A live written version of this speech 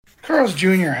Carl's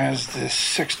Jr. has this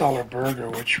 $6 burger,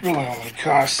 which really only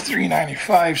costs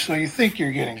 $3.95, so you think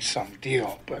you're getting some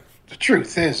deal. But the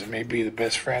truth is, it may be the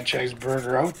best franchise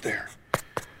burger out there.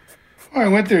 Well, I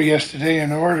went there yesterday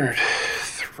and ordered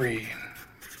 3.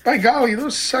 By golly,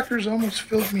 those suckers almost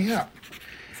filled me up.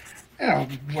 You know,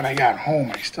 when I got home,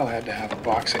 I still had to have a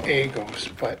box of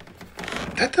Eggos, but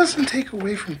that doesn't take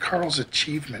away from Carl's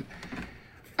achievement.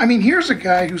 I mean, here's a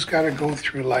guy who's got to go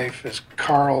through life as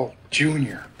Carl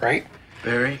Jr., right?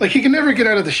 Barry? Like, he can never get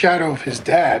out of the shadow of his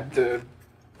dad, the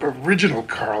original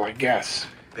Carl, I guess.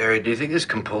 Barry, do you think this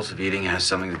compulsive eating has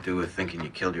something to do with thinking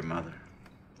you killed your mother?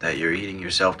 That you're eating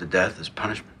yourself to death as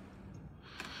punishment?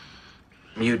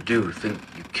 You do think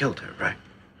you killed her, right?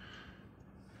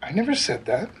 I never said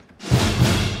that.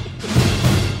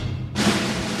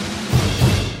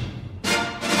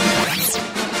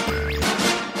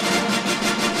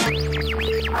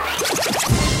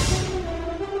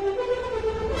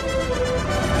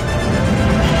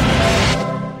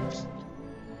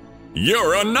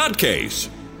 You're a nutcase.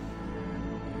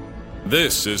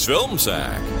 This is Film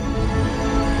Sack.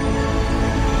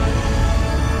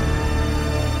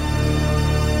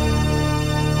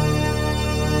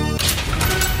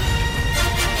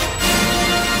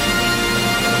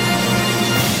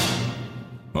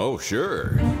 Oh,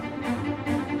 sure.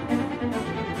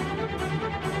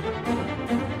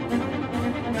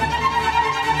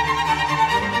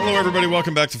 Hello, everybody.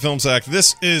 Welcome back to Film Sack.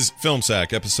 This is Film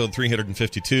Sack, episode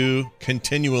 352,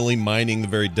 continually mining the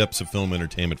very depths of film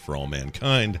entertainment for all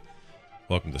mankind.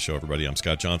 Welcome to the show, everybody. I'm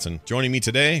Scott Johnson. Joining me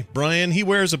today, Brian. He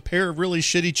wears a pair of really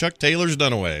shitty Chuck Taylors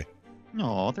done away.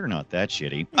 No, they're not that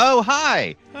shitty. Oh,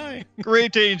 hi. Hi.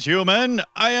 Greetings, human.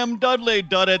 I am Dudley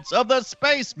Duddits of the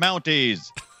Space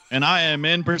Mounties, and I am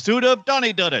in pursuit of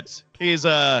Donnie Duddits. He's,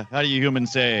 how do you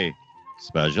humans say,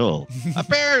 special?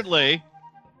 Apparently,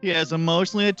 he has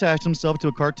emotionally attached himself to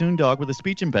a cartoon dog with a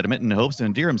speech impediment in hopes to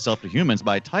endear himself to humans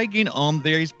by tagging on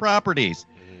these properties.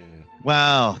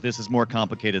 Wow, this is more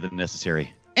complicated than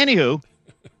necessary. Anywho,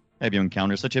 have you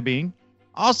encountered such a being?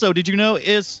 Also, did you know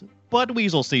it's butt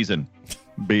weasel season?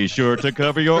 Be sure to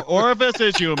cover your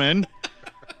orifices, human.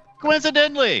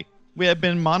 Coincidentally, we have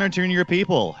been monitoring your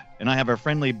people, and I have a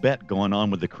friendly bet going on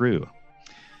with the crew.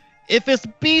 If it's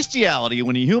bestiality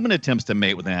when a human attempts to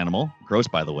mate with an animal, gross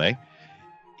by the way,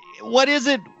 what is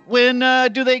it when,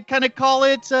 do they kind of call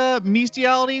it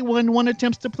mestiality when one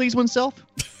attempts to please oneself?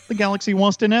 The galaxy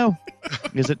wants to know.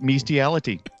 Is it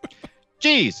mestiality?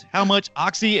 Geez, how much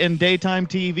Oxy and daytime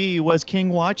TV was King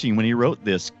watching when he wrote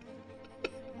this?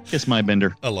 Kiss my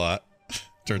bender. A lot,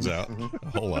 turns out. A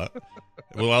whole lot.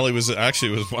 Well, while he was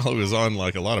on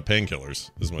like a lot of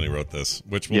painkillers is when he wrote this,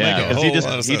 which will make a whole lot of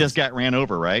sense. He just got ran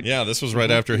over, right? Yeah, this was right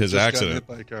after his accident.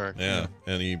 Got hit by a car. Yeah,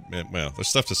 and there's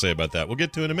stuff to say about that. We'll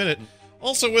get to in a minute.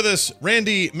 Also with us,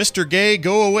 Randy, Mr. Gay,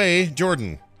 Go Away,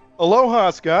 Jordan. Aloha,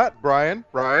 Scott. Brian.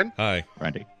 Hi.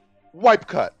 Randy. Wipe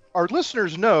cut. Our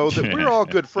listeners know that we're all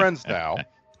good friends now,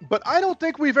 but I don't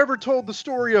think we've ever told the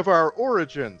story of our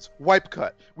origins. Wipe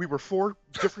cut. We were 4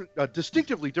 different,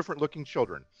 distinctively different-looking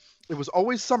children. It was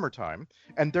always summertime,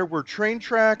 and there were train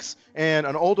tracks and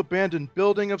an old abandoned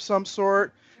building of some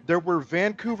sort. There were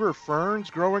Vancouver ferns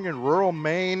growing in rural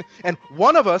Maine, and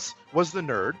one of us was the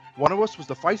nerd, one of us was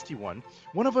the feisty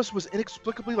one of us was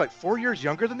inexplicably like 4 years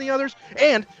younger than the others,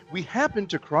 and we happened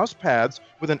to cross paths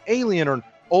with an alien or an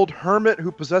old hermit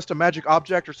who possessed a magic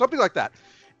object or something like that,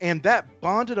 and that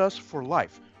bonded us for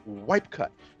life. Wipe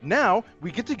cut. Now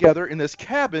we get together in this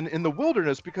cabin in the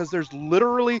wilderness because there's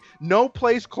literally no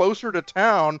place closer to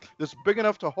town that's big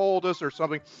enough to hold us or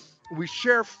something. We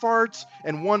share farts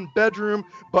and one bedroom,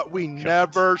 but we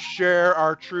never share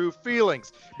our true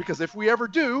feelings, because if we ever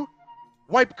do,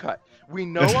 wipe cut. We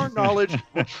know our knowledge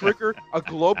will trigger a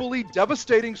globally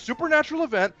devastating supernatural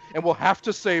event and we'll have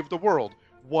to save the world.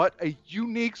 What a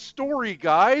unique story,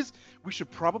 guys. We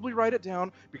should probably write it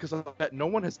down because I bet no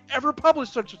one has ever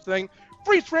published such a thing.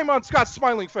 Freeze frame on Scott's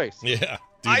smiling face. Yeah.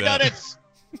 I done it.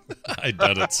 I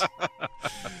done it.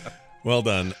 Well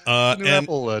done. New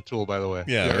Apple tool, by the way.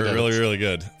 Yeah, really, really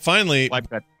good. Finally, Wipe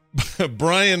cut.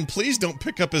 Brian, please don't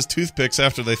pick up his toothpicks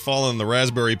after they fall on the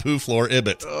raspberry poo floor.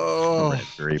 Ibbit. Oh,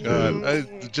 Raspberry God.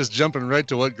 I just jumping right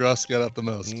to what grossed Scott out the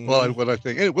most. Well, what I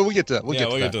think. Anyway, we'll get to that. We'll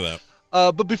get to that.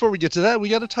 But before we get to that, we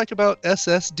got to talk about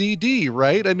SSDD,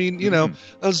 right? I mean, you know,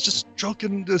 I was just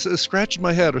scratching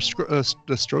my head, or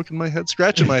stroking my head,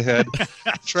 scratching my head,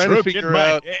 trying to figure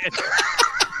out.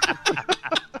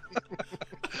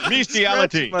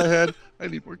 Bestiality. My head. I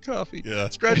need more coffee. Yeah.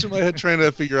 Scratching my head trying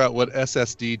to figure out what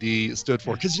SSDD stood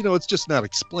for. Because, it's just not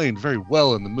explained very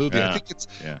well in the movie. I Yeah. think it's,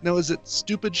 Yeah. no, is it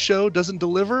stupid show doesn't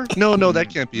deliver? No, that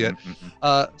can't be it.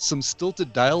 Some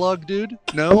stilted dialogue, dude?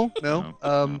 No.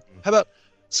 How about,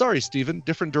 sorry, Steven,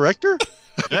 different director?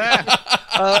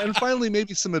 And finally,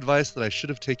 maybe some advice that I should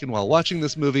have taken while watching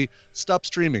this movie. Stop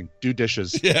streaming. Do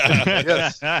dishes.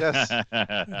 Yeah. Yes.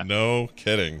 No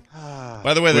kidding.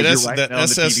 By the way, Was that you right that now on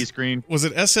the SS TV screen? was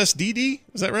it SSDD?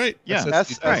 Is that right? Yeah.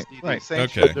 SSDD, Right. same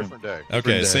Okay. shit, different day.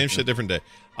 Okay, day. same shit, different day.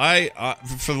 I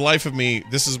for the life of me,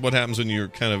 this is what happens when you're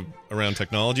kind of around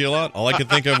technology a lot. All I could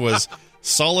think of was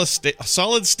solid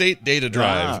state data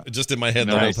drive, just in my head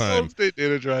the whole Nice. time. Solid state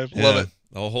data drive. Yeah, Love it.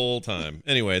 the whole time.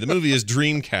 Anyway, the movie is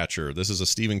Dreamcatcher. This is a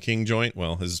Stephen King joint.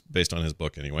 Well, is based on his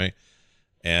book anyway.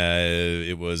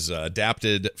 It was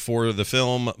adapted for the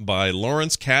film by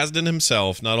Lawrence Kasdan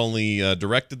himself. Not only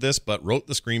directed this, but wrote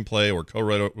the screenplay or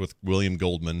co-wrote it with William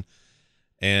Goldman.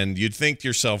 And you'd think to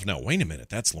yourself, now, wait a minute,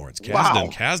 that's Lawrence Kasdan. Wow.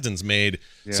 Kasdan's made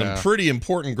some Yeah. pretty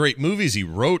important, great movies. He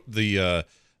wrote the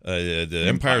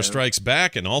Empire Strikes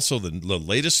Back, and also the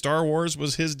latest Star Wars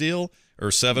was his deal,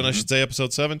 or 7, I should say,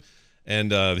 episode 7.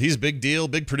 And he's a big deal,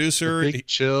 big producer. Big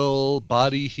Chill,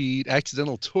 Body Heat,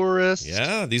 Accidental Tourist.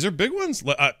 Yeah, these are big ones.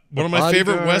 One of my Bodyguard.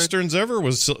 favorite westerns ever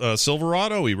was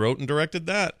Silverado. He wrote and directed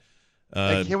that.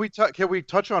 And can we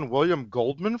touch on William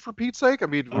Goldman for Pete's sake? I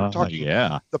mean, we're talking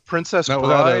Yeah. The Princess Not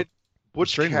without Bride, a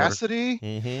Butch restraining order. Cassidy.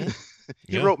 Mm-hmm.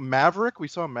 He Yeah. wrote Maverick. We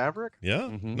saw Maverick. Yeah,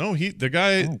 Mhm. no, the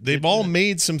guy. Oh, they've good all man.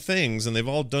 made some things, and they've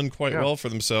all done quite Yeah. well for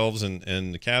themselves. And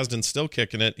Kasdan's still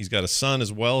kicking it. He's got a son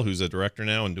as well, who's a director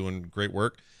now and doing great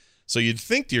work. So you'd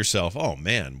think to yourself, oh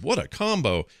man, what a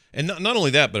combo! And not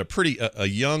only that, but a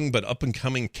young but up and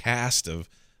coming cast of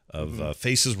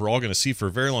faces we're all going to see for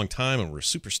a very long time, and we're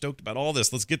super stoked about all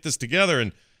this. Let's get this together,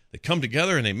 and they come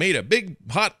together and they made a big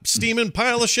hot steaming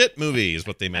pile of shit movie. Is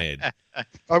what they made.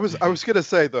 I was gonna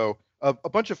say though, a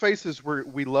bunch of faces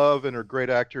we love and are great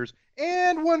actors,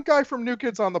 and one guy from New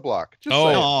Kids on the Block. Just Oh,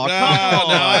 saying. Aw, no,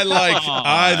 come on.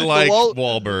 I like Wal-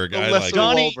 Wahlberg. The I lesser like.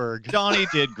 Donnie- Wahlberg. Donnie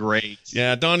did great.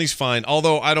 Yeah, Donnie's fine.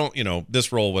 Although I don't,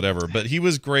 this role, whatever. But he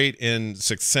was great in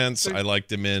Sixth Sense. I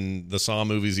liked him in the Saw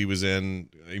movies he was in,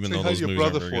 even Say though hi those to your movies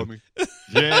brother aren't for very me.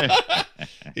 Yeah. good.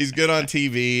 He's good on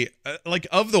TV. Like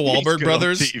of the He's Wahlberg good on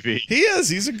brothers, TV. he is.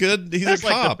 He's a That's a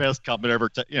like cop. the best cop ever.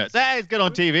 He's good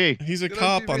on TV. He's a Good on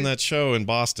cop TV. on that show in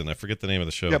Boston. I forget the name of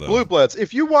the show Yeah, though. Blue Bloods.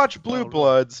 If you watch Blue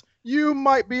Bloods, you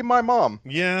might be my mom.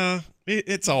 Yeah,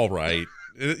 it's all right.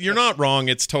 You're not wrong.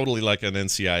 It's totally like an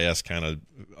NCIS kind of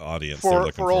audience they're For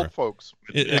looking for old folks.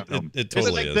 It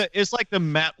totally is. It's like the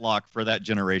Matlock for that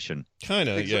generation. Kind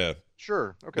of, yeah.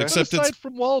 Sure. Okay. Except But aside it's-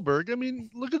 from Wahlberg, I mean,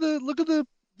 look at the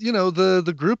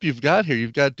the group you've got here.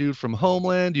 You've got dude from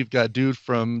Homeland, you've got dude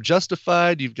from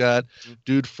Justified, you've got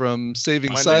dude from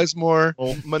Saving My name-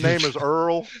 Sizemore, My name is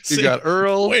Earl. you got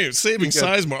Earl. Wait, Saving You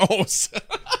got- Sizemore. Oh,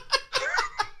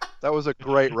 That was a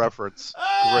great reference.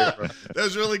 Great reference. that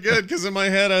was really good because in my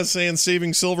head I was saying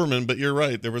Saving Silverman, but you're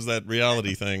right. There was that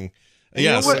reality thing. And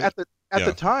Yeah, you know what? so- At yeah.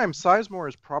 the time, Sizemore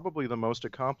is probably the most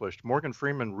accomplished. Morgan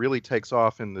Freeman really takes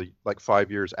off in the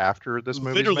 5 years after this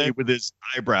movie. Literally with his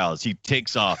eyebrows, he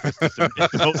takes off. It's the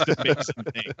most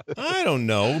amazing thing. I don't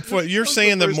know. You're That was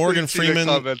saying the that first Morgan thing Tina Freeman.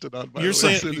 commented on, by you're the way,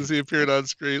 saying- as soon as he appeared on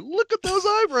screen. Look at those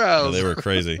Oh, eyebrows. they were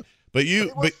crazy. But They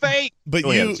were fake. But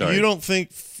Go you ahead, sorry. you don't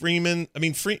think Freeman? I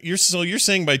mean, you're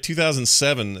saying by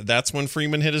 2007 that's when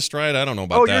Freeman hit his stride? I don't know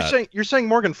about Oh, that. you're saying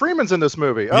Morgan Freeman's in this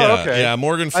movie? Oh, yeah, okay. yeah,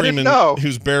 Morgan I didn't Freeman, know.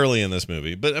 who's barely in this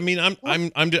movie. But I mean,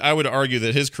 I would argue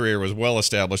that his career was well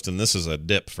established, and this is a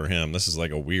dip for him. This is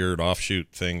like a weird offshoot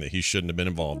thing that he shouldn't have been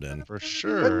involved in. For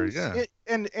sure, yeah.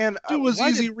 And Dude was why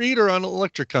Easy Reader on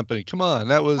Electric Company. Come on,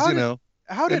 that was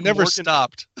how it did never Morgan,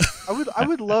 stopped. I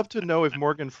would love to know if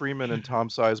Morgan Freeman and Tom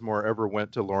Sizemore ever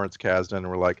went to Lawrence Kasdan and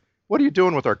were like, "What are you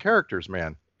doing with our characters,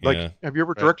 man? Like, Yeah. have you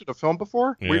ever directed a film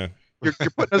before? Yeah. You're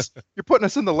putting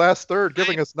us in the last third,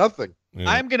 giving us nothing." Yeah.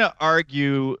 I'm going to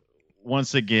argue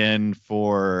once again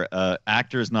for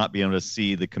actors not being able to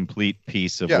see the complete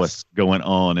piece of Yes. what's going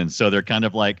on. And so they're kind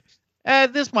of like,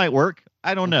 this might work.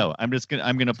 I don't know. I'm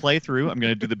going to play through. I'm going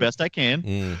to do the best I can.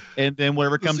 Mm, And then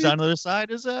whatever comes See- on the other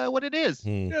side is what it is.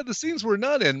 mm. Yeah, the scenes we're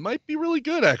not in might be really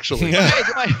good, actually. Yeah.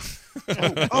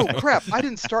 Oh crap! I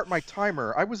didn't start my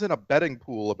timer. I was in a betting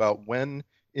pool about when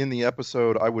in the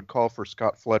episode I would call for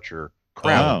Scott Fletcher.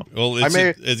 Crap! Wow. Well, I it's,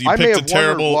 may you I may picked a have won or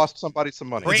terrible. lost somebody some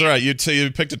money. It's all right. You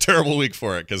picked a terrible week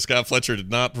for it because Scott Fletcher did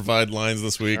not provide lines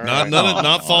this week. All Not right.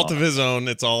 not fault of his own.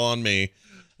 It's all on me.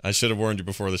 I should have warned you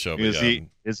before the show. But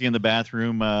Is he in the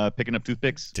bathroom picking up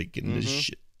toothpicks? taking the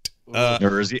shit?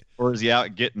 Or is he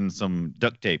out getting some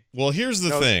duct tape? Well, here's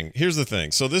the thing. Here's the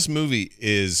thing. So this movie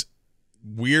is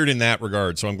weird in that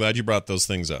regard. So I'm glad you brought those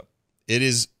things up. It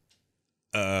is,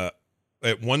 at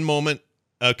one moment,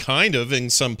 a kind of, in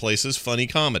some places, funny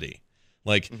comedy.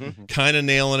 Like, kind of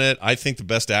nailing it. I think the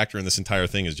best actor in this entire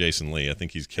thing is Jason Lee. I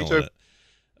think he's killing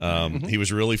it. He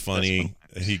was really funny.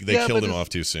 They killed him off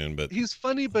too soon. But he's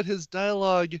funny, but his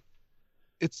dialogue...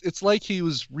 It's like he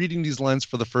was reading these lines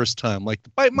for the first time, like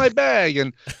 "bite my bag"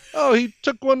 and he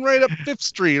took one right up Fifth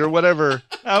Street or whatever.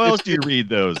 How else do you read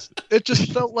those? It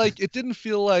just felt like it didn't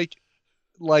feel like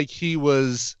he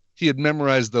had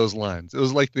memorized those lines. It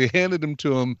was like they handed them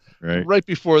to him right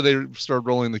before they started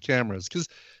rolling the cameras. Because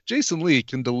Jason Lee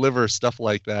can deliver stuff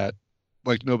like that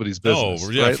like nobody's business.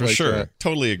 Oh yeah, right? for sure.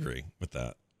 Totally agree with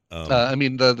that. I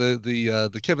mean,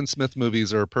 the Kevin Smith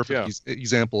movies are a perfect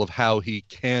example of how he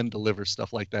can deliver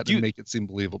stuff like that and make it seem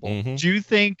believable. Mm-hmm. Do you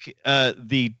think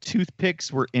the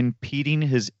toothpicks were impeding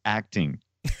his acting?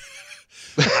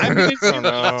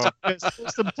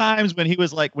 Sometimes when he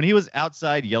was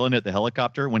outside yelling at the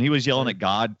helicopter, when he was yelling at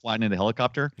God flying in the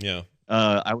helicopter,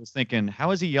 I was thinking,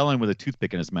 how is he yelling with a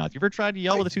toothpick in his mouth? You ever tried to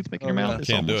yell with a toothpick in your mouth?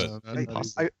 Can't do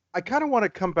it. I kind of want to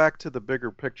come back to the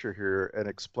bigger picture here and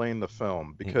explain the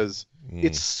film because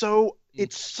it's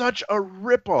such a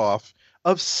ripoff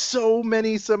of so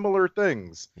many similar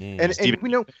things. And we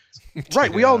know,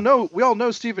 right? We all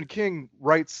know Stephen King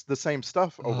writes the same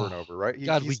stuff over and over, right?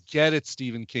 We get it,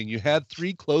 Stephen King. You had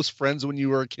 3 close friends when you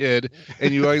were a kid,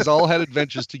 and you guys all had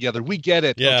adventures together. We get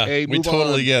it. Yeah, okay, we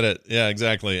totally get it. Yeah,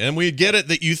 exactly. And we get it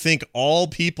that you think all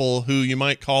people who you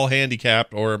might call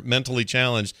handicapped or mentally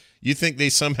challenged, you think they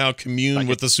somehow commune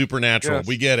with the supernatural. Yes.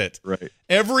 We get it. Right.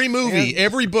 Every movie,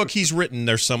 every book he's written,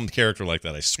 there's some character like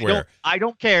that, I swear. I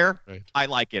don't care. Right. I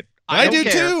like it. I do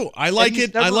too. I like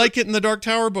it. I like it in the Dark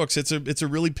Tower books. It's a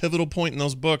really pivotal point in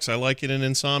those books. I like it in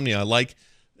Insomnia. I like,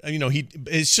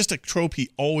 it's just a trope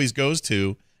he always goes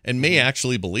to and may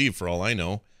actually believe, for all I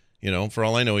know. For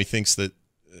all I know, he thinks that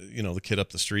the kid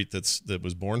up the street that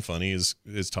was born funny is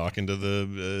talking to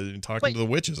the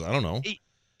witches. I don't know.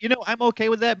 I'm okay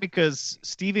with that because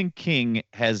Stephen King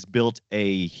has built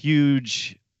a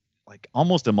huge, like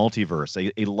almost a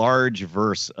multiverse, a large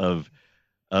verse of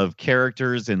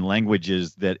characters and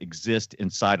languages that exist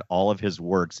inside all of his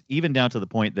works, even down to the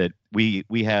point that we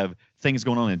have things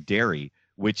going on in Derry,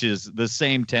 which is the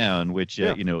same town which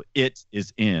it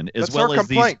is in, as That's well our as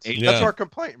complaint. these. That's our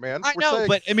complaint, man. I know,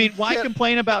 but I mean, why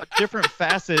complain about different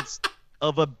facets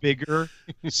of a bigger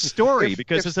story?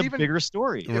 Because it's a bigger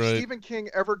story. If Stephen King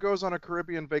ever goes on a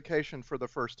Caribbean vacation for the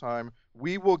first time,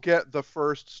 we will get the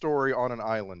first story on an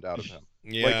island out of him.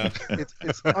 Yeah,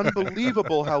 it's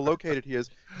unbelievable how located he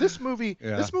is. This movie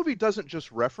doesn't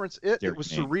just reference it. It was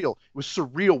surreal. It was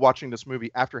surreal watching this movie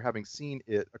after having seen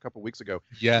it a couple weeks ago.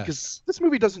 Yes, because this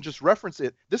movie doesn't just reference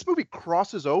it. This movie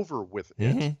crosses over with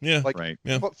it. Mm-hmm. Yeah,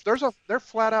 they're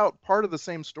flat out part of the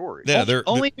same story. Yeah,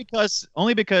 only because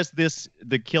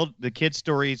the kid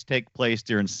stories take place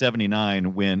during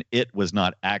 '79 when it was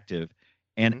not active,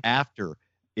 and after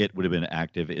it would have been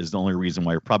active is the only reason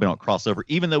why you're probably not crossover,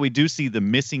 even though we do see the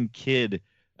missing kid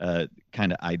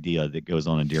kind of idea that goes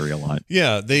on in Derry a lot.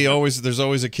 Yeah, there's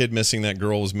always a kid missing. That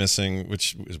girl was missing,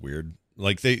 which is weird.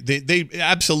 Like they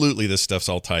absolutely, this stuff's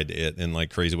all tied to it in like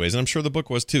crazy ways, and I'm sure the book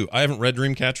was too. I haven't read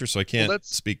Dreamcatcher, so I can't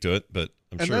speak to it, but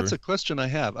I'm sure. And that's a question I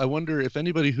have. I wonder if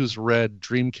anybody who's read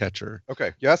Dreamcatcher.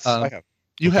 Okay. Yes, I have.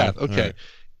 You have. Okay. Right.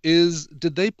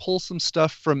 Did they pull some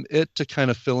stuff from it to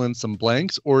kind of fill in some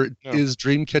blanks, or is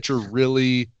Dreamcatcher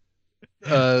really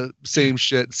same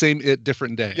shit, same it,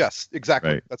 different day? Yes,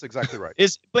 exactly. Right. That's exactly right.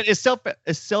 It's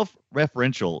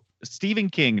self-referential. Stephen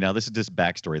King. Now, this is just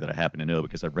backstory that I happen to know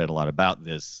because I've read a lot about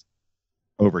this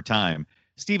over time.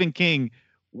 Stephen King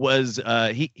was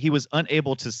he was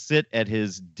unable to sit at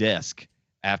his desk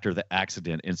after the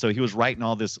accident, and so he was writing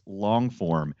all this long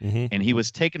form, and he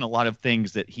was taking a lot of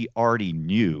things that he already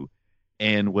knew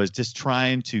and was just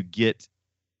trying to get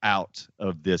out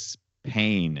of this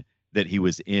pain that he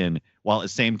was in, while at the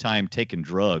same time taking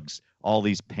drugs, all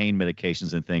these pain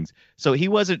medications and things. So he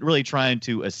wasn't really trying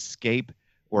to escape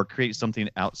or create something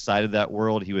outside of that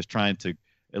world. He was trying to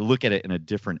look at it in a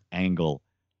different angle,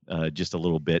 just a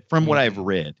little bit from what I've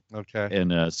read. Okay.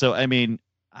 And so, I mean,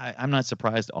 I'm not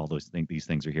surprised all these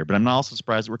things are here, but I'm not also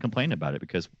surprised that we're complaining about it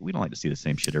because we don't like to see the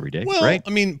same shit every day, right? I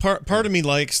mean, part of me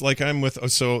likes, like I'm with,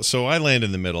 so I land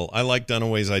in the middle. I like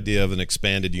Dunaway's idea of an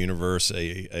expanded universe,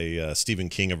 a Stephen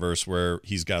King-averse where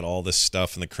he's got all this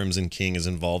stuff and the Crimson King is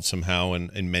involved somehow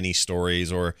in many stories,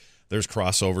 or there's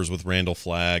crossovers with Randall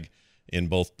Flagg in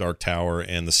both Dark Tower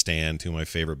and The Stand, two of my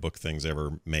favorite book things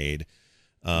ever made.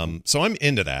 So I'm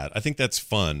into that. I think that's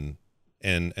fun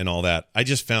and all that. I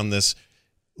just found this,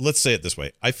 let's say it this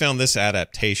way. I found this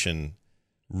adaptation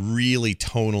really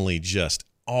tonally just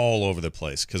all over the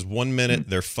place, because one minute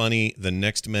they're funny, the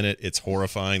next minute it's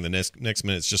horrifying, the next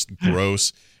minute it's just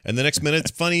gross, and the next minute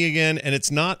it's funny again, and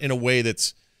it's not in a way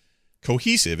that's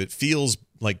cohesive. It feels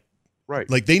like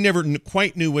they never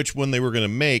quite knew which one they were going to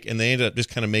make, and they ended up just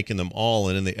kind of making them all.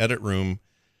 And in the edit room,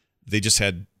 they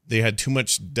had too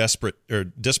much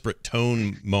disparate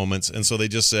tone moments, and so they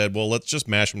just said, well, let's just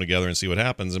mash them together and see what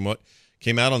happens. And what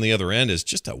came out on the other end is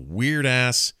just a weird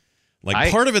ass.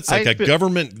 Part of it's like a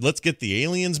government, let's get the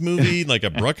aliens movie, like a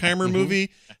Bruckheimer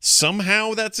movie.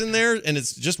 Somehow that's in there, and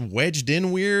it's just wedged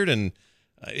in weird, and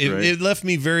it left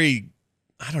me very,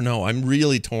 I don't know, I'm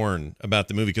really torn about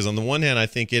the movie, because on the one hand, I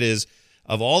think it is,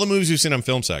 of all the movies we've seen on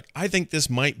FilmSack, I think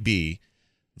this might be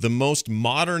the most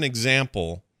modern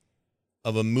example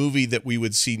of a movie that we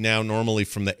would see now normally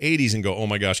from the 80s and go, oh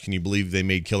my gosh, can you believe they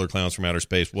made Killer Clowns from Outer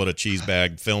Space? What a cheese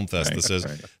bag film fest this is.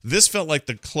 This felt like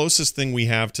the closest thing we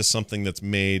have to something that's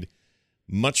made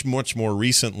much, much more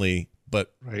recently,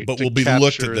 but will be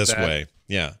looked at this way.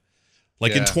 Yeah.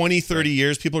 In 20, 30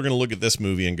 years, people are going to look at this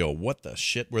movie and go, what the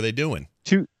shit were they doing?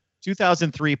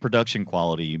 2003 production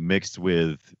quality mixed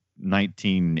with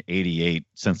 1988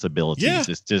 sensibilities. Yeah.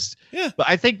 It's just, but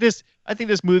I think this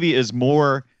movie is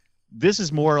more, this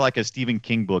is more like a Stephen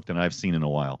King book than I've seen in a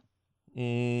while.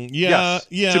 Yeah,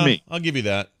 to me. I'll give you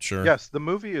that. Sure. Yes, the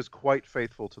movie is quite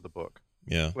faithful to the book.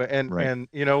 Yeah. And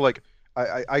you know, like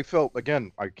I felt,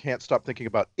 again, I can't stop thinking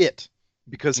about It,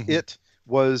 because It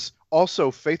was also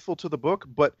faithful to the book,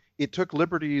 but it took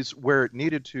liberties where it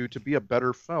needed to be a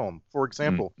better film. For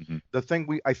example, the thing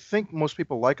I think most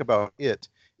people like about It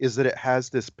is that it has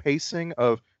this pacing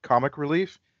of comic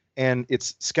relief, and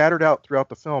it's scattered out throughout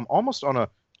the film almost on a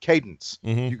cadence.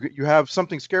 You have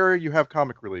something scary, you have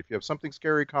comic relief. You have something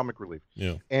scary, comic relief.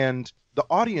 Yeah. And the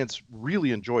audience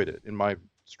really enjoyed it in my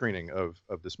screening of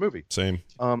this movie. Same.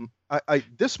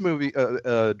 This movie,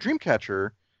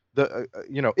 Dreamcatcher,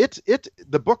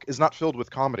 the book is not filled with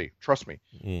comedy. Trust me.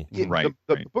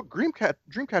 The book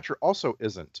Dreamcatcher also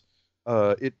isn't.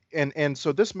 And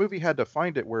so this movie had to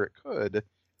find it where it could,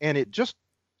 and it just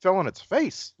fell on its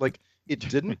face. Like, it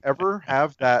didn't ever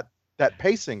have that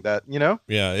pacing, that, you know?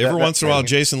 Yeah, every once in a while,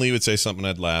 Jason Lee would say something,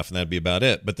 I'd laugh, and that'd be about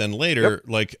it. But then later,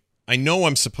 I know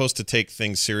I'm supposed to take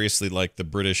things seriously, like the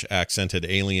British accented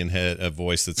alien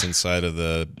voice that's inside of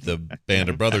the Band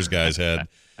of Brothers guy's head.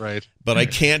 Right. But I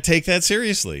can't take that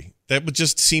seriously. That would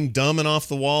just seem dumb and off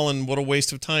the wall, and what a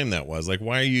waste of time that was. Like,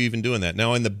 why are you even doing that?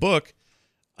 Now, in the book,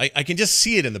 I can just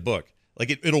see it in the book. Like,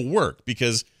 it'll work,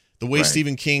 because the way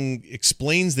Stephen King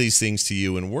explains these things to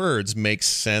you in words makes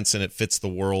sense, and it fits the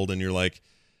world, and you're like,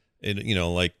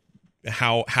 like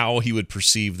how he would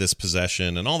perceive this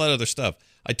possession and all that other stuff.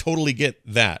 I totally get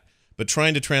that, but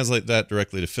trying to translate that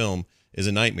directly to film is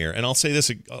a nightmare. And I'll say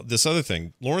this other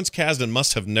thing: Lawrence Kasdan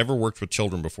must have never worked with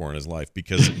children before in his life,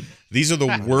 because these are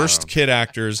the worst kid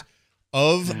actors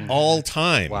of all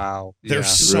time. Wow, they're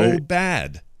so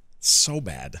bad, so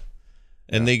bad.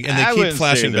 And they keep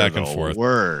flashing back and forth.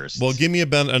 Worst. Well, give me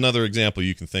another example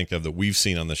you can think of that we've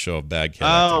seen on the show of bad kid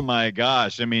acting. Oh my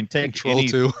gosh! I mean, take Troll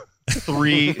 2.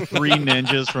 three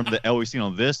ninjas from the we've seen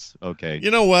on this. Okay.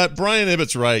 You know what? Brian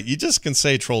Ibbott's right. You just can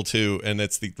say Troll 2, and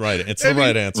it's the right answer.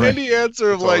 Any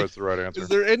answer of it's the right answer. Is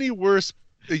there any worse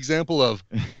example of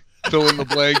fill in the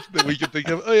blank that we could think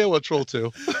of? Oh yeah, well, Troll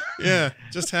 2. Yeah,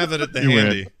 just have it at the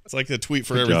handy. It's like the tweet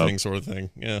for everything sort of thing.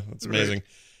 Yeah, that's amazing. Right.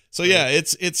 So yeah,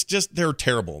 it's just, they're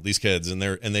terrible, these kids, and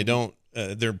they don't.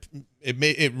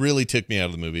 It really took me out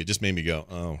of the movie. It just made me go,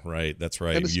 oh right, that's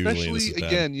right. And especially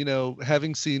again,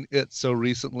 having seen it so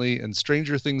recently, and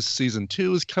Stranger Things season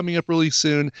 2 is coming up really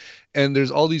soon, and there's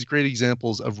all these great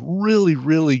examples of really,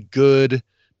 really good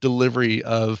delivery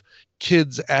of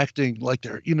kids acting like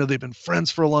they're, they've been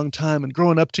friends for a long time and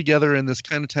growing up together in this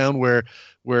kind of town where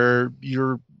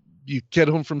you get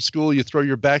home from school, you throw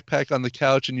your backpack on the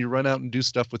couch, and you run out and do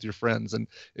stuff with your friends and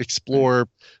explore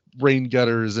rain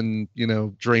gutters and,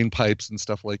 drain pipes and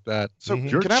stuff like that. So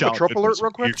can I have a trope alert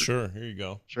real quick? Sure, here you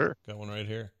go. Sure. Got one right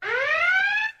here.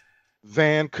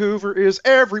 Vancouver is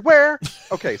everywhere.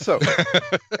 Okay, so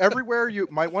everywhere you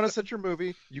might want to set your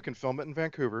movie, you can film it in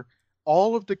Vancouver.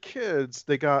 All of the kids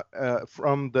they got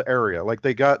from the area, like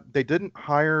they didn't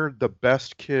hire the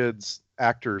best kids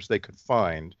actors they could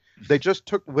find. They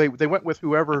just they went with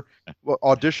whoever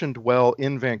auditioned well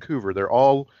in Vancouver. They're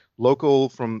all local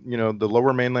from, the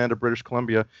lower mainland of British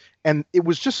Columbia. And it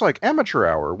was just like amateur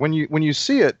hour when you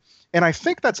see it. And I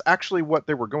think that's actually what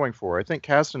they were going for. I think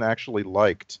Kasdan actually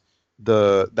liked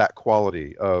that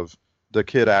quality of the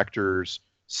kid actors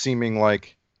seeming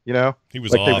like, you know, He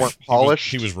was like off. they weren't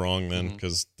polished. He was wrong then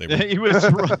because they were. He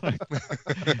was wrong.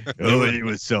 Oh, he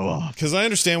was so off. Because I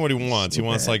understand what he wants. He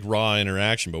wants like raw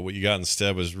interaction, but what you got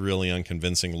instead was really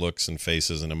unconvincing looks and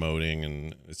faces and emoting,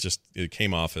 and it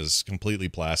came off as completely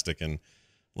plastic and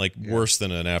like worse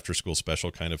than an after-school special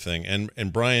kind of thing.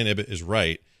 And Brian Ibbott is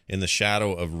right in the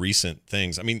shadow of recent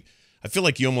things. I mean, I feel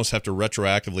like you almost have to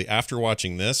retroactively, after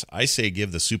watching this, I say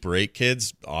give the Super 8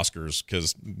 kids Oscars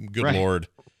because, good Lord.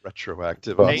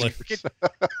 Retroactive. Hey,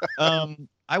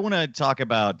 I want to talk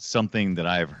about something that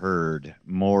I've heard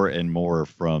more and more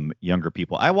from younger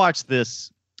people. I watched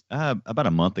this about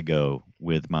a month ago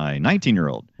with my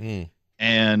 19-year-old,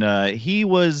 and he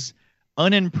was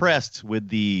unimpressed with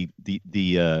the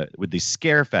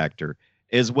scare factor,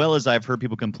 as well as I've heard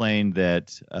people complain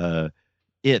that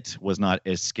it was not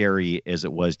as scary as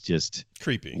it was just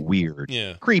creepy, weird,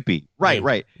 yeah, creepy, right.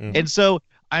 Mm-hmm. And so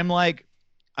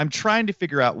I'm trying to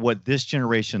figure out what this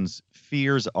generation's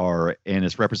fears are and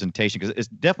its representation, because it's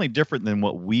definitely different than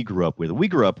what we grew up with. We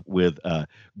grew up with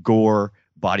gore,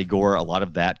 body gore, a lot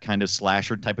of that kind of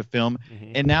slasher type of film.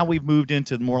 Mm-hmm. And now we've moved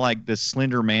into more like the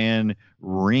Slender Man,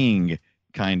 Ring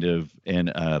kind of,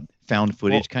 and found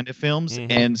footage kind of films.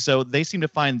 Mm-hmm. And so they seem to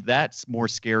find that's more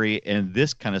scary and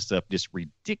this kind of stuff just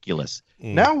ridiculous.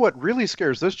 Now what really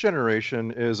scares this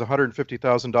generation is a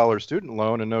 $150,000 student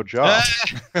loan and no job.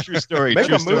 True story. Make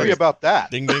true a movie story. about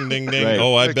that. Ding, ding, ding, ding. Right.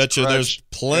 Oh, I bet you there's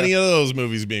plenty of those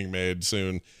movies being made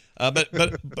soon. But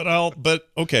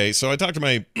okay. So I talked to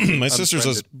my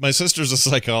sister's a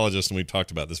psychologist, and we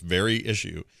talked about this very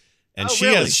issue. And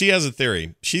she has a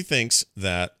theory. She thinks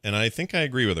that, and I think I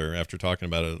agree with her after talking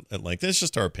about it at length. It's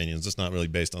just our opinions. It's not really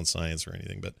based on science or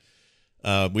anything.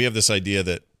 But we have this idea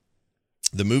that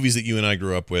the movies that you and I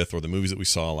grew up with, or the movies that we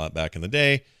saw a lot back in the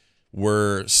day,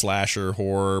 were slasher,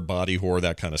 horror, body horror,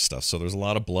 that kind of stuff. So there's a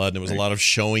lot of blood, and it was a lot of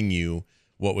showing you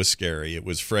what was scary. It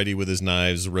was Freddy with his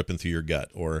knives ripping through your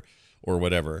gut, or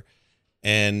whatever.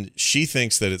 And she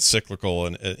thinks that it's cyclical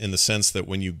in the sense that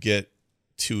when you get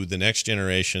to the next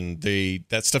generation,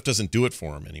 that stuff doesn't do it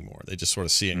for them anymore. They just sort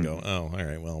of see it and go, oh, all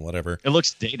right, well, whatever. It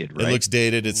looks dated, right? It looks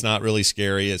dated. It's not really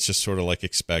scary. It's just sort of like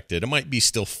expected. It might be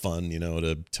still fun,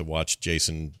 to watch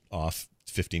Jason off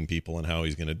 15 people and how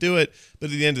he's going to do it. But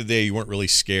at the end of the day, you weren't really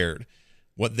scared.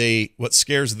 What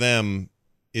scares them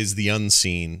is the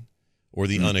unseen or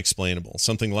the unexplainable.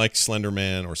 Something like Slender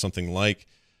Man, or something like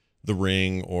The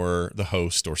Ring, or The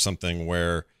Host, or something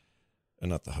where...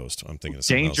 not The Host. I'm thinking of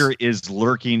something danger else. is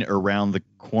lurking around the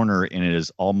corner, and it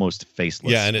is almost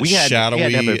faceless. Yeah, and it's shadowy.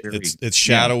 It's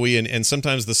shadowy, and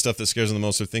sometimes the stuff that scares them the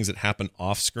most are things that happen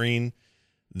off screen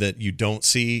that you don't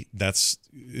see.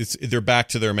 They're back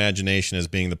to their imagination as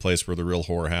being the place where the real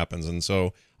horror happens. And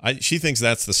so she thinks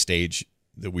that's the stage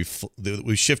that we've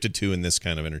shifted to in this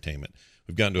kind of entertainment.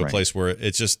 We've gotten to a place where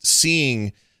it's just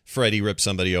seeing Freddy rip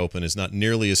somebody open is not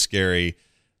nearly as scary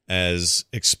as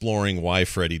exploring why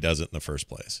Freddy does it in the first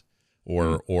place,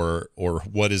 or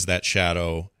what is that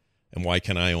shadow, and why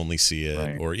can I only see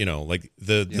it, or like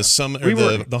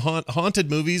the haunted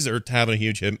movies are having a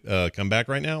huge comeback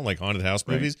right now, like haunted house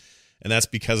movies, and that's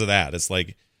because of that. It's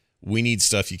like we need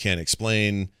stuff you can't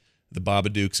explain. The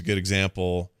Babadook's a good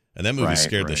example, and that movie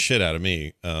scared the shit out of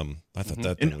me. I thought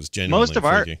that thing was genuinely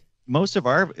freaky. Most of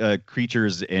our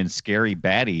creatures and scary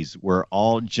baddies were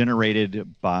all generated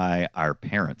by our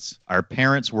parents. Our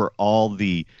parents were all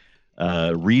the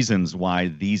reasons why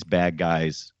these bad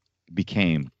guys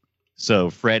became. So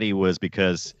Freddy was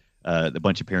because a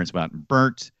bunch of parents went out and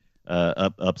burnt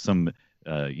up some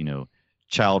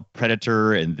child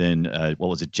predator, and then what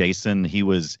was it? Jason. He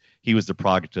was the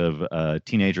product of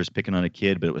teenagers picking on a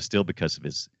kid, but it was still because of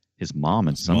his mom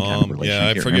and some kind of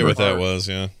relationship. Yeah, I forget what that was.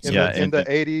 Yeah. In the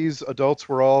 80s, adults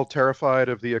were all terrified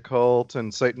of the occult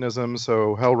and Satanism,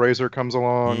 so Hellraiser comes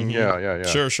along. Mm-hmm. Yeah.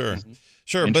 Sure.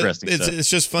 Sure, but it's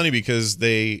just funny because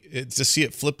to see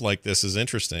it flip like this is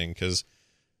interesting, because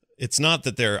it's not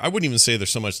that I wouldn't even say they're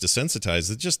so much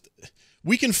desensitized. It's just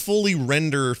we can fully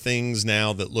render things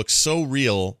now that look so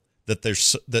real that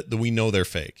that we know they're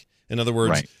fake. In other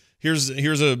words, here's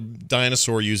a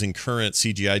dinosaur using current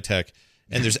CGI tech,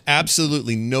 and there's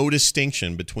absolutely no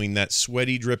distinction between that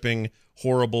sweaty, dripping,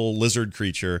 horrible lizard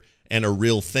creature and a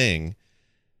real thing.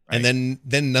 Right. And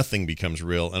then nothing becomes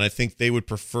real. And I think they would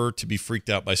prefer to be freaked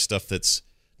out by stuff that's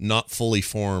not fully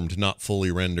formed, not fully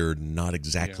rendered, not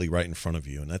exactly right in front of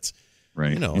you. And that's,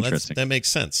 that makes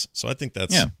sense. So I think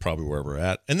that's probably where we're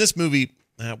at. And this movie,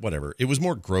 whatever. It was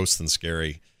more gross than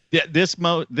scary. Yeah,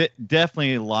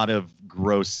 definitely a lot of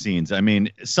gross scenes. I mean,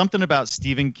 something about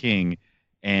Stephen King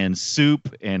and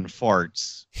soup and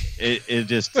farts. It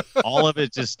just all of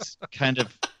it just kind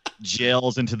of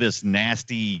gels into this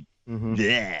nasty. Mhm.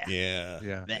 Yeah. Yeah.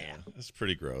 Yeah. That's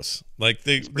pretty gross. Like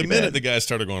the pretty minute bad. the guy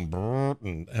started going brrr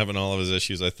and having all of his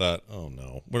issues, I thought, oh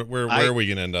no, where are we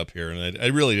gonna end up here? And I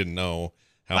really didn't know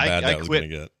how bad that was gonna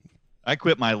get. I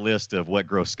quit my list of what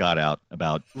grossed Scott out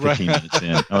about 15 minutes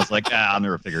in. I was like, I'll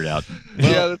never figure it out.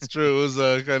 Yeah, that's true. It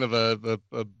was kind of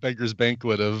a beggar's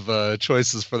banquet of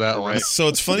choices for that one. So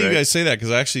it's funny you Right. guys say that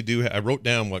because I actually I wrote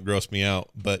down what grossed me out,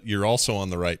 but you're also on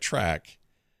the right track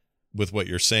with what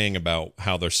you're saying about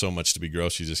how there's so much to be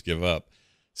gross you just give up.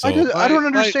 So I don't I-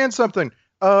 understand something.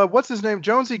 What's his name?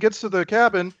 Jonesy gets to the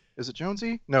cabin. Is it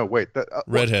Jonesy? No, wait.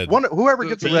 Redhead. Whoever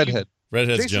gets The to redhead.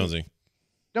 Redhead's Jason- Jonesy.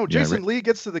 No, Yeah, Jason Lee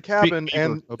gets to the cabin,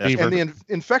 and Beaver. the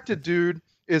infected dude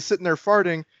is sitting there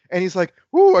farting, and he's like,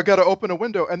 "Ooh, I gotta open a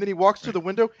window," and then he walks to the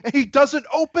window, and he doesn't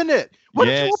open it. Why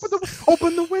did you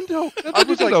open the window? I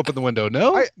was like, open the window.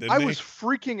 No. I Didn't he? was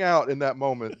freaking out in that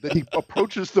moment that he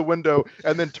approaches the window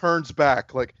and then turns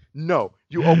back. Like, no,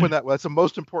 you open that. That's the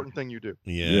most important thing you do.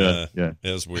 Yeah. Yeah. It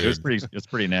was It's weird.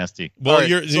 pretty nasty. Well, All right,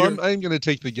 you're so I'm going to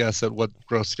take the guess at what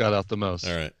grossed Scott out the most.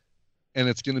 all right. And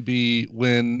it's going to be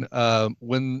when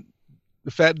the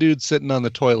fat dude's sitting on the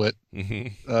toilet,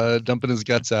 dumping his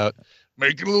guts out,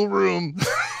 making a little room,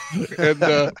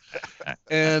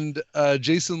 and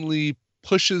Jason Lee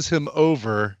pushes him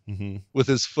over with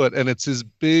his foot, and it's his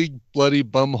big bloody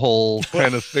bum hole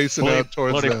kind of facing out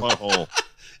towards Bloody them. butthole.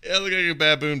 Yeah, look like a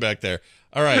baboon back there.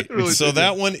 All right. Really So did.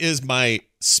 that one is my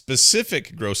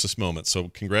specific grossest moment. So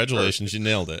congratulations, you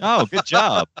nailed it. Oh, good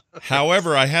job.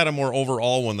 However, I had a more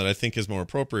overall one that I think is more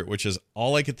appropriate, which is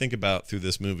all I could think about through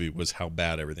this movie was how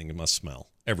bad everything must smell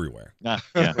everywhere. Yeah,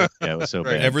 it was so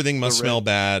Right. bad. Everything must The red- smell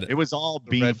bad. It was all The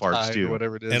bean red farts tide too. or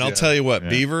whatever it is. And I'll yeah. tell you what, Yeah.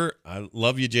 Beaver, I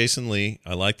love you, Jason Lee.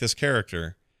 I like this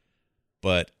character,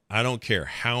 but I don't care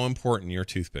how important your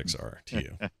toothpicks are to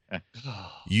you.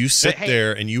 You sit Hey.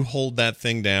 there and you hold that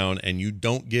thing down and you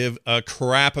don't give a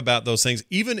crap about those things,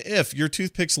 even if your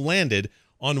toothpicks landed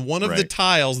on one of the Right.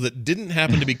 tiles that didn't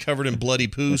happen to be covered in bloody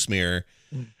poo smear.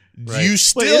 Right. You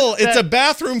still, isn't it's that- a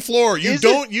bathroom floor. You Is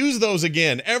don't use those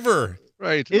again, ever.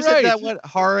 Right. Isn't right. that what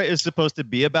horror is supposed to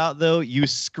be about, though? You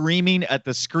screaming at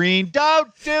the screen, "Don't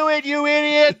do it, you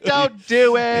idiot! Don't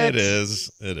do it!" It is.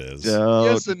 It is. Don't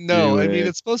Yes and no. do I mean, it.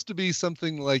 it's supposed to be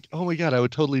something like, "Oh my God, I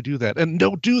would totally do that," and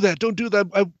don't do that. Don't do that.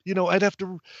 I'd have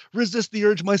to resist the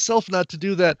urge myself not to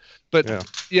do that. But Yeah.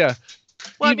 yeah,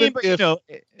 Well, I even mean, but if- you know,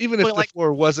 even if but the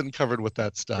floor wasn't covered with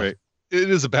that stuff, Right. it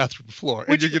is a bathroom floor, Would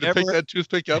and you're you going to pick ever- that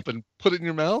toothpick up and put it in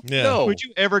your mouth? Yeah. No. would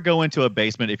you ever go into a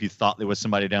basement if you thought there was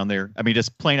somebody down there? I mean,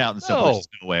 just plain out and simple. No. There's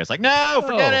just no way. It's like, no,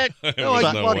 forget it. No, I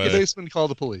There's can walk in the way. basement and call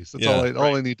the police. That's Yeah.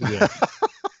 all I need to do.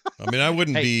 I mean, I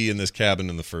wouldn't Hey. be in this cabin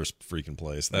in the first freaking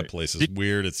place. That Right. place is Did-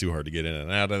 weird. It's too hard to get in and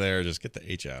out of there. Just get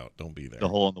the H out. Don't be there. The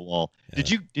hole in the wall. Yeah.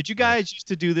 Did you guys used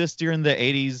to do this during the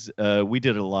 80s? We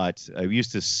did it a lot. We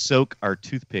used to soak our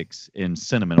toothpicks in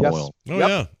cinnamon Yes. oil. Oh Yep.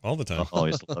 yeah, all the time. Oh, I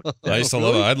used to love I that. used to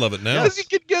love it. I'd love it now. Because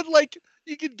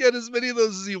you could get as many of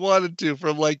those as you wanted to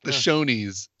from like the Yeah.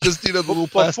 Shoney's. Just the little Before-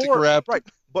 plastic wrap. Right.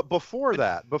 But before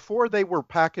that, before they were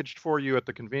packaged for you at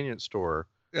the convenience store,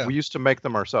 Yeah. we used to make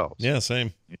them ourselves. Yeah,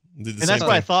 same. Did the And same that's what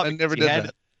I thing. thought. I never because did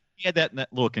that. He had that in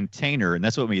that little container, and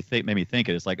that's what made me think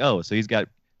it. It's like, oh, so he's got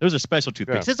those are special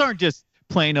toothpicks. Yeah. These aren't just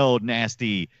plain old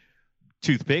nasty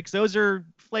toothpicks. Those are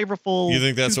flavorful. You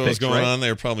think that's what was toothpicks, going right? on? They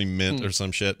were probably mint Hmm. or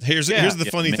some shit. Here's Yeah, the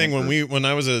yeah, funny mint thing. or- When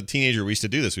I was a teenager, we used to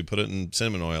do this. We put it in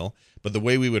cinnamon oil, but the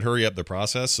way we would hurry up the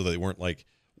process so they weren't like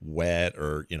wet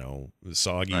or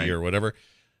soggy Right. or whatever,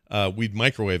 we'd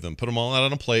microwave them, put them all out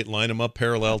on a plate, line them up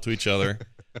parallel to each other.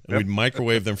 And we'd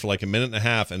microwave them for like a minute and a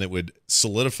half, and it would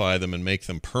solidify them and make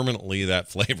them permanently that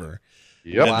flavor.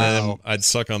 Yep. And then Wow. I'd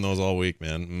suck on those all week,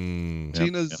 man.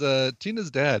 Tina's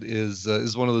dad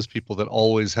is one of those people that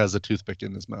always has a toothpick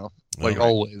in his mouth, like Oh.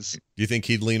 always. Do you think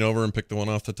he'd lean over and pick the one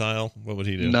off the tile? What would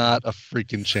he do? Not a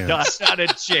freaking chance. Not a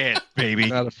chance, baby.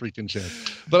 Not a freaking chance.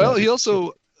 But he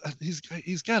also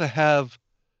he's got to have.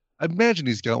 I imagine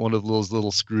he's got one of those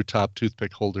little screw top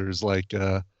toothpick holders like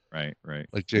Right.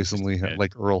 Jason Lee had,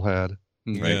 like Earl had.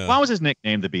 Yeah. Why was his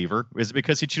nickname the Beaver? Is it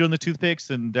because he chewed on the toothpicks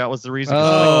and that was the reason?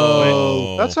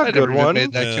 Oh, That's I a never good even one.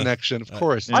 made that Yeah. connection. Of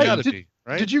course, it's I- gotta did- be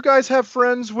right. Did you guys have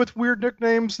friends with weird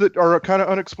nicknames that are kind of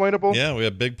unexplainable? Yeah, we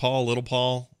had Big Paul, Little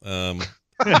Paul. Well,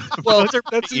 Those are that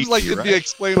pretty seems like easy, it'd be right?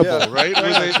 explainable, Yeah. right?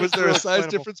 Yeah, Was there real a size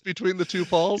explainable. difference between the two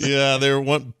Pauls? Yeah,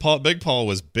 Big Paul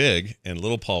was big and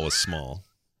Little Paul was small.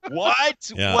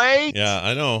 What? Yeah. Wait. Yeah,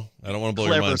 I know. I don't want to blow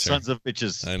your Clever minds here. sons of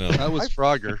bitches. I know. I was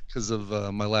Frogger because of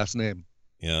my last name.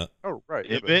 Yeah. Oh, right.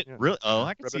 Ibit? Yeah. Really? Oh,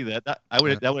 I can Ribbit. see that. That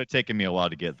would have taken me a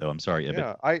while to get though. I'm sorry, Ibit.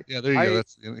 Yeah, Yeah, there you I- go.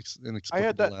 That's I inexplicable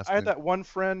had that. last I had name. that one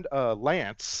friend,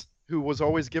 Lance, who was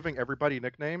always giving everybody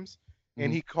nicknames,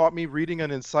 and Mhm. he caught me reading an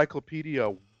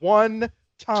encyclopedia one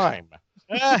time.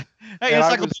 Hey, And I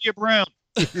Encyclopedia Brown.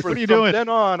 What are you doing? Then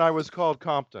on, I was called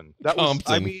Compton. That was,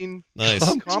 I Compton. mean,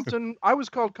 Nice. Compton. I was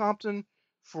called Compton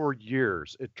for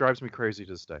years. It drives me crazy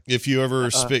to this day. If you ever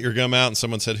spit your gum out and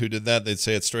someone said who did that, they'd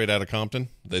say it's straight out of Compton.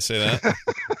 They say that.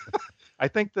 I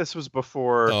think this was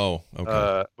before Oh,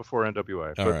 okay. before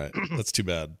NWA. All right, that's too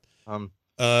bad. Um,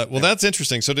 Well, that's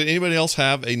interesting. So, did anybody else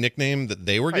have a nickname that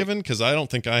they were Right. given? Because I don't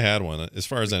think I had one, as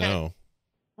far as I know.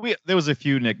 There was a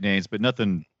few nicknames, but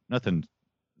nothing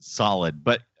solid.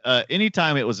 But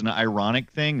anytime it was an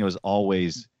ironic thing, it was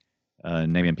always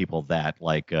naming people that.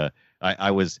 Like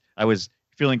I was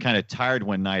feeling kind of tired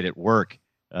one night at work,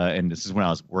 and this is when I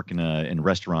was working in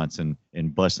restaurants and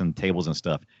bussing tables and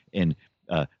stuff. And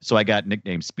so I got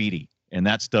nicknamed Speedy, and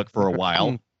that stuck for a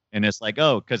while. And it's like,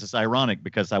 oh, because it's ironic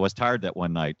because I was tired that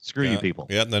one night. Screw you, people.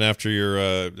 Yeah, and then after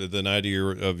the night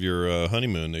of your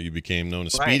honeymoon, you became known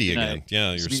as Right, Speedy and I- again. Yeah,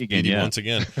 you're Speedy Speedy again, yeah. once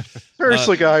again.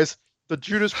 seriously, guys, the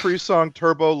Judas Priest song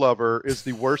 "Turbo Lover" is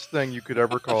the worst thing you could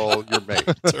ever call your mate.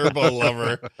 Turbo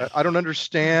Lover. I don't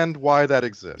understand why that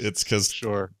exists. It's because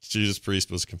Sure. Jesus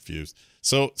Priest was confused.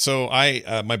 So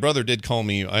I my brother did call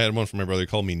me. I had one from my brother. He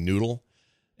called me Noodle.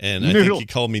 And I think Noodle. he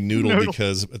called me Noodle, Noodle.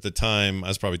 because at the time I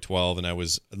was probably 12 and I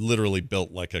was literally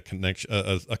built like a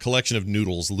collection of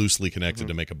noodles loosely connected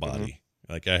to make a body.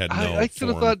 Like I had no I could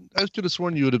have form. thought. I could have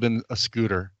sworn you would have been a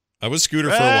Scooter. I was Scooter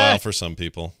for a while for some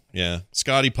people. Yeah.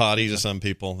 Scotty Potty to some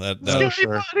people. That Oh,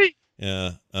 sure.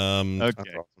 yeah. Okay. That's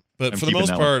awesome. But I'm for the keeping most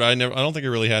that part, I don't think I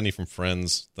really had any from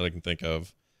friends that I can think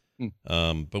of.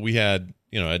 Hmm. But we had,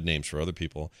 I had names for other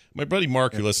people. My buddy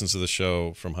Mark, who listens to the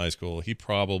show from high school, he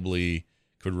probably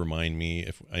could remind me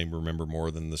if I remember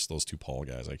more than those two Paul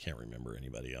guys. I can't remember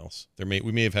anybody else. We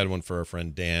may have had one for our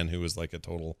friend Dan, who was like a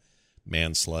total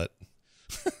man slut.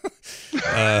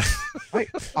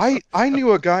 I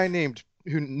knew a guy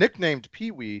who nicknamed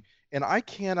Pee Wee, and I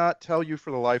cannot tell you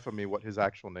for the life of me what his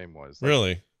actual name was. Like,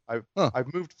 Really?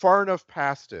 I've moved far enough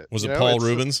past it. Was you it know? Paul It's-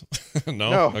 Rubens? No?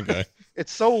 No. Okay.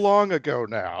 It's so long ago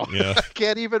now. Yeah. I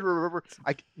can't even remember.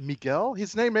 Miguel?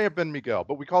 His name may have been Miguel,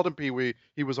 but we called him Pee Wee.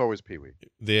 He was always Pee Wee.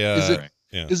 Is it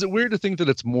yeah. is it weird to think that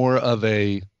it's more of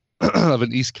a of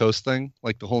an East Coast thing,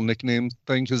 like the whole nickname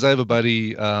thing? Because I have a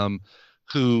buddy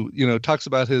who talks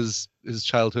about his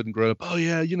childhood and growing up. Oh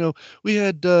yeah, we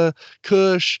had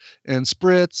Kush and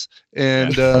Spritz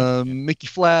and Mickey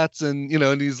Flats and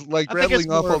and he's like I think it's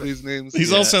rattling off more all of a- these names.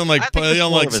 These all sound like I think it's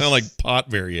more of a sound like pot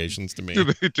variations to me.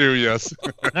 They do, yes.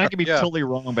 And I could be Yeah. totally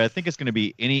wrong, but I think it's going to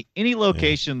be any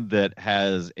location that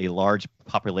has a large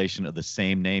population of the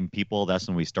same name people. That's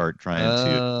when we start trying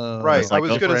to. Right. It's like, I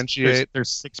was oh, gonna differentiate. There's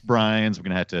 6 Brians. We're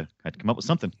gonna have to come up with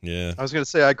something. Yeah. I was going to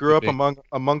say I grew up Big.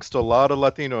 amongst a lot of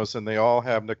Latinos, and they all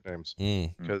have nicknames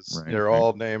Mm, because Right, they're right.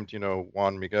 all named,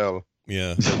 Juan Miguel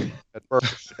yeah. at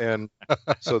birth. And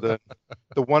so the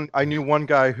one I knew one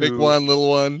guy who Big one, little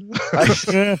one.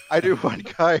 I knew one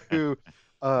guy who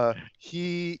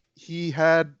he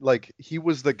had he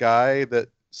was the guy that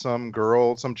some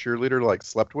cheerleader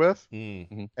slept with,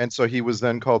 Mm. and so he was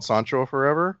then called Sancho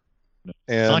forever.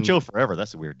 And Sancho Forever.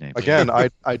 That's a weird name. again,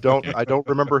 I don't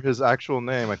remember his actual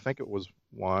name. I think it was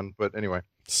Juan, but anyway.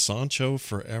 Sancho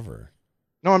forever.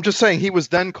 No, I'm just saying he was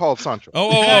then called Sancho.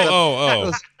 Oh.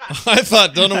 I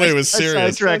thought Dunaway was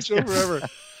serious. Sancho forever.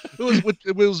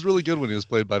 It was really good when he was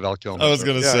played by Val Kilmer. I was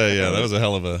gonna Yeah. say, that was a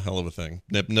hell of a thing.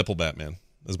 Nipple Batman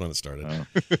is when it started.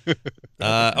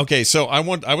 Okay, so I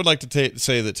would like to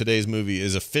say that today's movie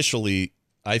is officially,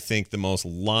 I think, the most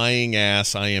lying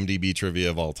ass IMDb trivia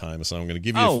of all time. So I'm going to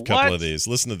give you a couple what? of these.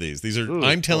 Listen to these. These are Ooh,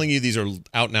 I'm telling you, these are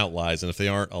out and out lies, and if they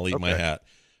aren't, I'll eat my Okay. hat.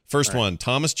 First All right. one: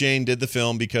 Thomas Jane did the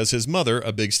film because his mother,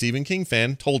 a big Stephen King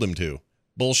fan, told him to.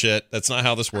 Bullshit. That's not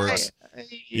how this works.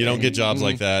 You don't get jobs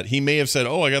like that. He may have said,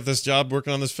 "Oh, I got this job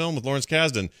working on this film with Lawrence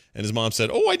Kasdan," and his mom said,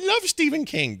 "Oh, I love Stephen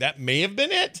King." That may have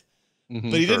been it. Mhm.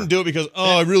 But he didn't do it because,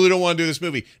 oh, I really don't want to do this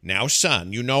movie. Now,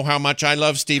 son, you know how much I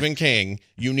love Stephen King.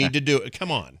 You need to do it. Come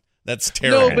on. That's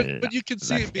terrible. No, but you can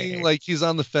see it being like he's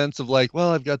on the fence of like,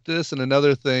 well, I've got this and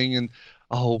another thing, and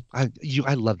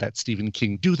I love that Stephen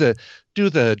King. Do the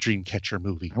Dreamcatcher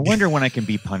movie I wonder when I can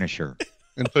be Punisher.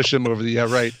 and push him over the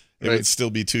right. It would still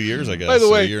be 2 years, I guess. By the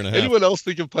so way, a year and a half. anyone else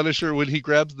think of Punisher when he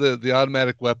grabs the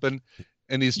automatic weapon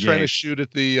and he's trying Yeah. to shoot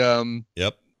at the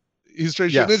Yep. he's trying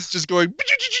to shoot and Yes. it's just going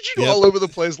Yep. all over the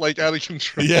place like out of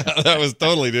control. Yeah, that was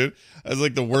totally, dude. That was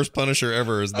like the worst Punisher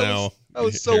ever is now. I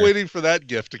was so here. waiting for that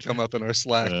gift to come up in our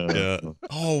Slack. Yeah.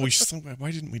 Oh,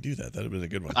 why didn't we do that? That'd have been a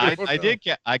good one.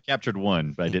 I captured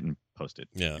one, but I didn't post it.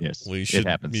 Yeah. Yes, Well, you it should,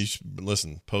 happens.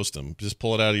 listen, post them. Just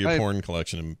pull it out of your I- porn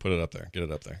collection and put it up there. Get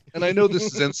it up there. And I know this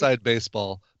is inside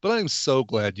baseball, but I'm so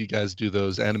glad you guys do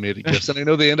those animated GIFs. And I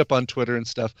know they end up on Twitter and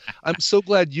stuff. I'm so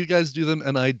glad you guys do them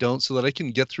and I don't, so that I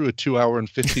can get through a 2-hour and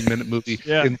 15-minute movie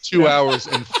Yeah. in 2 hours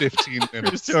and 15 True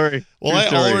minutes. story. Well,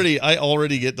 True story. I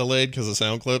already get delayed because of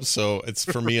sound clips, so it's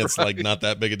for me it's like not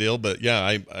that big a deal. But yeah,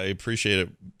 I appreciate it.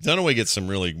 Dunaway gets some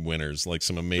really winners, like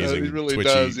some amazing he really twitchy,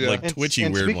 does, yeah. like twitchy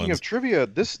and weird speaking ones. of trivia,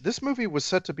 this movie was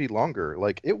set to be longer.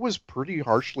 Like it was pretty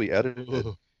harshly edited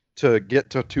to get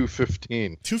to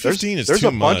 2:15. 2:15 is there's too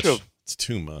a much. bunch of It's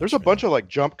too much. There's a man. bunch of like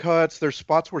jump cuts. There's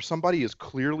spots where somebody is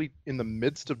clearly in the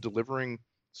midst of delivering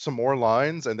some more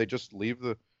lines and they just leave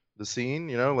the scene,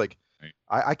 you know, like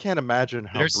Right. I can't imagine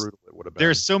how There's- brutal it would have been.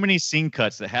 There's so many scene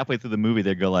cuts that halfway through the movie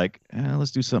they go like, let's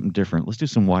do something different. Let's do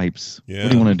some wipes. Yeah.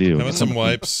 What do you want to do? How about some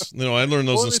wipes? No, I learned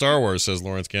those Well, in it- Star Wars, says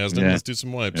Lawrence Kasdan. Yeah. Let's do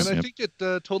some wipes. And I think it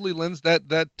totally lends that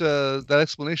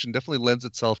explanation definitely lends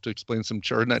itself to explain some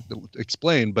or not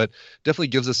explain, but definitely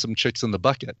gives us some chicks in the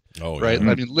bucket, Oh, right?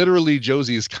 Yeah. I mean, literally,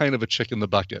 Josie is kind of a chick in the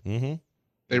bucket. Mm-hmm.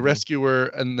 They rescue her,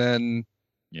 and then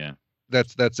Yeah.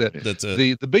 that's it. That's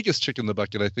it. The biggest chick in the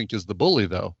bucket, I think, is the bully,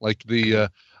 though. Like the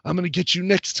I'm gonna get you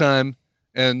next time,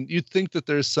 and you'd think that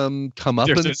there's some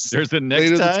comeuppance There's a later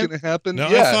next that's time. gonna happen. No,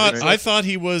 yeah, I thought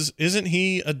he was. Isn't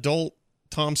he adult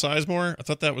Tom Sizemore? I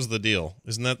thought that was the deal.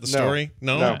 Isn't that the No. story?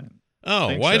 No. No. Oh,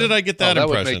 Think why so. did I get that that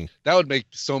would impression? make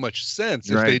so much sense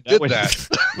if Right. they did would- that.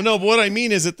 No, but what I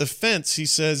mean is at the fence, he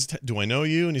says, "Do I know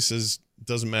you?" And he says,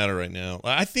 "Doesn't matter right now."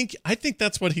 I think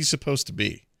that's what he's supposed to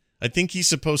be. I think he's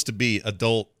supposed to be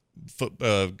adult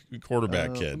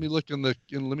quarterback kid. Let me look in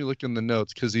the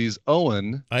notes because he's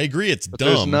Owen, I agree, it's but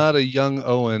there's dumb. not a young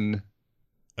Owen.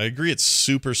 I agree, it's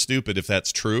super stupid if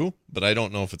that's true, but I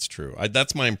don't know if it's true.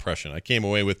 That's my impression. I came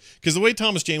away with because the way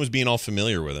Thomas Jane was being all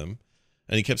familiar with him,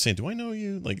 and he kept saying, "Do I know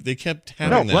you?" Like they kept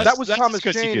having no, that. that was That's Thomas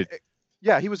 'cause he Jane. could-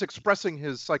 Yeah, he was expressing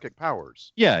his psychic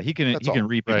powers. Yeah, he can That's he can all.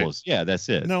 read Right. people's. Yeah, that's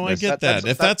it. No, I That's- get that. that's-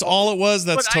 If that's all it was,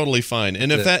 that's But I- totally fine.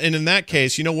 And if that, and in that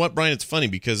case, you know what, Brian? It's funny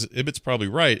because Ibbott's probably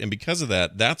right, and because of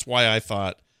that, that's why I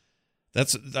thought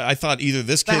either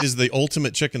this kid is the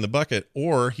ultimate chick in the bucket,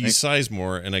 or he's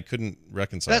Sizemore, and I couldn't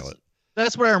reconcile it.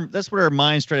 That's what our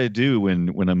minds try to do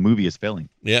when a movie is failing.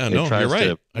 Yeah, It no, tries you're right.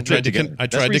 to I put tried it to together. I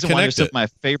That's the tried to reason why connect some it. of my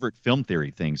favorite film theory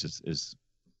things is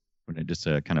when it just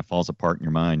kind of falls apart in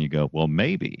your mind. You go, well,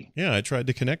 maybe. Yeah, I tried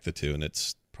to connect the two, and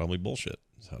it's probably bullshit.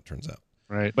 That's how it turns out.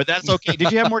 Right. But that's okay.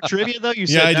 Did you have more trivia though? You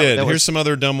Yeah, I that- did. that was- Here's some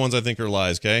other dumb ones I think are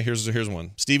lies. Okay, here's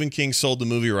one. Stephen King sold the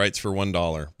movie rights for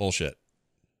 $1. Bullshit.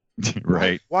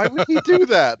 right. Why would he do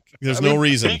that? There's I no mean,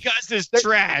 reason. Because it's They-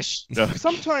 trash.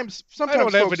 Sometimes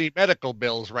folks, medical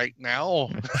bills right now.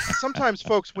 sometimes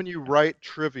folks, when you write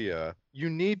trivia, you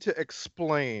need to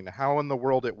explain how in the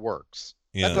world it works.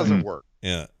 Yeah. That doesn't work.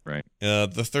 Yeah. Right.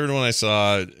 The third one I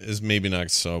saw is maybe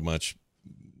not so much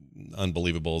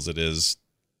unbelievable as it is.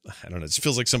 I don't know. It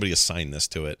feels like somebody assigned this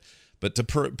to it. But to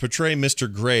portray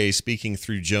Mr. Gray speaking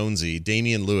through Jonesy,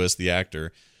 Damian Lewis, the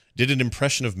actor, did an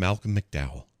impression of Malcolm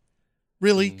McDowell.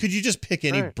 Really? Could you just pick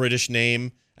any Right. British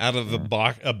name out of a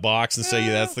box and say,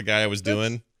 yeah, that's the guy I was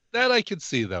doing? That I could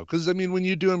see though, because I mean, when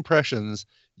you do impressions,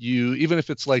 you even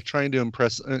if it's like trying to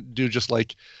impress, do just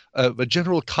like a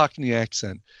general Cockney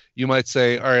accent, you might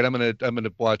say, "All right, I'm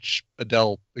gonna watch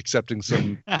Adele accepting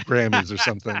some Grammys or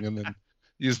something," and then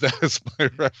use that as my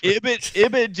reference.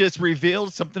 Ibbott just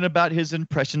revealed something about his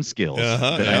impression skills.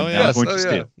 Uh-huh. that Oh, I'm yeah. going to Oh, yeah.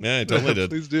 steal. Yeah, I totally did.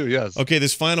 Please do, yes. Okay,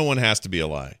 this final one has to be a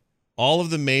lie. All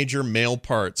of the major male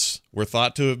parts were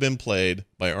thought to have been played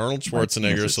by Arnold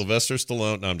Schwarzenegger, penises. Sylvester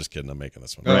Stallone. No, I'm just kidding. I'm making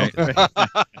this one. Right.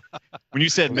 When you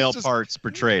said It's male just- parts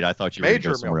portrayed, I thought you were going to Major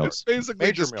go somewhere male else. Basically,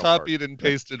 Major just male copied and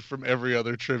pasted from every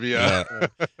other trivia.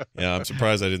 Yeah, I'm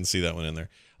surprised I didn't see that one in there.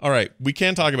 All right, we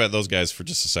can talk about those guys for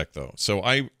just a sec, though. So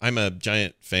I'm a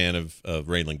giant fan of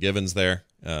Raylan Givens there,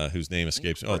 whose name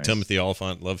escapes me. Oh, Nice. Timothy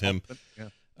Oliphant, love him. Yeah.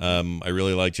 I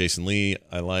really like Jason Lee.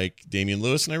 I like Damian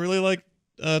Lewis, and I really like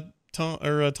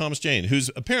Thomas Jane, who's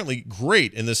apparently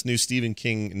great in this new Stephen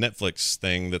King Netflix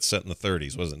thing that's set in the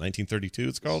 30s. Was it 1932?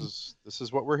 It's called. This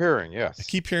is what we're hearing. I Yes.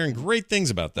 keep hearing great things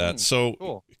about that. So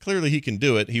cool. clearly he can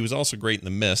do it. He was also great in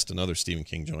The Mist, another Stephen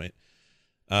King joint.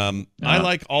 I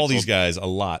like all these guys a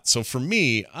lot. So for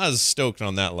me, I was stoked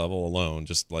on that level alone.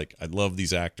 Just like I love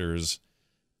these actors.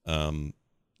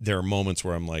 There are moments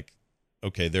where I'm like,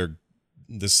 okay,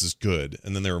 this is good,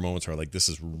 and then there are moments where I'm like, this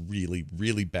is really,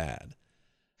 really bad.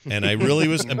 And I really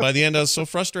was, and by the end, I was so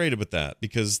frustrated with that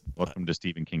because Welcome to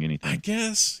Stephen King. I Anything?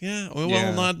 guess, yeah. Well,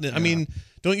 Yeah, not. I mean,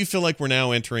 don't you feel like we're now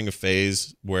entering a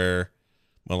phase where,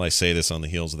 well, I say this on the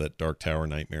heels of that Dark Tower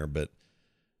nightmare, but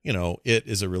It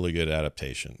is a really good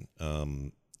adaptation.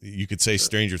 You could say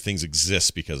Stranger Things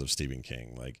exists because of Stephen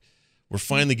King. Like, we're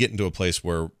finally getting to a place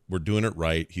where we're doing it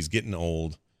right. He's getting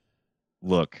old.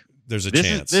 Look, there's a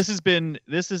chance. This has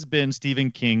been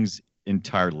Stephen King's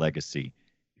entire legacy.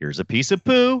 Here's a piece of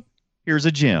poo. Here's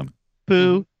a Jim.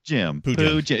 Poo, Jim.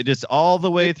 Poo, Jim. Just all the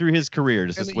way through his career.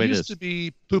 Just this way it is. Used to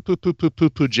be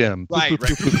poo Jim. Right,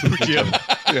 poo Jim.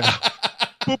 Yeah.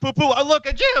 Poo. I look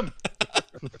at Jim.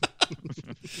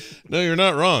 No, you're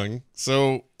not wrong.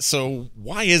 So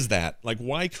why is that? Like,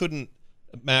 why couldn't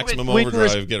Maximum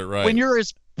Overdrive get it right? When you're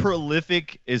as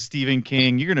prolific as Stephen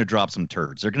King, you're going to drop some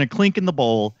turds. They're going to clink in the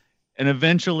bowl, and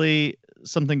eventually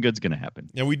something good's going to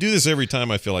happen. Yeah, we do this every time,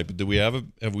 I feel like. But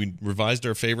have we revised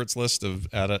our favorites list of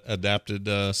adapted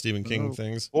Stephen King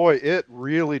things? Boy, it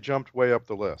really jumped way up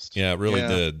the list. Yeah, it really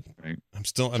did. Right. I'm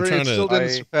trying It to. still didn't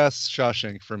surpass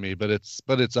Shawshank for me, but it's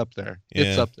up there. Yeah.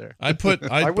 It's up there. I put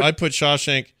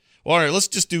Shawshank. Well, all right, let's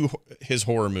just do his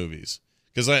horror movies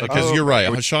because you're right.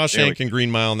 Shawshank and Green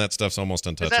Mile and that stuff's almost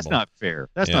untouchable. That's not fair.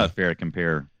 That's not fair to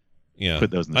compare. Yeah, put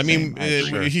those in the same.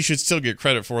 Sure. He should still get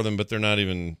credit for them, but they're not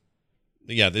even.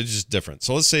 Yeah, they're just different.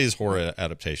 So let's say his horror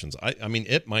adaptations. I mean,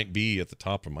 it might be at the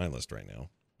top of my list right now.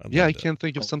 I can't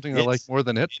think of something I like more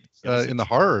than it in the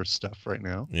horror stuff right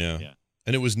now. Yeah.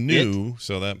 And it was new,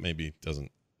 so that maybe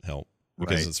doesn't help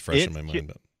because it's fresh in my mind.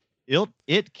 But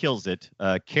it kills it.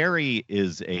 Carrie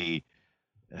is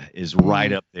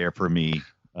right up there for me.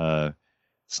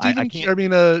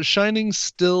 Shining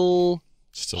still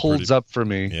holds up for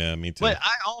me. Yeah, me too. But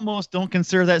I almost don't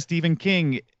consider that Stephen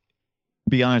King.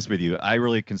 Be honest with you, I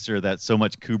really consider that so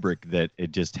much Kubrick that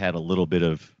it just had a little bit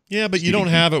of. Yeah, but you don't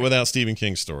have it without Stephen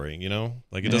King's story,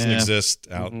 Like, it doesn't exist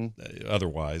out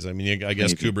otherwise. I mean, I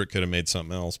guess Kubrick could have made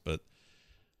something else, but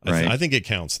I think it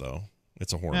counts, though.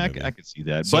 It's a horror movie. I could see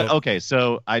that. But, okay,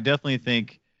 so I definitely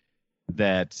think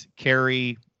that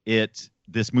Carrie,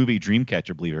 this movie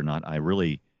Dreamcatcher, believe it or not,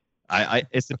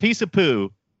 it's a piece of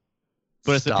poo,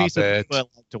 but it's a piece of poo I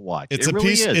like to watch. It's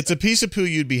a piece of poo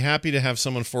you'd be happy to have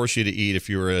someone force you to eat if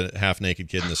you were a half-naked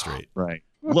kid in the street. Right.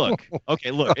 Look,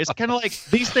 it's kind of like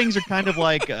these things are kind of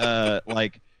like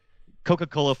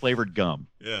Coca-Cola flavored gum.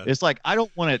 Yeah. It's like I don't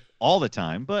want it all the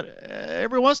time, but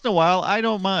every once in a while I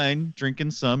don't mind drinking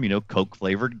some, Coke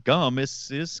flavored gum.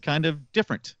 Is kind of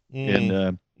different.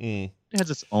 And it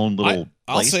has its own little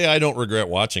I'll say I don't regret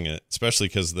watching it, especially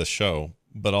because of the show,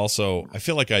 but also I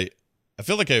feel like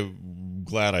I'm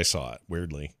glad I saw it,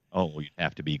 weirdly. Oh, you'd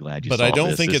have to be glad you saw it. But I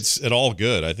don't think it's at all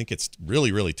good. I think it's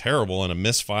really, really terrible and a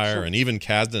misfire. And even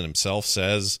Kasdan himself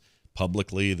says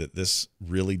publicly that this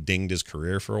really dinged his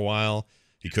career for a while.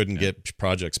 He couldn't get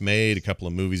projects made. A couple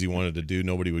of movies he wanted to do,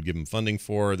 nobody would give him funding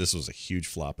for. This was a huge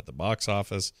flop at the box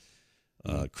office.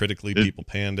 Critically, people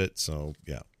panned it. So,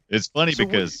 yeah. It's funny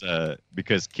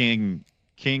because King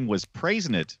was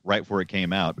praising it right before it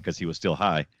came out because he was still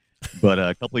high. But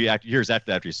a couple of years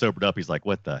after he sobered up, he's like,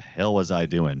 what the hell was I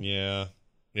doing? Yeah.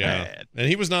 And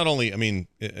he was not only,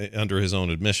 under his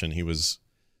own admission, he was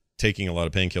taking a lot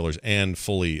of painkillers and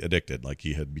fully addicted. Like,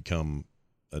 he had become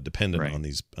dependent on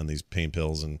these pain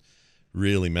pills and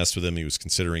really messed with him. He was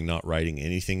considering not writing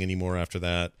anything anymore after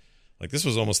that. Like, this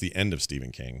was almost the end of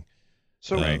Stephen King.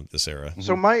 So this era.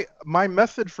 So my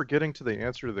method for getting to the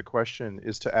answer to the question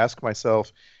is to ask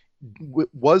myself,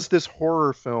 was this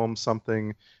horror film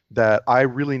something that I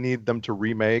really need them to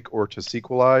remake or to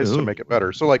sequelize to make it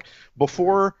better? So, like,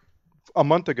 before a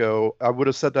month ago, I would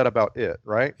have said that about it,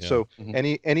 right? Yeah. So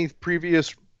any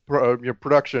previous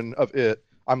production of it,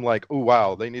 I'm like, oh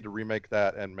wow, they need to remake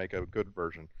that and make a good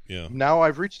version. Yeah. Now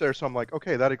I've reached there, so I'm like,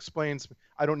 okay, that explains.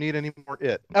 I don't need any more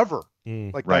it ever.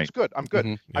 That's good. I'm good.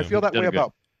 Mm-hmm. I feel that way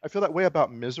about. I feel that way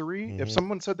about Misery. Mm-hmm. If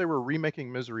someone said they were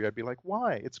remaking Misery, I'd be like,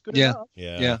 why? It's good enough.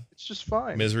 Yeah. It's just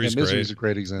fine. Misery's a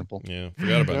great example. Yeah.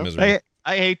 Forgot about Misery.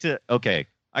 I hate to. Okay.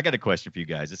 I got a question for you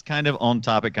guys. It's kind of on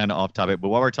topic, kind of off topic, but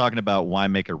while we're talking about why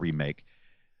make a remake,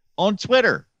 on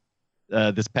Twitter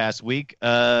this past week,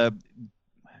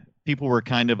 people were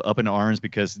kind of up in arms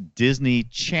because Disney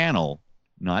Channel,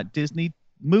 not Disney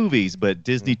movies, but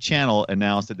Disney Channel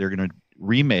announced that they're going to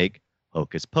remake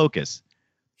Hocus Pocus.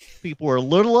 People were a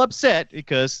little upset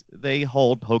because they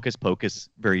hold Hocus Pocus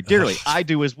very dearly. I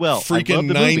do as well.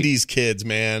 Freaking 90s kids,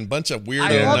 man. Bunch of weirdo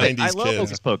 90s kids. I love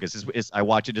Hocus Pocus. I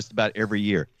watch it just about every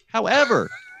year. However,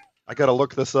 I got to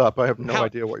look this up. I have no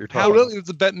idea what you're talking about. Really?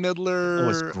 It's a Bette Midler. Oh,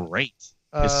 it's great.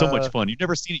 It's so much fun. You've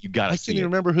never seen it. You got to see it. I can't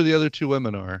even remember who the other two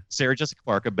women are. Sarah Jessica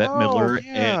Parker, Bette Midler.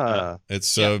 Yeah. And,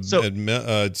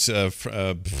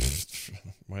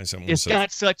 Why is that one It's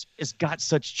got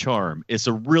such charm. It's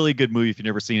a really good movie if you've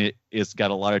never seen it. It's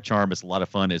got a lot of charm. It's a lot of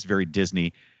fun. It's very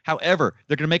Disney. However,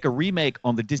 they're going to make a remake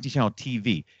on the Disney Channel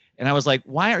TV. And I was like,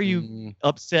 why are you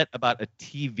upset about a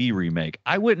TV remake?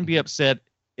 I wouldn't be upset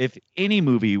if any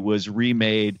movie was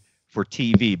remade for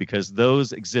TV, because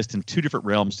those exist in two different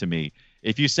realms to me.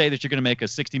 If you say that you're going to make a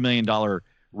 $60 million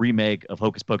remake of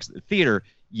Hocus Pocus at the theater,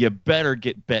 you better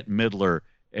get Bette Midler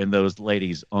and those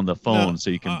ladies on the phone so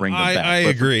you can bring them back. I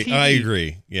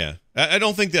agree. Yeah. I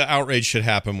don't think the outrage should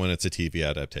happen when it's a TV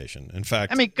adaptation. In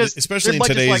fact, because especially in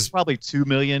today's, like probably 2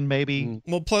 million, maybe.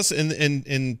 Well, plus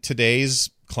in today's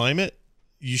climate,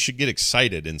 you should get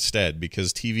excited instead,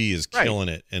 because TV is killing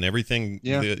it and everything.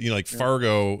 Like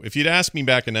Fargo. If you'd asked me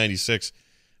back in '96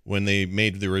 when they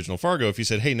made the original Fargo, if you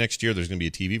said, "Hey, next year there's going to be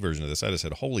a TV version of this," I'd have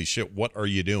said, "Holy shit, what are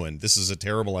you doing? This is a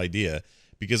terrible idea."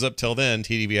 Because up till then,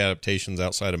 TV adaptations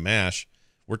outside of MASH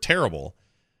were terrible,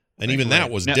 and even that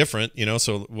was different,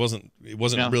 so it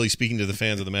wasn't really speaking to the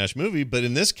fans of the MASH movie. But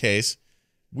in this case,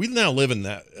 we now live in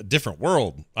a different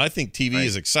world. I think TV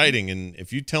is exciting, and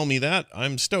if you tell me that,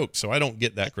 I'm stoked. So I don't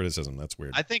get that criticism. That's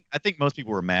weird. I think most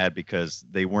people were mad because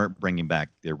they weren't bringing back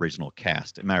the original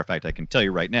cast. As a matter of fact, I can tell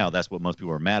you right now, that's what most people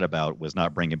were mad about, was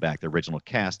not bringing back the original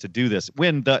cast to do this,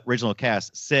 when the original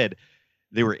cast said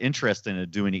they were interested in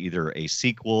doing either a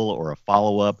sequel or a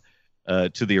follow-up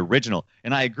to the original.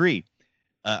 And I agree.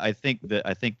 I think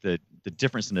the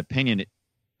difference in opinion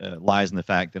lies in the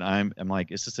fact that I'm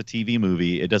like, it's just a TV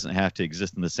movie. It doesn't have to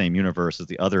exist in the same universe as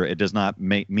the other. It does not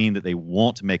mean that they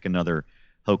won't make another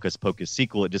Hocus Pocus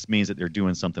sequel. It just means that they're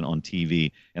doing something on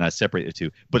TV, and I separate the two.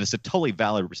 But it's a totally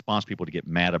valid response for people to get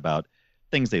mad about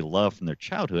things they love from their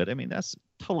childhood. I mean, that's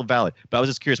totally valid. But I was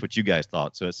just curious what you guys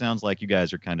thought. So it sounds like you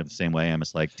guys are kind of the same way I am.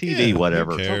 It's like TV,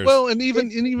 whatever. Well, and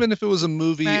even if it was a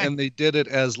movie and they did it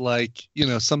as like,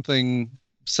 something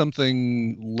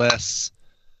less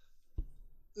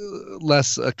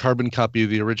a carbon copy of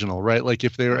the original, right? Like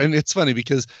if they're, and it's funny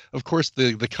because of course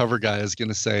the cover guy is going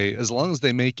to say, as long as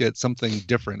they make it something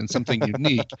different and something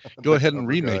unique, go ahead and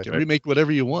remake it. Remake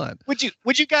whatever you want.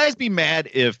 Would you guys be mad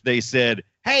if they said,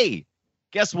 "Hey,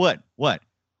 guess what? What?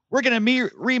 We're going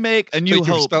to remake A New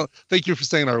Hope." Thank you for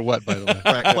saying our what, by the way.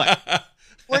 What?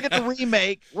 We're going to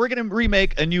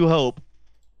remake A New Hope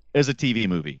as a TV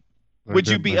movie. Would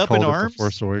you be up in arms?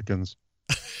 Force Awakens.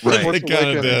 Right. They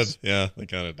kind of did. Yeah, they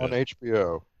kind of did. On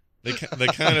HBO. They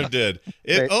kind of did.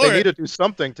 They need to do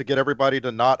something to get everybody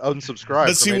to not unsubscribe.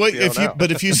 But see,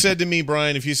 if you said to me,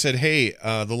 Brian, if you said, "Hey,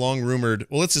 the long rumored,"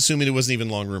 well, let's assume it wasn't even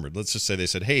long rumored. Let's just say they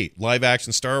said, "Hey, live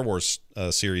action Star Wars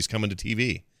series coming to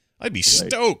TV." I'd be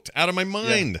stoked out of my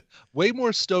mind. Yeah. Way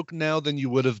more stoked now than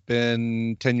you would have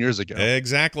been 10 years ago.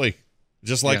 Exactly.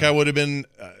 Just like I would have been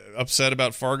upset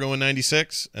about Fargo in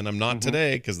 '96, and I'm not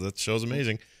today because that show's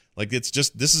amazing. Like, it's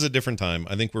just, this is a different time.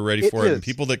 I think we're ready for it. And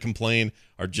people that complain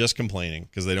are just complaining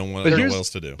because they don't want to know what else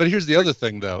to do. But here's the other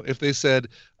thing, though. If they said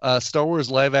Star Wars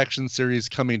live action series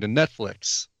coming to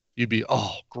Netflix, you'd be,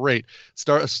 oh, great.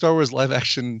 Star Wars live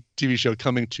action TV show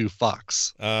coming to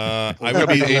Fox. I would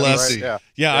be less. Right?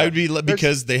 I would be,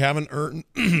 because they haven't earned,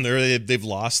 they've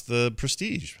lost the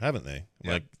prestige, haven't they?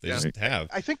 Yeah. Like, they just have.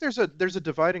 I think there's a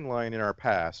dividing line in our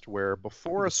past where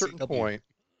before a certain point,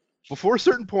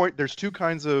 there's two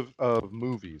kinds of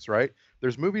movies, right?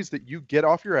 There's movies that you get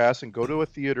off your ass and go to a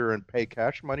theater and pay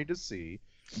cash money to see.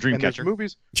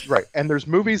 Dreamcatcher. And there's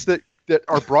movies that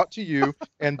are brought to you,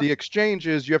 and the exchange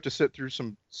is you have to sit through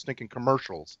some stinking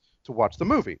commercials to watch the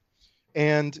movie.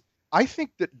 And I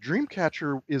think that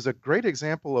Dreamcatcher is a great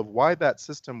example of why that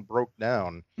system broke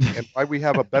down and why we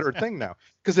have a better thing now.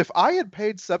 Because if I had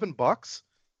paid $7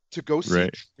 to go see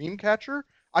Dreamcatcher,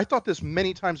 I thought this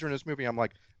many times during this movie. I'm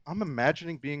like, I'm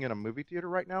imagining being in a movie theater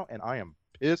right now, and I am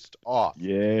pissed off.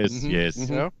 Yes. You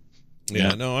know?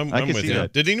 Yeah, no, I'm with you.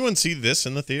 Did anyone see this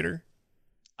in the theater?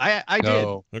 I did.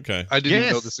 Okay. I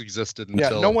didn't know this existed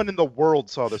until... Yeah, no one in the world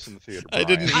saw this in the theater, Brian. I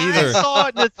didn't either. I saw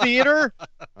it in the theater.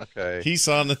 Okay. He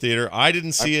saw it in the theater. I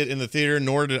didn't see it in the theater,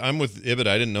 nor did... I'm with Ibit.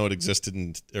 I didn't know it existed,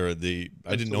 I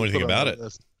didn't know anything about it.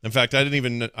 In fact,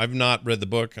 I've not read the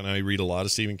book, and I read a lot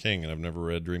of Stephen King, and I've never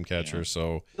read Dreamcatcher,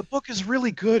 so... The book is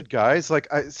really good, guys. Like,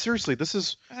 seriously, this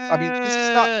is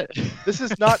not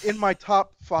in my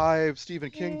top 5 Stephen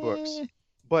King books.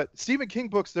 But Stephen King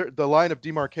books, the line of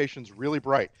demarcation is really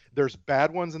bright. There's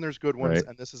bad ones and there's good ones,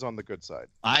 and this is on the good side.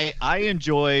 I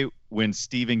enjoy when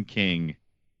Stephen King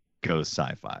goes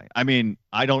sci-fi. I mean,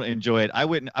 I don't enjoy it. I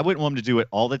wouldn't want him to do it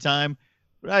all the time,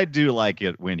 but I do like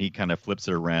it when he kind of flips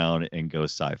it around and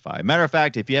goes sci-fi. Matter of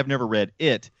fact, if you have never read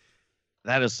It,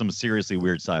 that is some seriously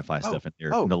weird sci-fi stuff in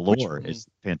there. oh, The which- lore is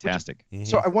fantastic. Mhm.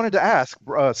 So I wanted to ask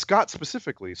Scott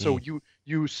specifically. So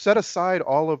you set aside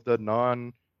all of the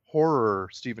non-horror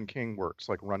Stephen King works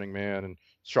like Running Man and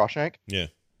Shawshank. Yeah.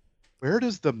 Where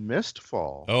does The Mist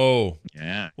fall? Oh,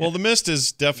 Yeah. well, The Mist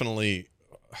is definitely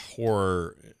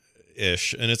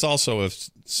horror-ish, and it's also a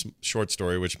short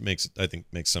story, which I think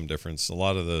makes some difference. A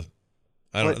lot of the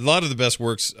best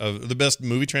works of the best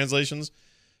movie translations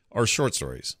are short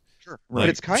stories. Sure. Right.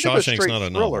 It's kind of a Shawshank's straight not a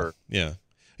thriller. novel. Yeah.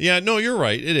 Yeah, no, you're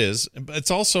right. It is. But it's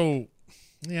also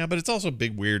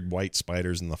big weird white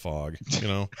spiders in the fog, you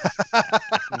know?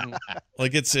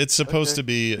 Like it's supposed to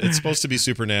be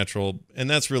supernatural, and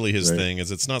that's really his Right. thing. Is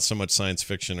it's not so much science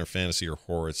fiction or fantasy or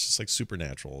horror. It's just like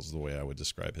supernatural is the way I would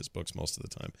describe his books most of the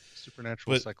time.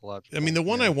 Supernatural, But, psychological. I mean, the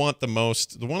one I want the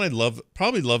most, the one I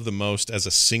probably love the most as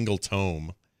a single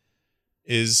tome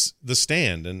is The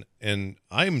Stand. And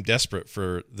I'm desperate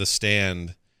for The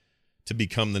Stand to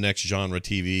become the next genre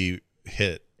TV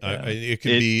hit. Yeah.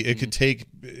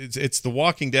 It's The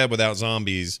Walking Dead without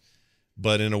zombies,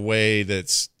 but in a way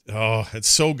that's, it's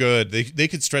so good. They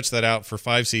could stretch that out for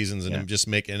 5 seasons and just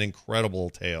make an incredible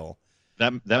tale.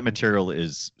 That material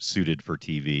is suited for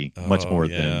TV much more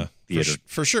than theater.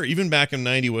 For sure. Even back in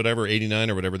 89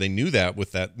 or whatever, they knew that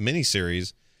with that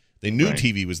miniseries. They knew Right.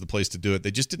 TV was the place to do it.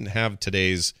 They just didn't have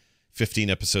today's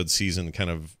 15-episode season kind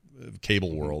of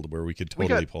cable world where we could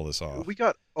totally pull this off. We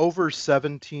got over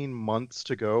 17 months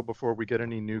to go before we get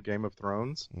any new Game of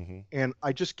Thrones, and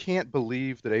I just can't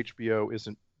believe that HBO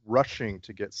isn't rushing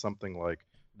to get something like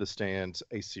The Stand,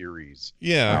 a series.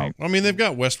 Yeah, Right. I mean they've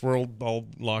got Westworld all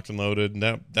locked and loaded, and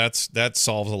that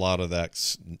solves a lot of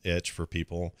that itch for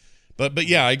people. But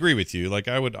yeah, I agree with you. Like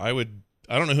I don't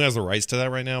know who has the rights to that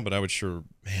right now, but I would sure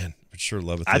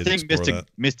love if I they'd think explore that.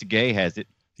 Mr. Gay has it.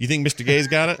 You think Mr. Gay's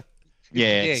got it?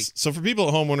 Yeah. Gay. So for people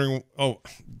at home wondering,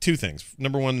 two things.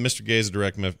 Number one, Mr. Gay is a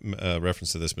direct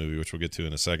reference to this movie, which we'll get to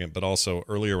in a second. But also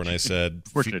earlier when I said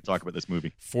We're going to talk about this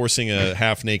movie. forcing a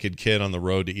half-naked kid on the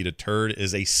road to eat a turd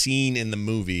is a scene in the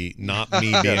movie, not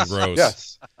me being gross.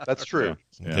 Yes, that's true.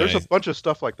 Yeah. There's a Okay. bunch of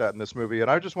stuff like that in this movie, and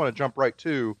I just want to jump right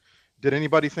to, did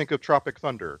anybody think of Tropic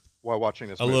Thunder while watching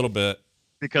this A movie? little bit.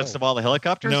 Because of all the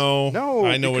helicopters? No,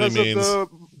 I know what he means.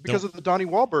 Because of the Donnie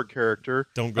Wahlberg character.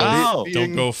 Don't go. Oh.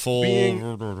 Don't go full.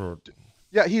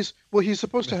 Yeah, he's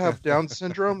supposed to have Down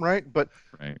syndrome, right? But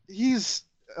Right. he's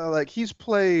he's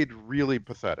played really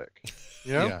pathetic.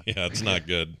 You know? Yeah. Yeah, it's not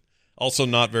good. Also,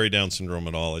 not very Down syndrome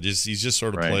at all. He's just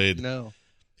sort of Right. played. No.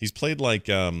 He's played like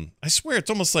I swear it's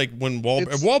almost like when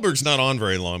It's- Wahlberg's not on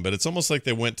very long, but it's almost like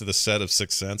they went to the set of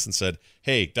Sixth Sense and said,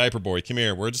 "Hey, Diaper Boy, come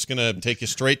here. We're just gonna take you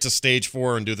straight to stage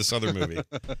 4 and do this other movie."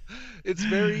 It's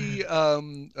very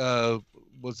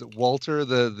was it Walter,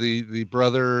 the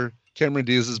brother, Cameron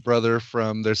Diaz's brother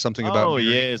from There's Something About Oh, Mary,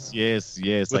 yes. I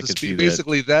with a could see that.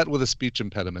 basically that with a speech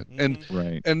impediment.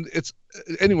 Right. And it's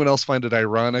anyone else find it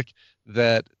ironic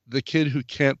that the kid who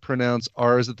can't pronounce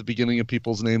R's at the beginning of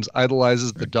people's names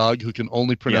idolizes the dog who can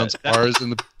only pronounce that- R's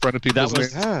in the front of people's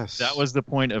was- names? Yes. That was the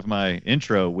point of my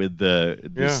intro with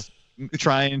this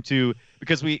trying to,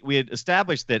 because we had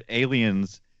established that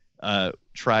aliens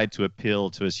tried to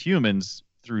appeal to us humans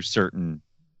through certain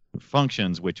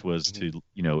functions, which was to,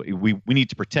 we need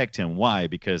to protect him. Why?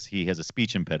 Because he has a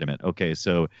speech impediment. Okay,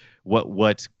 so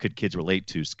what could kids relate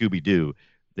to? Scooby-Doo.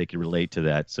 They could relate to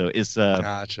that. So it's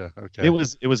Gotcha. Okay. it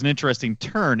was an interesting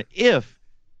turn if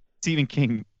Stephen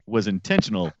King was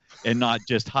intentional and not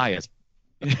just high as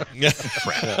Yes.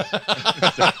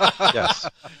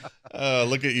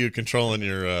 Look at you controlling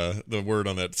your the word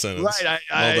on that sentence. right.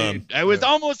 Well done. I was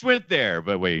almost went there,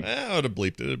 but wait. I would have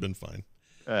bleeped it. It'd been fine.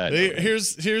 No.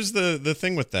 Here's the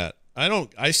thing with that.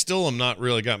 I still am not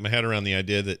really got my head around the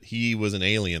idea that he was an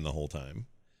alien the whole time.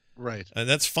 right. And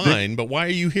that's fine, but why are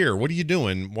you here? What are you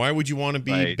doing? Why would you want to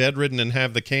be Right. bedridden and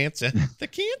have the cancer? The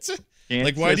cancer? Cancer.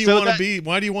 Like why do you So want to that- be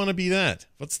why do you want to be that?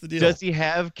 What's the deal? Does he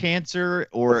have cancer,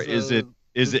 or It's, is it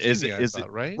leukemia, I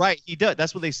thought, right? right? He does.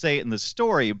 That's what they say in the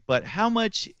story. But how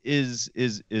much is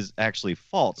actually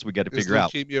false? We got to Is figure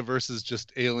out. leukemia versus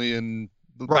just alien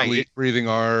Right. breathing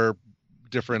our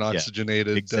different Yeah,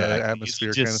 oxygenated Exactly. atmosphere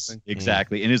It's kind of just- thing?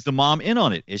 Exactly. And is the mom in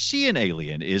on it? Is she an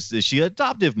alien? Is she an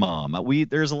adoptive mom?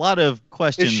 There's a lot of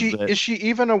questions. Is she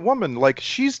even a woman? Like,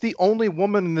 she's the only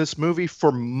woman in this movie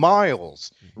for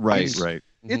miles. right, He's- right.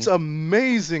 It's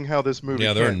amazing how this movie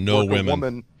Yeah, there are can't no work a women.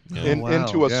 woman No.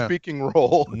 into a yeah. speaking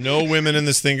role. No women in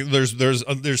this thing.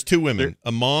 There's two women.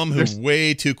 A mom who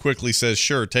way too quickly says,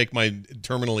 "Sure, take my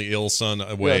terminally ill son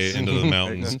away Yes. into the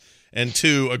mountains," and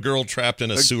 2, a girl trapped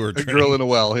in a sewer A drain. girl in a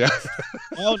well. Yeah.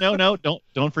 Oh no,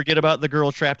 don't forget about the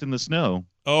girl trapped in the snow.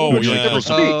 Oh, She yeah. never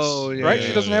speaks, yeah, right? yeah,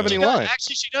 She doesn't have any No, lines.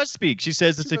 actually, she does speak. She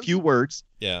says it's a few words,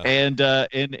 Yeah.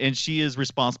 and she is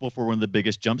responsible for one of the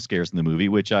biggest jump scares in the movie,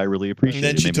 which I really appreciate. And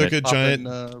then she Maybe took that- a giant.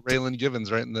 Raylan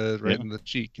Givens right in the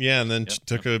cheek. Yeah, and then she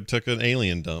took an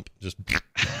alien dump. Just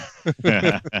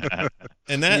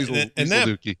and Weasel that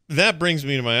Dookie. that brings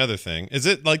me to my other thing. Is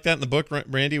it like that in the book,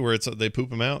 Randy, where it's they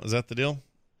poop him out? Is that the deal?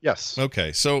 Yes.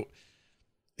 Okay, so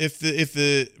if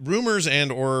the rumors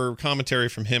and or commentary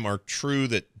from him are true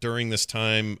that during this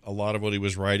time a lot of what he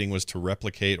was writing was to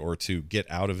replicate or to get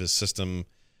out of his system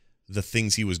the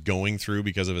things he was going through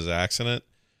because of his accident,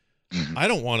 I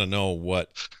don't want to know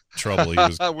what trouble he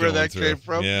was Where going that through. came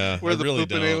from? Yeah, Where I the really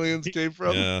pooping don't. aliens came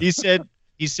from? Yeah.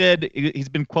 He said he's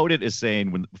been quoted as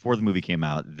saying before the movie came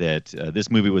out that this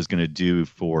movie was going to do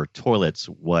for toilets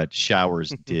what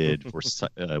showers did for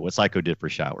what Psycho did for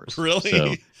showers. Really?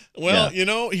 So, Well, yeah. you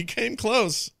know, he came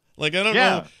close. Like I don't Yeah.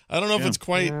 know. I don't know if Yeah. it's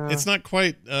quite. It's not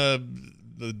quite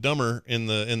the dumber in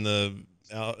the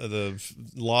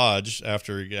lodge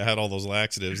after he had all those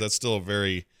laxatives. That's still a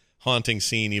very haunting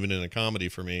scene, even in a comedy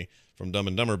for me from Dumb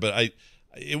and Dumber. But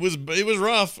it was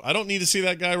rough. I don't need to see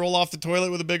that guy roll off the toilet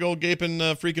with a big old gaping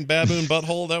freaking baboon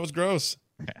butthole. That was gross.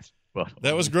 well,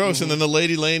 That was gross. And then the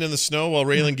lady laying in the snow while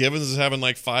Raylan Givens is having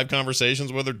like 5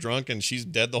 conversations with her drunk, and she's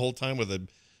dead the whole time with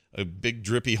a big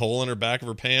drippy hole in her back of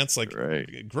her pants. Like,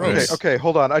 Right. gross. Okay,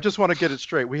 hold on. I just want to get it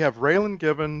straight. We have Raylan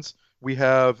Givens, we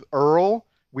have Earl,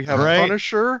 we have Right.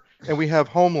 Punisher, and we have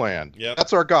Homeland. Yep.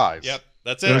 That's our guys. Yep,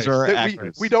 that's Those it. are That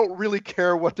actors. we don't really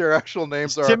care what their actual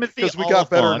names are Timothy because we got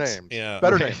better Oliphant. names. Yeah.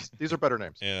 Better Right. names. These are better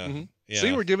names. Yeah. Mhm. Yeah.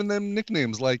 See, we're giving them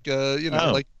nicknames like Oh,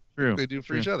 like True. they do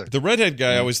for True. each other. The redhead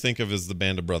guy I always think of as the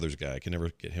Band of Brothers guy. I can never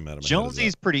get him out of my head.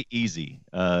 Jonesy's pretty easy.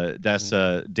 That's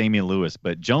Damian Lewis,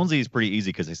 but Jonesy's pretty easy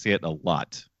because I see it a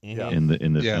lot Yeah. in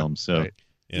the Yeah, film. So right.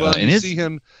 Yeah. Well, and you his-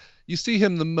 see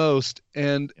him the most.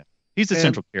 And he's the And-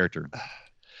 central character.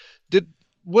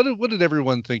 what did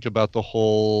everyone think about the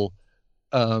whole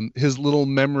his little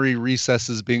memory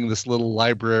recesses being this little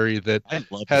library that I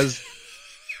love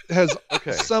has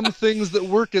Okay. some things that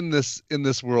work in this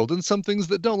world and some things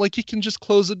that don't. Like he can just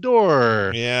close a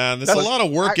door. Yeah, there's That's- a lot of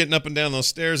work I- getting up and down those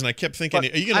stairs, and I kept thinking,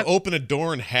 But are you going to open a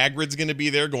door and Hagrid's going to be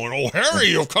there going, "Oh, Harry,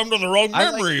 you've come to the wrong I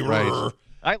like- memory." Right.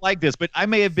 I like this, but I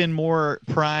may have been more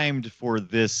primed for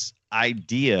this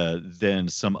idea than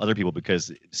some other people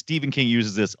because Stephen King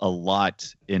uses this a lot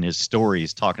in his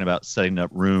stories, talking about setting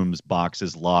up rooms,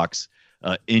 boxes, locks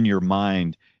in your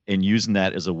mind and using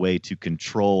that as a way to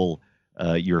control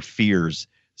your fears.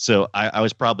 So I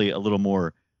was probably a little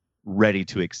more ready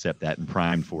to accept that and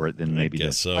primed for it than maybe I guess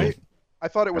this. so. I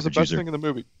thought it was the Average best user. thing in the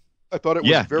movie. I thought it was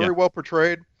Yeah, very yeah. well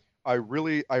portrayed. I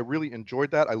really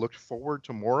enjoyed that. I looked forward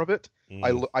to more of it.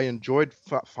 Mm. I enjoyed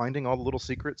finding all the little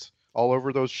secrets all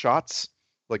over those shots.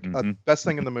 Like Mhm. best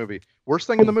thing in the movie. Worst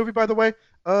thing in the movie, by the way,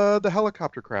 the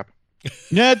helicopter crap.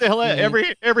 Yeah,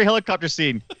 every helicopter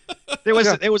scene. There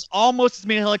was almost as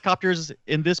many helicopters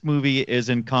in this movie as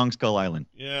in Kong Skull Island.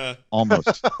 Yeah,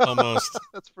 Almost. almost.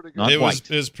 That's pretty good. Not it quite.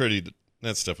 was pretty.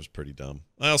 That stuff was pretty dumb.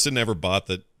 I also never bought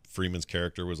that Freeman's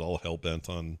character was all hell bent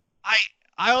on.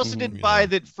 I also didn't Yeah. buy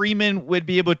that Freeman would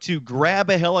be able to grab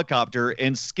a helicopter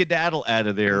and skedaddle out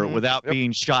of there Mhm. without Yep.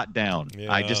 being shot down.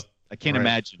 Yeah. I can't Right.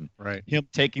 imagine Right. him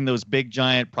taking those big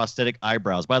giant prosthetic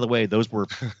eyebrows. By the way, those were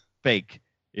fake.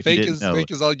 If you Fake didn't is know.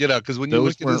 fake as all get out. Because when you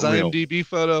Those look at his weren't real. IMDb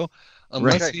photo,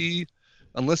 unless Right.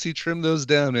 he trimmed those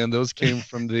down, man, those came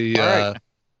from the All right.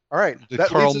 All right. the that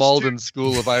Carl leads us Malden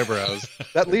School of Eyebrows.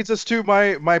 That leads us to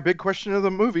my big question of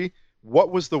the movie.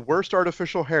 What was the worst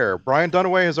artificial hair? Brian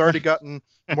Dunaway has already gotten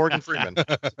Morgan Freeman.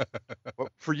 Well,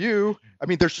 for you, I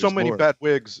mean, there's so There's many more. bad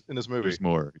wigs in this movie. There's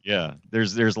more. Yeah.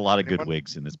 There's a lot of good Anyone?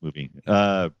 wigs in this movie.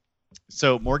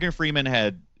 So Morgan Freeman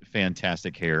had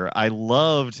fantastic hair. I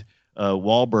loved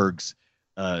Wahlberg's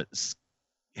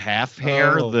half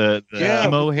hair, Oh, the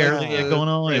emo hair that he had the- going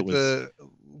on. right, It was the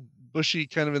bushy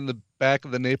kind of in the back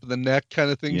of the nape of the neck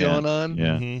kind of thing Yeah. going on.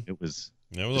 yeah, Mhm. it was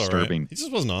That was all disturbing. right. He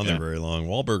just wasn't on there Yeah. very long.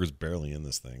 Wahlberg was barely in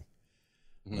this thing.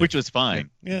 which was fine.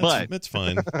 Yeah, But it's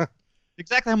fine.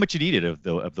 exactly how much you needed of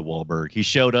the Wahlberg. He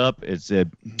showed up. It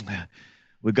said,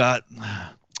 "We got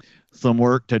some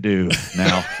work to do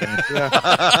now."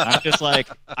 I'm just like,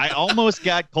 I almost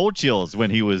got cold chills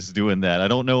when he was doing that. I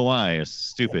don't know why. It's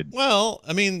stupid. Well,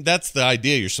 I mean, that's the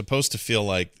idea. You're supposed to feel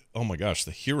like, oh my gosh,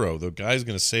 the hero, the guy's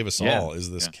going to save us Yeah. all,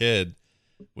 is this Yeah. kid,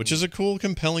 which is a cool,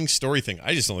 compelling story thing.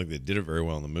 I just don't think they did it very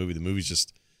well in the movie. The movie's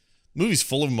just, movie's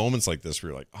full of moments like this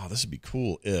where you're like, oh, this would be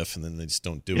cool if, and then they just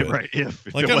don't do it. Right. If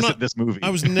Like, it I'm wasn't not- this movie. I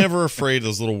was never afraid of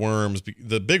those little worms.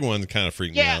 The big ones kind of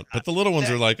freaked me out, but the little ones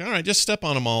are like, all right, just step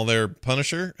on them all there,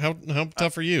 Punisher. How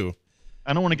tough are you?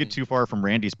 I don't want to get too far from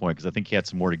Randy's point because I think he had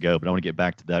some more to go, but I want to get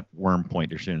back to that worm point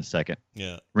there in a second.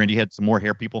 Yeah. Randy had some more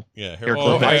hair people. Yeah. Hair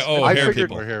oh, clippings. I hair figured-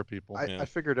 people. Or hair people. I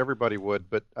figured everybody would,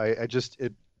 but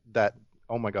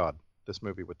oh my God, this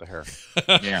movie with the hair.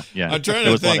 Yeah. I'm trying There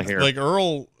to was a lot of think. hair. Like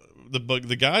Earl,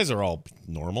 the guys are all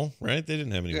normal, right? They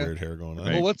didn't have any Yeah. weird hair going on.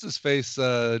 Right. Well, what's his face?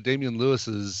 Damian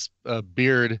Lewis's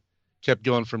beard kept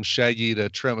going from shaggy to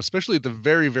trim, especially at the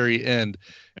very, very end.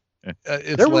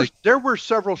 It's There were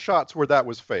several shots where that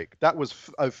was fake. That was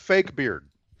a fake beard.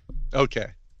 okay.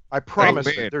 I promise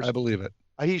you. beard. There's, I believe it.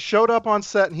 he showed up on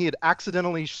set and he had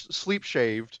accidentally sleep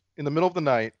shaved in the middle of the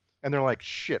night, and they're like,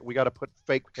 "Shit, we got to put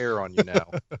fake hair on you now."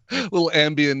 Little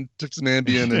Ambien, took some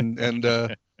Ambien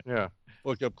and Yeah.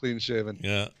 woke up clean shaven.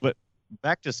 Yeah.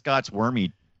 Back to Scott's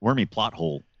wormy plot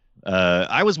hole.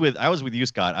 I was with you,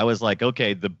 Scott. I was like,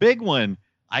 okay, the big one,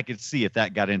 I could see if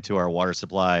that got into our water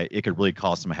supply, it could really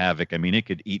cause some havoc. I mean, it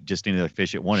could eat just any other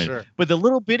fish it wanted. Sure. But the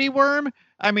little bitty worm,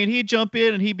 I mean, he'd jump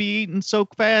in and he'd be eating so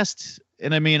fast.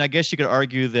 And I mean, I guess you could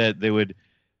argue that they would,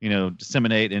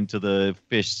 disseminate into the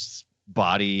fish's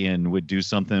body and would do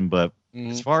something. But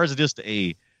Mhm. as far as just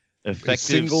a effective A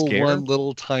single scare, one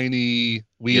little tiny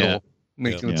wheel Yeah.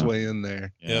 making its Yeah. way in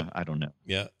there. yeah, Yep. I don't know.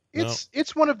 Yeah.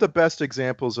 It's one of the best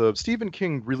examples of Stephen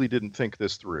King really didn't think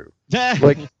this through.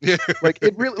 Like, Like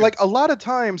it really, like a lot of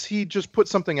times he just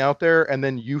puts something out there and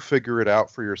then you figure it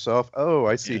out for yourself. Oh,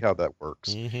 I see how that works.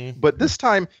 Mm-hmm. But this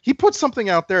time he put something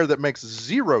out there that makes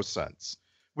zero sense,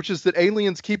 which is that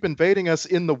aliens keep invading us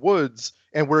in the woods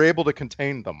and we're able to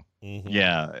contain them. Mm-hmm.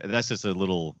 yeah, that's just a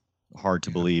little hard to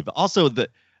believe. Also,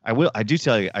 I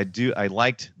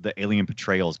liked the alien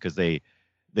portrayals because they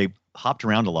hopped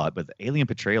around a lot, but the alien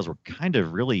portrayals were kind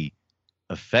of really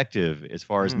effective as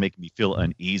far as making me feel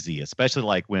uneasy, especially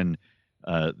like when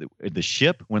the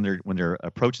ship, when they're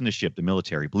approaching the ship, the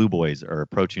military blue boys are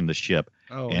approaching the ship,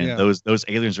 Oh, and yeah. those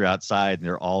aliens are outside and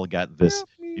they're all got this,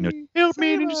 help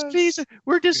me, and just please,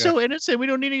 we're just so innocent, we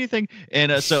don't need anything.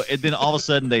 And and then all of a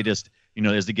sudden they just,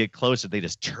 as they get closer, they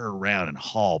just turn around and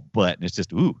haul butt, and it's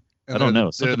just I don't know,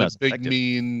 They're something the that's big effective.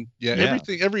 mean. Yeah, Yeah.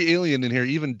 every alien in here,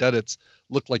 even Duddits,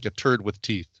 looked like a turd with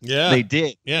teeth. Yeah. They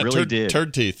did, Yeah. really turd, did,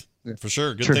 turd teeth. Yeah. For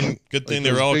sure. Good Turd- thing Like they were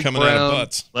those all big coming out of brown-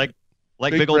 butts. like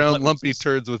big old brown butt lumpy muscles.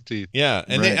 turds with teeth. Yeah,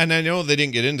 and Right. and I know they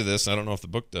didn't get into this. I don't know if the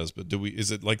book does, but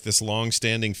is it like this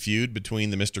long-standing feud between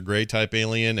the Mr. Gray type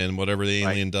alien and whatever the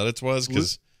alien Duddits was?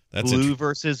 Because that's Blue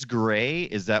versus gray,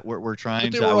 is that what we're trying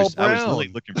But they to? were I was all really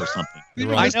brown. looking for something.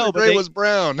 Even I Mr. know, but Gray they- was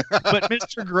brown. But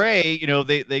Mr. Gray,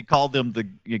 they called them the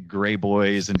Gray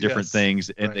Boys and different Yes, things,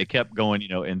 and right. they kept going,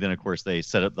 and then of course they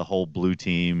set up the whole blue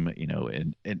team,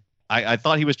 and I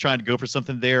thought he was trying to go for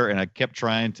something there, and I kept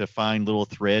trying to find little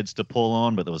threads to pull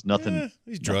on, but there was nothing.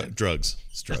 these nothing. drugs.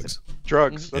 It's drugs.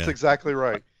 Drugs. That's Yeah. exactly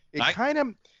right. It I- kind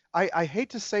of, I hate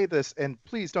to say this, and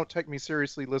please don't take me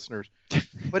seriously, listeners,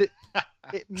 but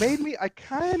it made me, I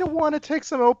kind of want to take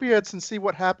some opiates and see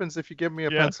what happens if you give me a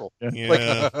Yeah. pencil.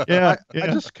 Yeah. Yeah, I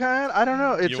just kind, I don't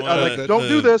know. It's You wanna- like, don't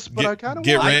do this, but I kind of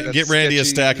get want. That's get Randy a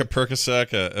sketchy. stack of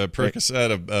Percocet, a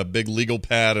Percocet, a big legal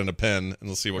pad, and a pen, and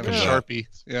we'll see what And a comes out. Sharpie.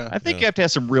 Yeah. I think Yeah. you have to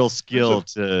have some real skill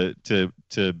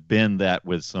to bend that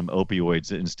with some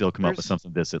opioids and still come up with There's-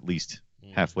 something that's at least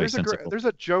halfway sensible. There's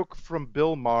a joke from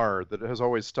Bill Maher that has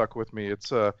always stuck with me.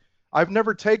 It's I've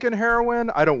never taken heroin.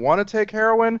 I don't want to take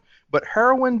heroin, but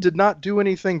heroin did not do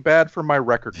anything bad for my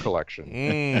record collection.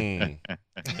 Mm.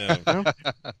 Yeah.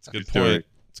 It's a good point.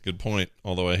 It's a good point.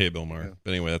 Although I hate Bill Maher. Yeah.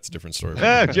 But anyway, that's a different story.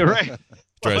 Yeah, you're right.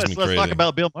 Drives let's me crazy. talk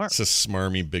about Bill Maher. It's a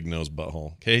smarmy big nose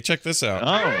butthole. Okay, check this out.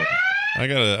 Oh, I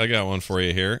got one for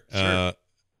you here. Sure.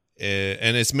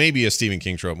 And it's maybe a Stephen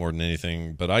King trope more than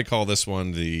anything, but I call this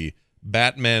one the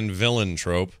Batman villain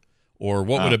trope, or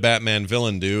what would a Batman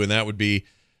villain do? And that would be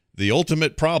the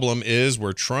ultimate problem is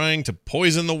we're trying to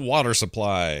poison the water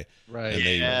supply. Right. And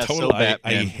they yeah, totally, so I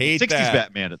Batman. hate 60s that.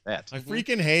 Batman at that. I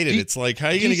freaking hate it. It's like, how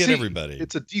are you going to get DC everybody?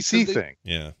 It's a DC they- thing.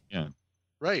 Yeah.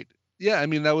 Right. Yeah, I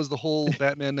mean that was the whole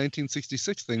Batman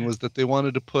 1966 thing, was that they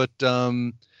wanted to put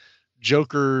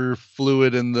Joker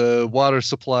fluid in the water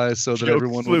supply so that Joker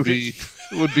everyone fluid.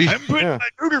 would be I'm putting Yeah. my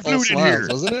Joker all fluid in smiles, here.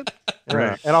 wasn't it?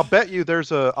 Yeah. And I'll bet you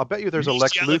there's a Lex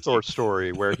Bestiality. Luthor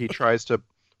story where he tries to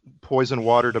poison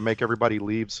water to make everybody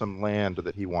leave some land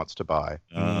that he wants to buy.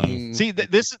 Mm. See,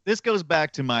 this goes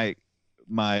back to my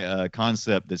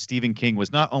concept that Stephen King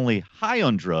was not only high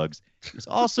on drugs, He's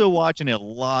also watching a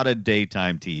lot of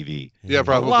daytime TV. Yeah, A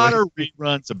probably. lot of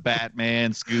reruns of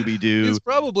Batman, Scooby-Doo, He's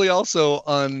probably also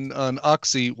on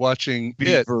Oxy watching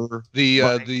it, Beaver. the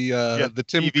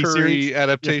Tim TV Curry series.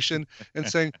 adaptation, and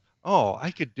saying, "Oh,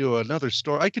 I could do another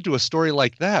story. I could do a story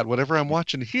like that. Whatever I'm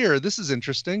watching here, this is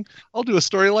interesting. I'll do a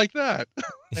story like that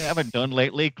They haven't done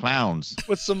lately. Clowns.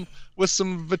 with some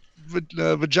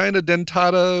vagina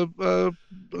dentata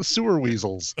sewer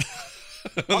weasels."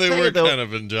 They tell you were though- kind of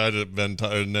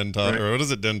dentata, or what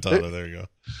is it, dentata? There you go.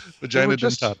 Vagina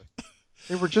just- dentata.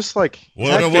 They were just like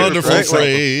What a hectic, wonderful right?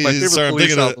 phrase. My favorite Sorry, I'm Police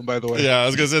thinking of album, by the way. Yeah, I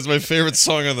was gonna say it's my favorite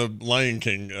song on the Lion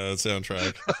King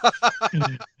soundtrack.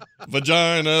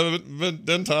 Vagina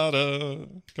dentata.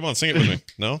 Come on, sing it with me.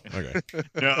 No, okay.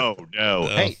 No.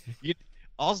 Hey,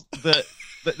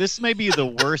 this may be the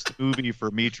worst movie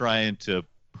for me trying to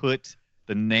put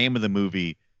the name of the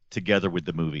movie together with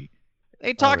the movie.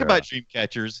 They talk yeah. about dream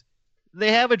catchers.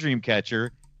 They have a dream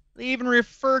catcher. They even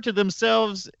refer to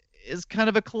themselves as kind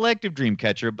of a collective dream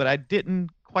catcher, but I didn't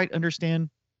quite understand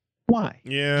why.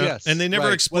 Yeah, Yes, and they never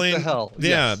right. explain. What the hell? Yeah,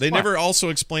 Yes. they Why? never also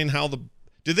explain how the.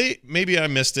 Did they? Maybe I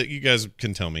missed it. You guys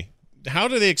can tell me. How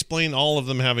do they explain all of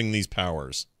them having these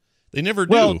powers? They never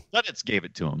do. Well, Duddits gave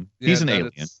it to him. Yeah, He's an that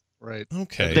alien. is- Right.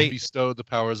 Okay. They bestowed the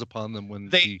powers upon them when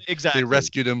They they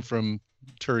rescued him from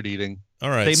turd eating. all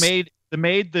right. They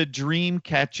made the dream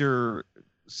catcher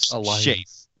Alliance. shape.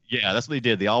 Yeah, that's what they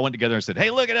did. They all went together and said,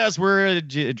 "Hey, look at us! We're a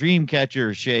dream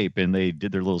catcher shape," and they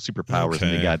did their little superpowers, and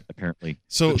Okay. they got apparently.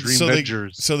 So The Dream so they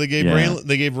Vengers. so they gave Yeah.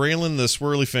 Raylan the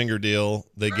swirly finger deal.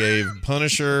 They gave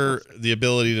Punisher the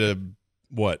ability to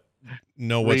what?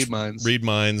 Know what's Read minds. read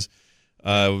minds.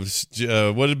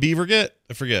 What did Beaver get?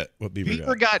 I forget what Beaver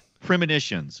Beaver got. got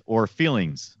premonitions or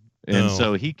feelings, and Oh.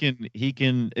 so he can,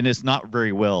 and it's not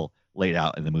very well laid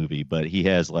out in the movie, but he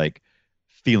has like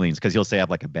feelings because he'll say I have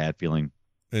like a bad feeling.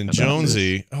 And about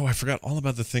Jonesy. Oh, I forgot all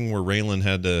about the thing where Raylan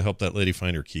had to help that lady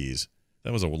find her keys.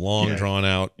 That was a long, Yeah. drawn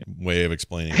out way of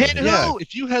explaining. Hey, it. no. Yeah,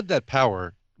 if you had that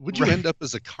power, would you Right. end up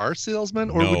as a car salesman,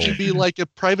 or would No. you be like a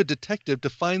private detective to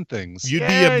find things? You'd be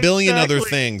Yeah, a billion other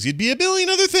exactly. things. You'd be a billion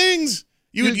other things.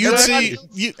 You'd Exactly.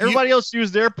 see. Everybody else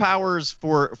used their powers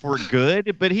for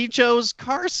good, but he chose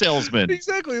car salesman.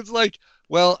 Exactly. It's like,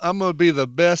 well, I'm gonna be the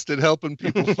best at helping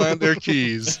people find their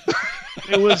keys.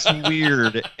 It was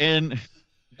weird, and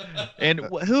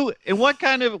what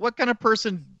kind of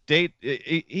person date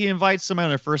he invites someone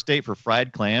on their first date for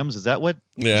fried clams? Is that what?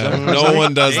 Yeah, Is that no what-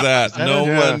 one does that. Is that No it?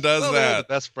 Yeah. one does Well, they're that.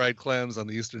 the best fried clams on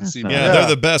the Eastern That's Seaboard. Yeah, Yeah. they're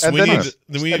the best. And We then need. he's-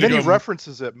 We need And to then he go.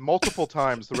 references it multiple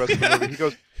times the rest of the movie. He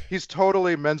goes, he's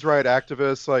totally men's right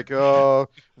activist, like, oh,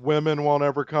 women won't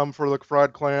ever come for the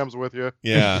fried clams with you.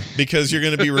 Yeah, because you're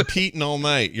going to be repeating all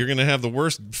night. You're going to have the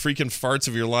worst freaking farts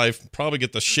of your life. Probably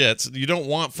get the shits. You don't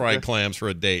want fried clams for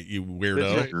a date, you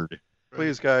weirdo. Right.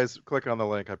 Please, guys, click on the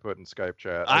link I put in Skype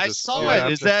chat. I just- saw yeah,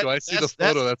 it. Is that? Do I see the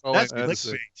that's- photo? That's all that's I need to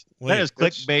see. clickbait. That is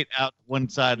It's- clickbait out one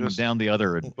side and just- down the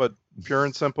other. And But pure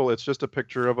and simple, it's just a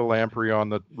picture of a lamprey on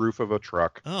the roof of a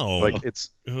truck. Oh, Like it's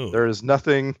ugh. there is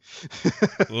nothing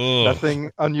Ugh. nothing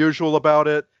unusual about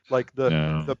it. Like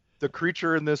No. the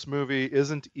creature in this movie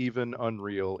isn't even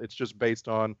unreal. It's just based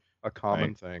on a common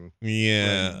Right. thing.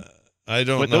 Yeah, I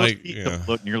don't but know. those teeth don't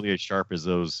look nearly as sharp as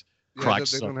those Yeah,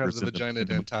 crotch they don't have suckers the in vagina in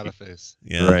the dentata movie. face.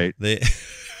 Yeah, Right. They,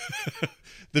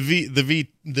 the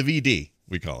VD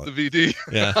we call The it. VD.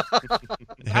 Yeah,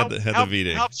 had the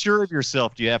VD. How sure of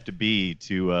yourself do you have to be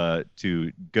to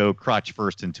go crotch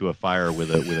first into a fire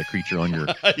with a creature on your?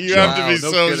 You have to Wow, be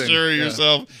no so kidding. sure of Yeah.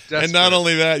 yourself, and Desperate. not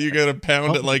only that, you got to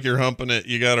pound it like you're humping it.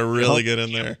 You got to really get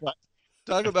in there.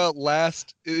 Talk about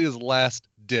last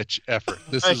ditch effort.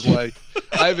 This is like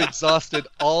I've exhausted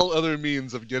all other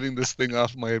means of getting this thing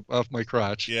off my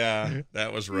crotch. Yeah,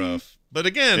 that was rough. But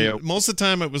again, Yeah. most of the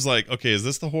time it was like, okay, is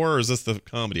this the horror or is this the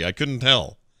comedy? I couldn't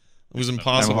tell. It was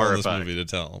impossible in this horrified. movie to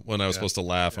tell when I was Yeah. supposed to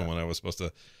laugh and when I was supposed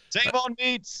to. Save on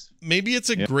meats. Maybe it's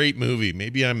a Yeah. great movie.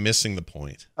 Maybe I'm missing the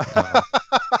point.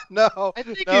 No, I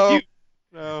think no, if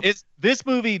you no. this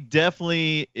movie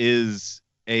definitely is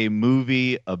a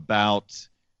movie about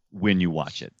when you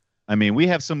watch it. I mean, we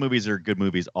have some movies that are good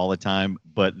movies all the time,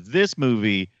 but this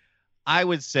movie, I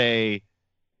would say,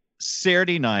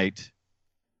 Saturday night,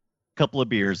 couple of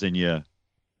beers in you,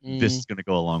 this is going to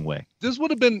go a long way. This would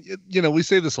have been, we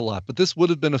say this a lot, but this would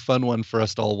have been a fun one for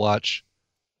us to all watch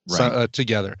Right.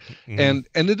 together. Mhm.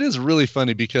 And it is really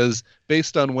funny because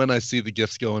based on when I see the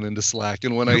gifts going into Slack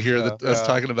and when I hear us Yeah.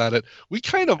 talking about it, we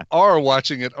kind of are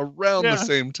watching it around the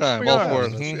same time. We All are. four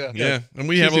of us. Mhm. Yeah. Yeah, and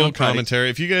we have a Tuesday little and Friday. commentary.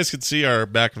 If you guys could see our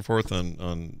back and forth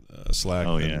on Slack,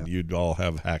 Oh, then yeah. you'd all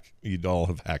have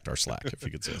hacked our Slack if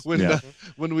you could see us. When Yeah.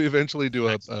 when we eventually do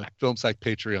a Film Sack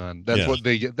Patreon, that's Yeah. what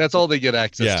they get. That's all they get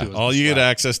access Yeah, to. is all the you get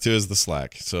Slack. access to is the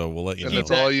Slack. So we'll let you and know.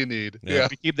 that's all you need. Yeah. Yeah.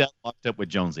 We keep that locked up with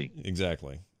Jonesy.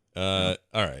 Exactly. All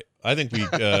right. I think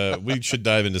we should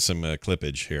dive into some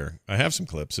clippage here. I have some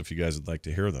clips if you guys would like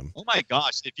to hear them. Oh my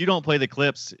gosh! If you don't play the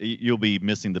clips, you'll be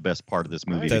missing the best part of this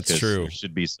movie. That's because true. There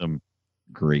should be some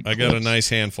great. I got a clips. nice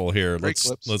handful here. Great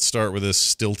Let's clips. start with this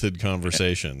stilted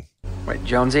conversation. Wait,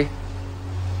 Jonesy,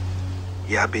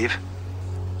 Yeah, Beef?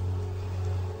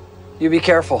 you be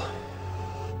careful.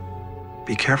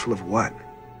 Be careful of what?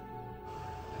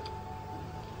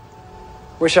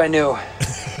 Wish I knew.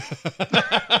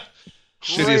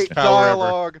 Shittiest Great power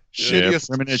dialogue. ever. Shittiest,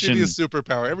 premonition. shittiest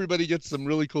superpower. Everybody gets some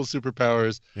really cool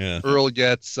superpowers. Yeah. Earl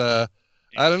gets, I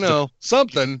don't know,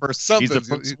 something. He's the Something.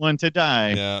 first one to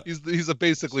die. Yeah. He's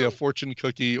basically a fortune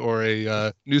cookie or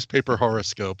a newspaper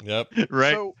horoscope. Yep.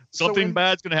 Right. So Something in-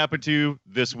 bad's gonna happen to you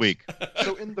this week.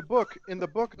 So in the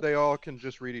book, they all can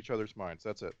just read each other's minds.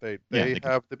 That's it. They they can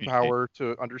have the communicate. power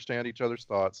to understand each other's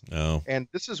thoughts. No. And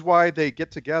this is why they get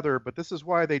together, but this is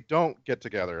why they don't get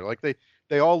together. Like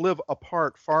they all live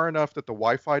apart far enough that the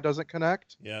Wi-Fi doesn't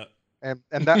connect, Yeah. and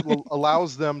that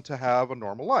allows them to have a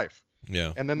normal life.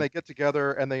 Yeah. And then they get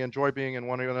together and they enjoy being in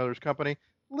one another's company.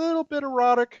 Little bit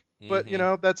erotic, but you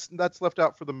know that's left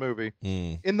out for the movie.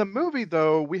 Mm. In the movie,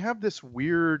 though, we have this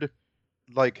weird,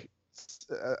 like,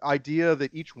 idea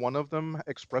that each one of them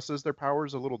expresses their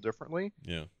powers a little differently,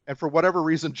 Yeah. and for whatever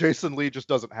reason, Jason Lee just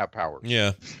doesn't have powers.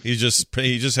 Yeah. He just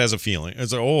has a feeling.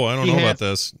 It's like, oh, I don't He know has- about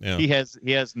this. Yeah. He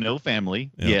has no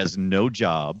family. He Yeah. has no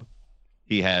job.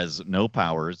 He has no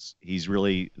powers. He's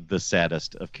really the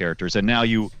saddest of characters. And now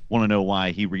you want to know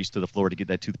why he reached to the floor to get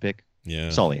that toothpick? Yeah.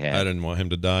 That's all he had. I didn't want him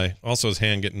to die. Also, his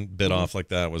hand getting bit off like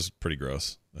that was pretty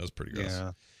gross. That was pretty gross.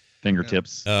 Yeah.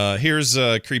 Fingertips. Here's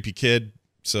a creepy kid.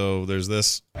 So there's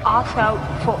this. Watch out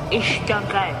for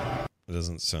Ishtangai. It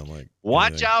doesn't sound like.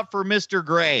 Watch anything. out for Mr.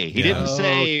 Gray. He Yeah. didn't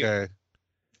say Okay.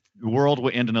 the world will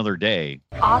end another day.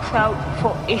 Watch out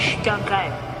for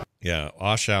Ishtangai. Yeah.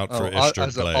 Wash out for Oh, Ishtar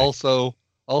as a- Clay.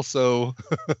 also,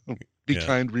 be Yeah.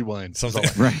 kind. Rewind. Something.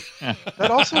 Right. That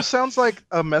also sounds like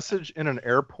a message in an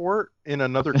airport in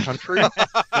another country.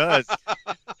 does.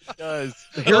 Does.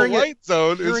 Hearing the it- light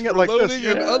zone is hearing for it like this, loading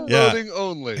and yeah. unloading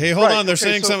only. Hey, hold Right, on. They're okay,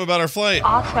 saying so- something about our flight.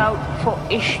 Watch out for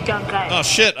Ishtangai. Oh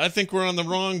shit! I think we're on the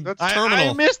wrong That's- terminal.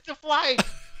 I missed the flight.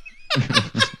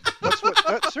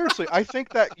 That's seriously, I think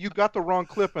that you got the wrong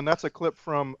clip, and that's a clip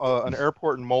from an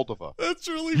airport in Moldova. That's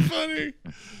really funny.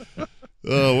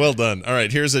 Oh, well done. All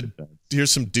right, here's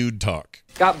some dude talk.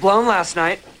 Got blown last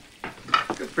night.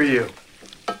 Good for you.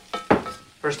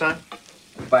 First time?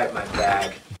 Bite my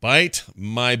bag. Bite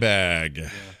my bag.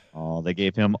 Oh, they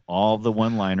gave him all the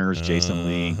one-liners, Jason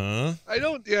Lee. Huh? I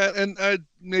don't. Yeah, and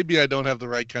maybe I don't have the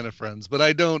right kind of friends, but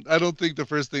I don't think the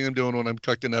first thing I'm doing when I'm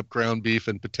cooking up ground beef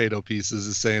and potato pieces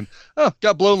is saying, "Oh,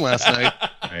 got blown last night."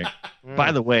 Right.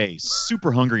 By the way,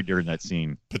 super hungry during that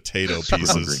scene. Potato Super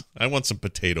pieces. hungry. I want some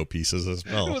potato pieces as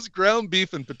It well. was ground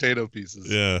beef and potato pieces.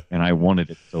 Yeah. And I wanted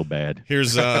it so bad.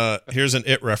 Here's an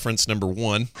It reference number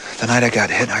 1. The night I got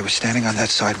hit, I was standing on that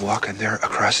sidewalk, and there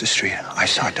across the street, I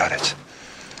saw Duddits.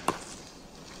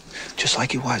 Just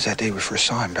like he was that day we first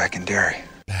saw him back in Derry.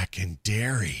 Back in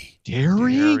Derry,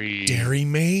 Dairy.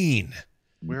 Maine.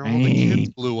 Where all the kids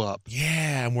blew up.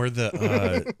 Yeah, and where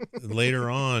the later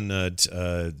on,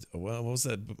 what was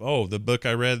that? Oh, the book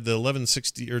I read, the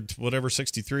 1160 or whatever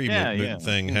 63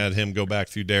 thing had him go back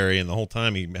through Derry, and the whole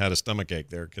time he had a stomach ache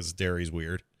there because Derry's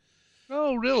weird.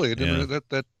 Oh, really? I didn't Yeah.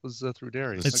 that was through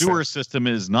Derry. The sewer system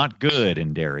is not good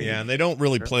in Derry. Yeah, and they don't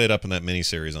really play it up in that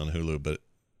miniseries on Hulu, but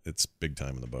it's big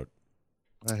time in the book.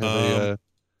 I have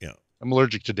yeah. I'm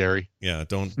allergic to dairy. Yeah,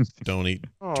 don't eat,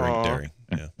 drink Aw. dairy.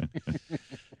 Yeah.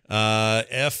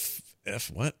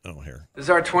 F what? Oh, here. This is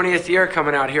our 20th year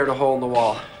coming out here to Hole in the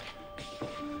Wall.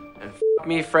 And f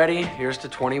me, Freddie, here's to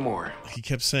 20 more. He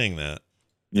kept saying that.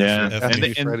 Yeah. F- And,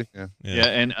 F- and- Freddy. Yeah. yeah,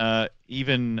 and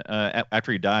even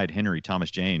after he died, Henry Thomas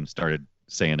James started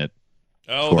saying it.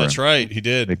 Oh, For that's him. right. He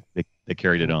did. They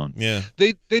carried it on. Yeah.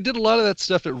 They did a lot of that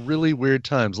stuff at really weird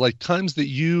times, like times that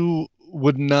you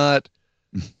would not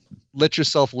let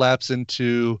yourself lapse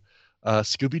into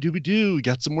Scooby Dooby Doo.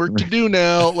 Got some work to do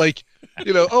now. Like,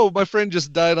 oh, my friend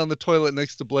just died on the toilet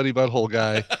next to Bloody Butthole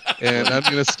Guy, and I'm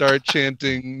gonna start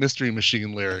chanting Mystery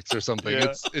Machine lyrics or something.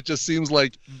 Yeah. It just seems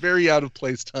like very out of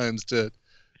place times to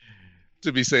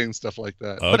to be saying stuff like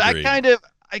that. But I Agreed. kind of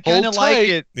Hold like tight.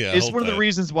 it. Yeah, It's hold one of the tight.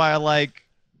 reasons why I like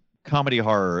comedy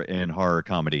horror and horror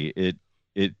comedy. It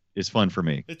is fun for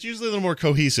me. It's usually a little more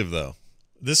cohesive, though.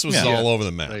 This was Yeah. all over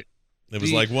the map. Right. It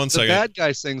was like one the second. bad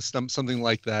guy saying something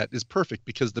like that is perfect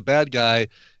because the bad guy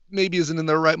maybe isn't in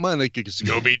their right mind. Like,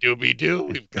 Scooby Dooby Doo,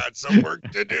 we've got some work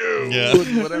to do. Yeah.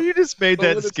 And whatever. You just made But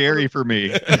when that it's scary for me.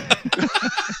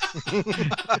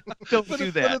 Don't But do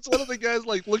But that. it's one of the guys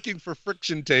like looking for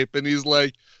friction tape, and he's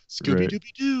like, Scooby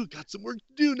Dooby Doo, got some work to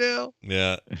do now.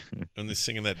 Yeah. And they're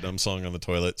singing that dumb song on the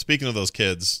toilet. Speaking of those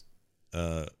kids,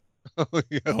 Yeah, oh, wait,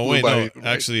 no. Blue Bayou, right.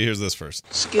 Actually, here's this first.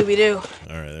 Scooby Doo.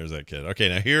 All right, there's that kid. Okay,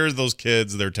 now here's those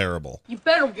kids. They're terrible. You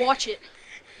better watch it.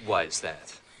 Why is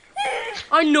that?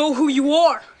 I know who you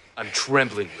are. I'm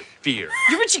trembling with fear.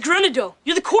 You're Richie Grenado.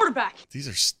 You're the quarterback.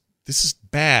 This is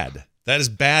bad. That is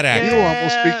bad acting. You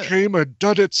almost became a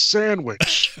Duddit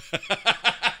sandwich.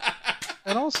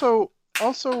 And also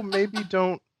maybe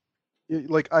don't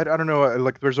like I don't know,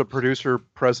 like there's a producer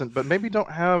present, but maybe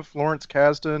don't have Lawrence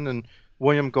Kasdan and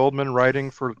William Goldman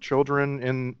writing for children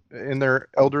in their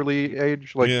elderly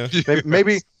age. Like Yeah.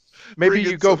 maybe Bring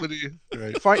you in go somebody-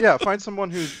 right. find someone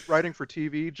who's writing for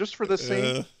TV just for this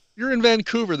scene. You're in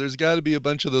Vancouver. There's got to be a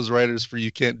bunch of those writers for You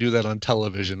Can't Do That on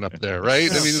Television up there, right?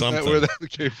 I mean, isn't that where that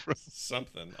came from?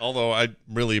 Something. Although I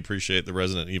really appreciate the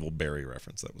Resident Evil Barry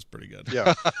reference. That was pretty good.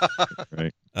 Yeah.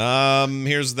 Right.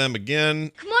 Here's them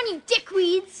again. Come on, you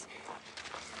dickweeds.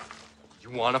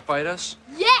 You want to fight us?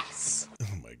 Yes. Oh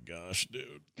my gosh,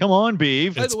 dude. Come on,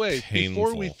 Beav. By the way,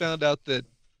 before we found out that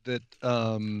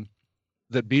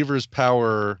Beaver's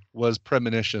power was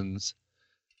premonitions,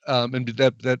 and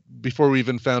that before we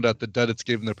even found out that Duddits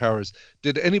gave them their powers,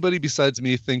 did anybody besides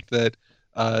me think that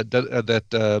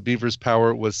Beaver's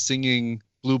power was singing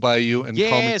Blue Bayou and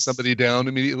calming Yes. somebody down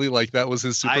immediately, like that was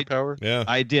his superpower? Yeah.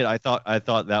 I did. I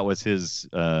thought that was his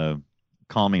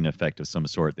calming effect of some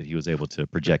sort that he was able to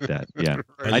project that. Yeah,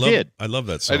 I did. I love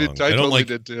that song. I did. I don't totally like,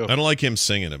 did too. I don't like him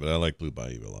singing it, but I like Blue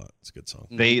Bayou a lot. It's a good song.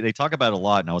 They talk about it a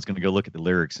lot, and I was going to go look at the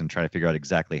lyrics and try to figure out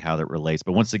exactly how that relates.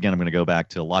 But once again, I'm going to go back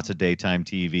to lots of daytime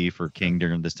TV for King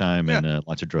during this time and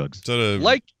lots of drugs.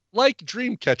 Like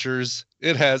Dreamcatchers,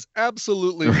 it has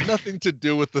absolutely nothing to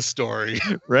do with the story.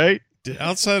 Right?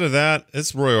 Outside of that,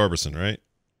 it's Roy Orbison, right?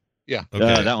 Yeah.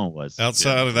 Okay. That one was.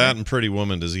 Outside of that and Pretty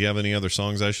Woman, does he have any other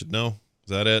songs I should know? Is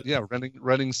that it? Yeah,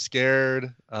 running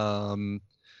scared.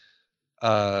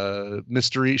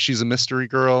 Mystery. She's a mystery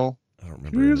girl. I don't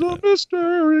remember. She's a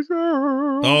mystery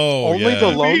girl. Oh, Only yeah. the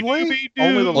lonely.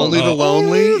 Only the Only the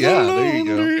lonely. Yeah, there you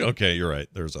go. Lonely. Okay, you're right.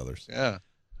 There's others. Yeah.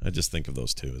 I just think of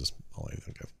those two as all I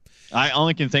think of. I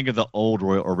only can think of the old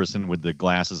Roy Orbison with the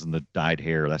glasses and the dyed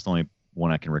hair. That's the only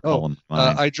one I can recall in my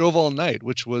mind. I Drove All Night,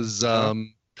 which was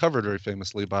covered very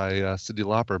famously by Cyndi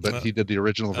Lauper, but he did the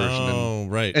original version. Oh,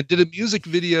 right. And did a music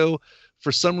video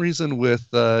for some reason with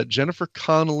Jennifer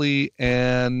Connelly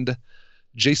and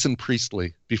Jason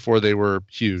Priestley before they were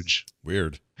huge.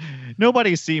 Weird.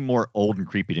 Nobody seemed more old and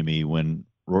creepy to me when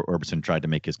Roy Orbison tried to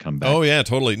make his comeback. Oh yeah,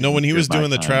 totally. No, when he was Goodbye doing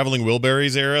the time. Traveling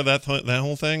Wilburys era, that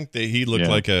whole thing, he looked Yeah.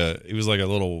 like he was like a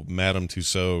little Madame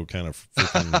Tussauds kind of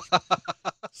freaking,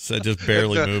 so just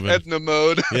barely moving. Edna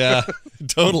mode. Yeah,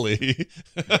 totally.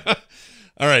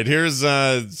 All right, here's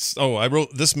I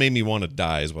wrote this made me want to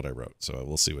die is what I wrote, so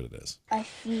we'll see what it is. I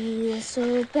feel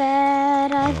so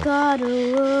bad. I've got a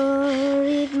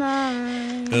worried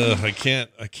mind. I can't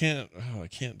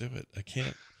do it. I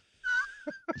can't.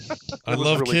 I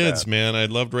love really kids, bad. man. I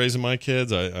loved raising my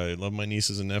kids. I love my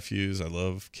nieces and nephews. I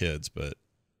love kids, but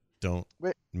don't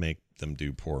make them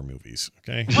do poor movies,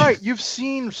 okay? Right, you've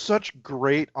seen such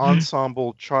great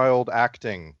ensemble child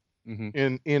acting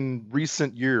in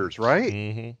recent years, right?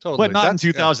 Mm-hmm. Totally. But not in That's-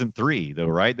 2003, though,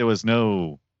 right? There was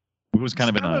no. It was kind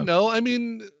of in I don't a. know. I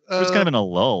mean, It was kind of in a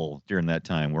lull during that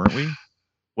time, weren't we?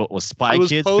 What was Spy it was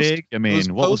Kids post- big? I it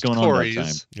mean, what was going on at that time?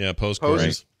 post-Corys, Yeah, post Post-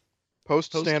 Corys.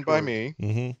 Post Post Stand By Corey. Me.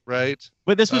 Mm-hmm. right?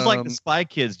 But this was like Um, the Spy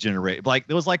Kids generation. Like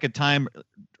there was like a time,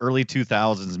 early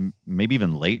 2000s, maybe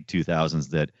even late 2000s,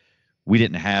 that we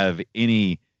didn't have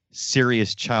any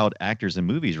serious child actors in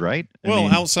movies, right? I Well,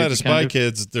 mean, outside it's of Spy kind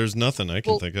Kids, there's nothing I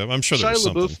can Well, think of. I'm sure there's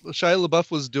something. Shia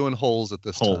LaBeouf was doing Holes at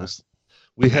this Holes. time.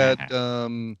 We had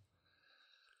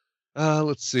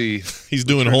let's see. He's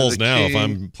doing Return of holes the now if King.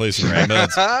 I'm placing my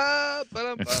bets.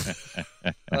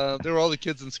 There were all the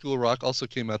kids in School Rock also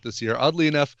came out this year. Oddly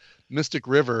enough, Mystic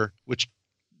River, which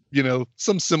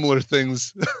some similar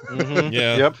things. Mhm.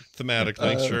 Yeah, Yep.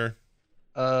 thematically, sure.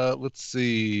 Let's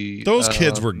see. Those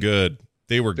kids were good.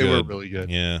 They were They good. were really good.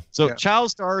 Yeah. So Yeah.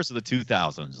 child stars of the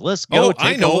 2000s. Let's go.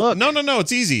 I take know. A look. No.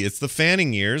 It's easy. It's the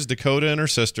Fanning years. Dakota and her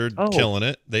sister killing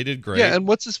it. They did great. Yeah, and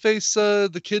what's his face?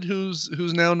 The kid who's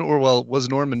now was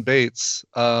Norman Bates.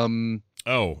 Yeah.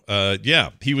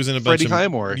 He was in a bunch Freddie of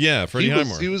Highmore. Yeah, Freddie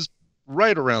Highmore. He was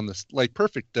right around this, like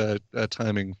perfect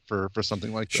timing for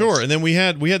something like this. Sure. And then we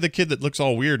had the kid that looks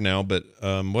all weird now, but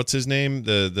what's his name?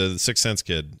 The Sixth Sense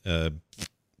kid.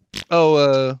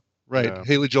 Right, Yeah.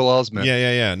 Haley Joel Osment.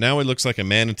 Yeah. Now he looks like a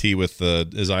manatee with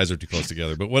his eyes are too close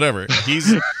together. But whatever.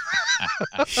 He's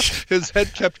His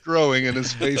head kept growing and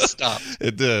his face stopped.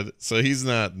 It did. So he's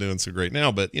not doing so great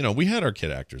now. But we had our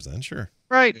kid actors then. Sure.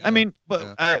 Right. Yeah. I mean,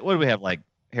 but what do we have? Like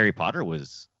Harry Potter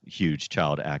was a huge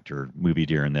child actor movie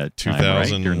during that time, right?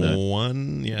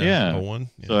 2001. Yeah. 01.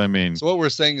 Yeah. So I mean, So what we're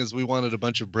saying is we wanted a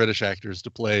bunch of British actors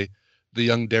to play the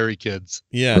young Derry kids.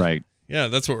 Yeah. right. Yeah,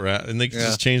 that's what we're at. And they can Yeah.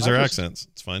 just change their I just- accents.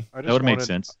 It's fine. I That would have made wanted-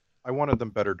 sense. I wanted them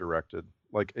better directed.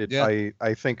 Like it, Yeah.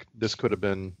 I think this could have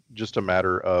been just a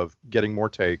matter of getting more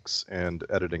takes and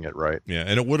editing it right. Yeah,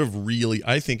 and it would have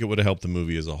I think it would have helped the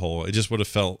movie as a whole. It just would have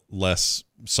felt less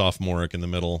sophomoric in the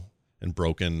middle and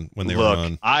broken when they were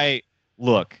on.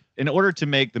 In order to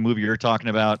make the movie you're talking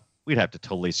about, we'd have to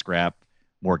totally scrap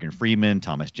Morgan Freeman,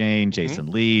 Thomas Jane, Jason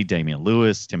Lee, Damian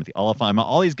Lewis, Timothy Olyphant.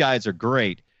 All these guys are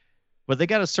great, but they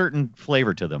got a certain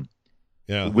flavor to them.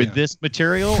 Yeah. With this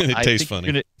material, It I tastes think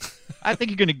funny. I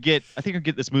think you're gonna get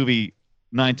this movie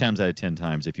 9 times out of 10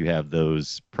 times if you have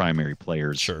those primary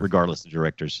players, Sure. regardless of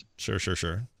directors. Sure.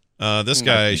 This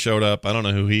guy showed up. I don't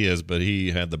know who he is, but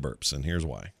he had the burps, and here's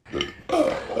why.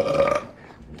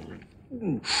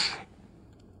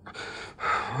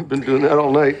 I've been doing that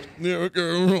all night. Yeah, okay.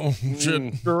 Oh,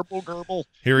 shit. Gerbil.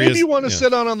 Here he Maybe is. you want to Yeah.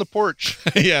 sit on the porch.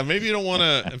 Yeah, maybe you don't want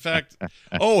to. In fact,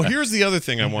 here's the other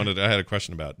thing I had a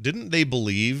question about. Didn't they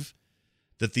believe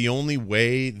that the only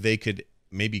way they could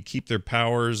maybe keep their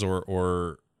powers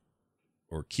or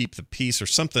keep the peace or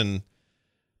something,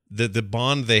 the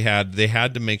bond they had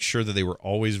to make sure that they were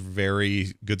always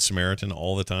very good Samaritan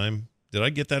all the time? Did I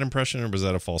get that impression, or was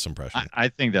that a false impression? I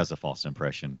think that's a false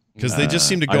impression. Because they just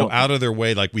seem to I go don't- out of their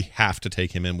way, like, we have to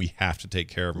take him in, we have to take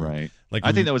care of him. Right. Like,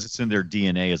 I think that was just in their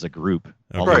DNA as a group.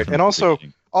 all Right, different and also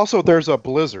positioning. there's a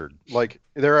blizzard. Like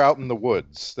they're out in the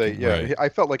woods. Right. I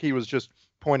felt like he was just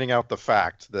pointing out the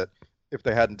fact that if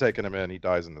they hadn't taken him in, he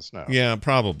dies in the snow. Yeah,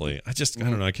 probably. I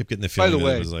don't know. I kept getting the By feeling the that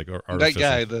way, it was like that artificial.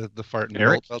 guy, the fart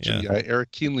Eric? Belgian Yeah. guy,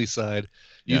 Eric Keenly side,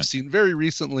 Yeah. you've seen very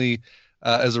recently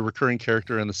as a recurring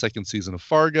character in the second season of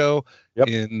Fargo, Yep.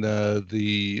 in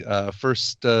the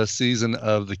first season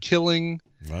of The Killing,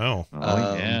 Wow,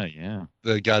 yeah.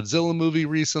 the Godzilla movie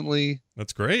recently.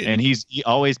 that's great. And he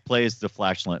always plays the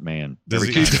flashlight man. Does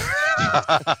every he? time.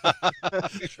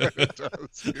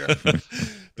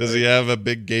 Does he have a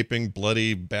big gaping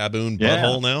bloody baboon Yeah.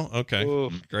 butthole now? Okay,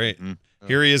 great.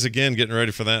 Here he is again, getting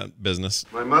ready for that business.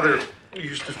 My mother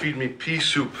used to feed me pea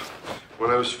soup when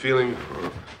I was feeling.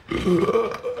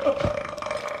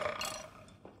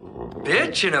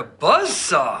 Bitch in a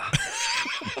buzzsaw.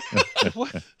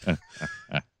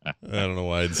 I don't know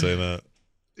why I'd say that.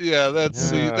 Yeah,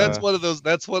 that's Yeah. one of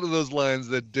those lines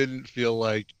that didn't feel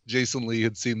like Jason Lee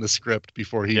had seen the script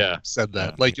before he said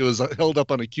that. Like it was held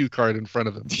up on a cue card in front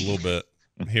of him. A little bit.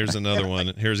 Here's another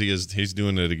one. He's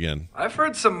doing it again. I've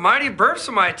heard some mighty burps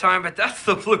in my time, but that's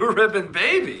the Blue Ribbon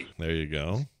Baby. There you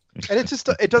go. And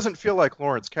it doesn't feel like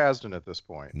Lawrence Kasdan at this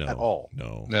point No, at all.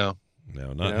 No, No,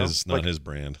 not his, not his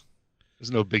brand.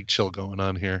 there's no big chill going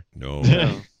on here. No,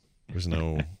 there's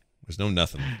no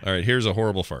nothing. All right, here's a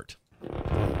horrible fart.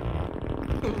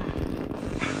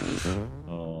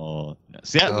 Oh,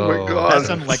 see, that, Oh my God.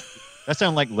 that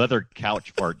sounded like leather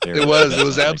couch fart there. It was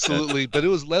Like absolutely, but it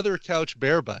was leather couch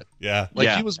bare butt. Yeah, Like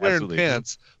Yeah, he was wearing absolutely.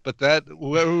 pants, but that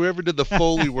whoever did the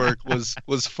Foley work was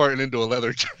farting into a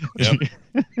leather couch, yep.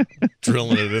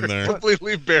 Drilling it in there.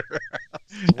 completely bare.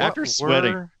 that. After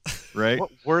sweating, right?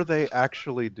 What were they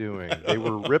actually doing? They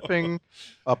were ripping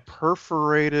a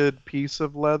perforated piece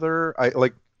of leather.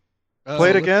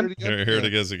 Play it let's again? hear it Here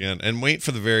it is again. And wait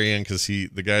for the very end because the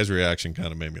guy's reaction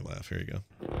kind of made me laugh. Here you go.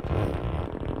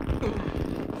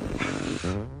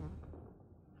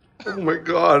 Oh my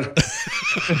God.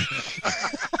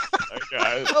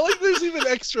 I like there's even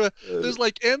extra. There's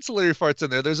like ancillary farts in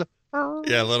there. There's a.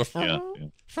 Yeah, a little. Yeah.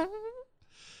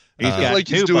 He's It's got like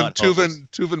he's two doing butt vocals.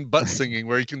 Tuvan butt singing,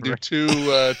 where he can do two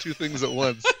things at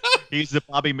once. He's the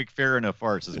Bobby McFerrin of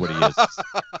farts, is what he is.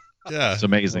 Yeah. It's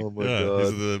amazing. Oh my Yeah, God.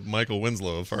 he's the Michael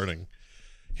Winslow of farting.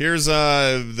 Here's he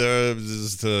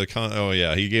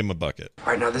gave him a bucket. All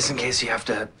right, now this in case you have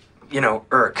to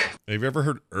Irk. Have you ever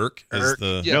heard Irk? Irk?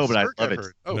 The Yes, No, but I Irk love I've it.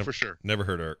 heard. Oh, for sure. Never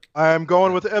heard Irk. I'm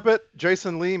going with Ibbett.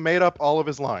 Jason Lee made up all of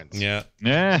his lines. Yeah,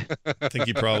 Yeah. I think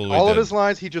he probably All did. of his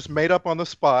lines he just made up on the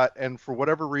spot, and for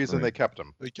whatever reason they kept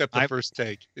him. They kept the first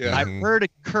take. Yeah. I've heard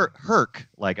herk,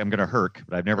 like I'm gonna herk,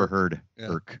 but I've never heard Yeah.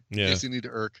 irk. Yeah, In case you need to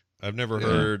irk. I've never Yeah.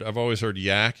 heard. I've always heard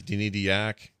yak. Do you need to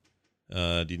yak?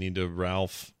 Do you need to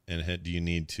Ralph? And do you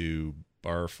need to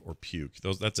barf or puke?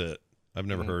 That's it. I've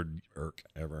never heard Irk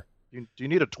ever. Do you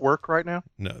need a twerk right now?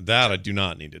 No, that I do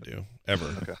not need to do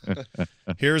ever.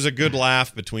 Here's a good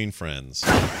laugh between friends.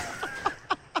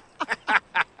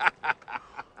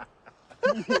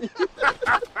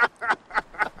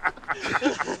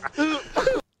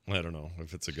 I don't know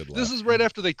if it's a good laugh. This is right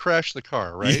after they crash the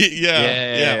car, right? Yeah.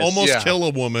 Yes. Almost Yeah. kill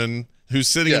a woman who's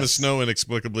sitting in the Yes. snow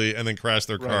inexplicably and then crash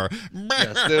their car.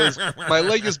 Yes, there's, my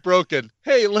leg is broken.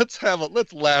 Hey, let's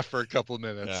laugh for a couple of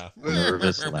minutes. Yeah.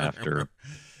 Nervous laughter.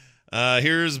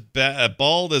 Here's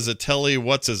bald as a telly.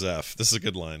 What's his F? This is a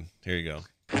good line. Here you go.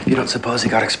 You don't suppose he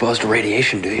got exposed to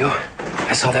radiation, do you?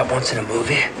 I saw that once in a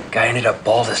movie. Guy ended up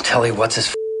bald as Telly. What's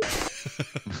his?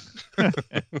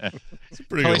 It's a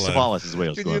pretty Telly good line. Savalas is what I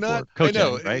was Can going you not? for. I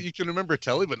know. Kojak, right? You can remember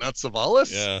Telly, but not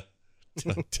Savalas? Yeah.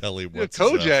 Telly. Yeah, What's his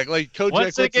F? Kojak, like Kojak, Once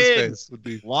what's his again. face would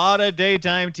be. A lot of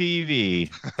daytime TV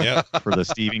Yeah. for the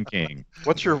Stephen King.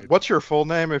 What's your full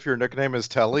name if your nickname is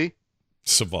Telly?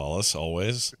 Savalas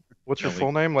always. What's your Telly.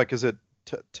 full name? Like, is it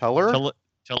Teller?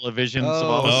 Television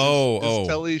Oh, Savalas. is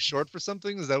Telly short for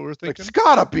something? Is that what we're Like, thinking? it's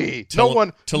gotta be. No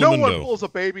one Telemundo. pulls a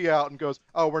baby out and goes,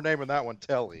 "Oh, we're naming that one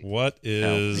Telly." What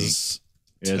is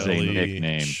Is a Telly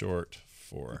nickname. short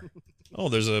for? Oh,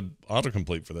 there's a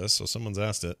autocomplete for this, so someone's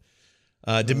asked it.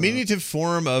 Diminutive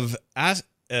form of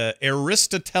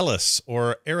Aristoteles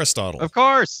or Aristotle. Of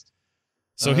course.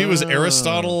 So he was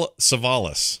Aristotle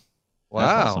Savalas. That's an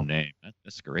Wow. awesome name.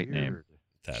 That's a great name.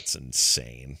 That's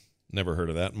insane. Never heard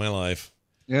of that in my life.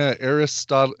 Yeah,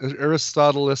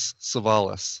 Aristoteles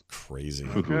Savalas. Crazy.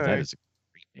 Ooh, that is a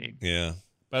great name. Yeah.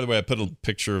 By the way, I put a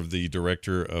picture of the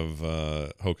director of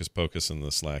Hocus Pocus in the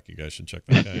Slack. You guys should check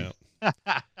that guy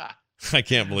out. I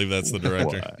can't believe that's the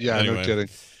director. Yeah, Anyway. no kidding.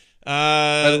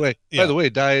 By By the way,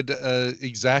 died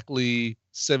exactly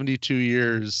 72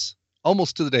 years,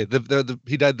 almost to the day.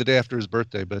 He died the day after his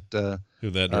birthday, but who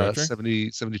that director?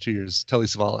 72 years. Telly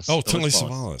Savalas. Oh, Telly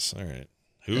Savalas. All right.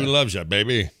 Who loves you,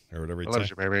 baby? Or whatever. Loves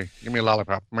you, baby. Give me a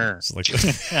lollipop. Mer. It's like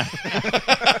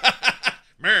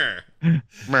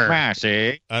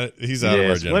Mercy. he's out of our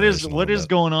Yes. generation. What is a what little is bit.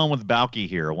 going on with Balky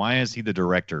here? Why is he the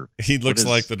director? He looks is-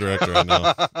 like the director. I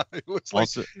know. It looks like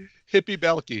Also, hippie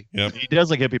Balky. Yep. he does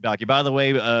look hippie Balky. By the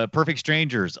way, Perfect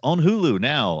Strangers on Hulu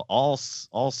now, all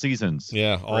seasons.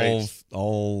 Yeah. Great.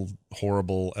 All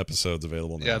horrible episodes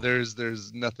available now. Yeah, there's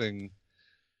nothing.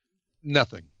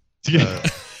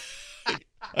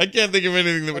 I can't think of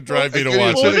anything that would drive me to I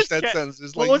can't watch even it. finish What that sentence.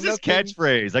 There's What like was his nothing-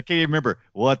 catchphrase? I can't even remember.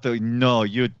 What the no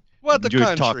you What the you're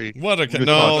country? What a You're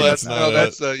no, talking- that's not no, it.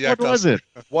 that's what was it?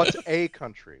 What a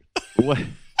country? What?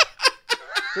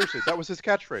 Seriously, that was his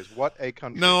catchphrase. What a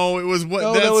country? No, it was what?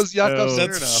 No, that's, that was Yakov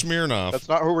That's Smirnoff. Smirnoff. That's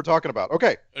not who we're talking about.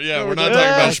 Okay. Yeah, No, we're not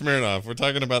that's- talking about Smirnoff. We're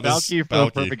talking about this Balky from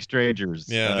Balky. Perfect Strangers.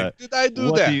 Yeah, Did I do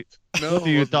what that? do you- No, what are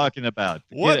you wasn't. talking about?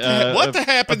 What the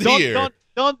happened don't, here?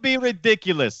 Don't be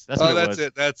ridiculous. That's Oh, what it that's was.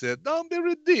 it. That's it. Don't be Oh,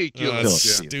 ridiculous.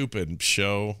 that's Yeah. stupid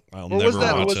show. I'll Or never was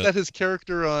that? Or watch was it. that his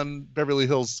character on Beverly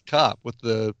Hills Cop with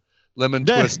the lemon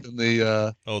Yeah. twist and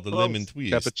the Oh, the Close. lemon tweez.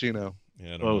 cappuccino? Yeah,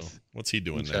 I don't Both. know. What's he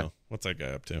doing Okay. now? What's that guy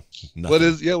up to? What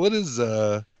Nothing. is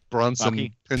Bronson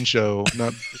Balky? Pinchot?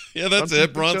 Not Yeah, that's Bronson it.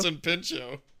 Pinchot? Bronson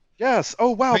Pinchot. Yes. Oh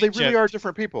wow, they Great really joke. are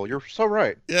different people. You're so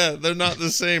right. Yeah, they're not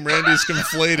the same. Randy's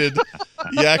conflated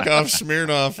Yakov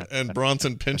Smirnoff and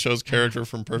Bronson Pinchot's character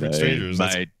from Perfect Strangers.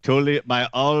 That's-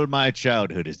 All my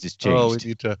childhood is just Oh,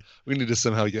 changed. we need to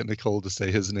somehow get Nicole to say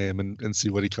his name and see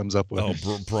what he comes up with.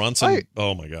 Oh, Bronson. I-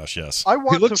 Oh my gosh, yes. I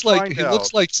want he looks to like find he out.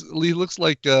 looks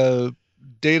like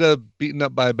Data beaten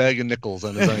up by a bag of nickels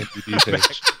on his IMDb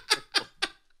page.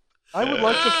 I would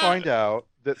like to find out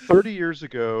that 30 years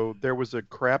ago there was a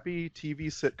crappy TV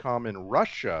sitcom in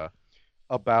Russia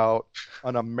about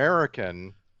an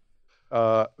American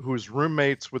who's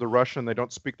roommates with a Russian. They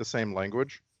don't speak the same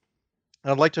language.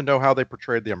 And I'd like to know how they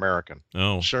portrayed the American.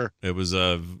 Oh, Sure. It was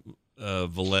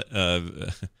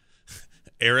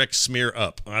Eric Smear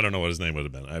Up. I don't know what his name would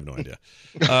have been. I have no idea.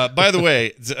 By the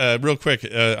way, real quick,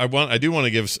 I do want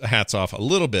to give hats off a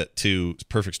little bit to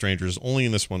Perfect Strangers, only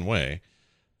in this one way.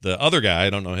 The other guy,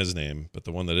 I don't know his name, but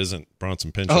the one that isn't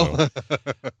Bronson Pinchot,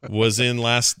 was in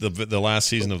the last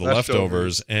season of The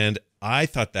Leftovers, and I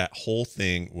thought that whole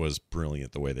thing was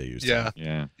brilliant the way they used him. Yeah.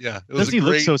 Yeah. Yeah. It was Doesn't he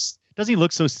look great. so? doesn't he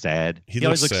look so sad? He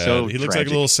always looks looks sad. so He looks like a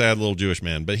tragic. little sad little Jewish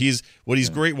man. But he's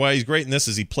great. Why he's great in this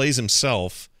is he plays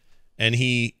himself, and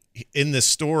he in this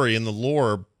story in the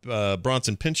lore,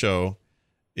 Bronson Pinchot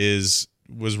was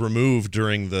removed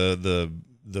during the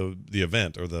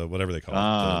event or the whatever they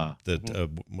call it.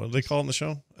 What do they call it in the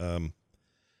show?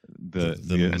 The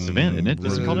event, isn't it?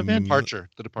 Is it called event? Departure.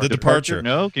 The departure.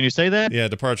 No, can you say that? Yeah,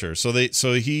 departure. So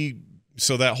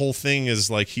that whole thing is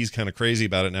like he's kind of crazy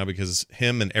about it now because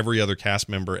him and every other cast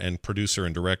member and producer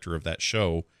and director of that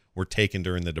show were taken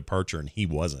during the departure and he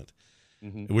wasn't,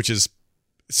 which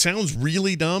sounds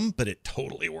really dumb, but it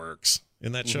totally works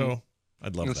in that show.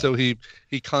 I'd love and that. So he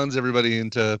cons everybody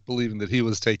into believing that he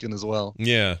was taken as well.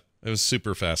 Yeah, it was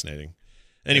super fascinating.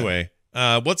 Anyway,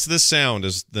 what's this sound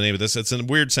is the name of this. It's a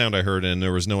weird sound I heard, and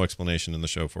there was no explanation in the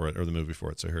show for it or the movie for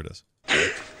it, so here it is.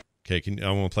 Okay, I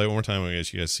want to play it one more time. I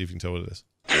guess you guys see if you can tell what it is.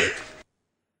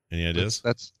 Any ideas?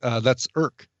 That's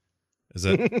Irk. Is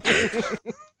that?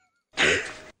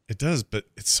 It does, but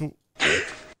it's so.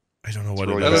 I don't know what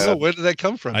it is. I don't know. Where did that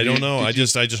come from? I don't know. I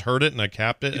just heard it and I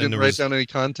capped it. You didn't write down any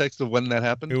context of when that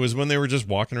happened? It was when they were just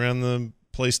walking around the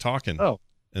place talking. Oh.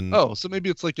 And so maybe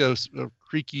it's like a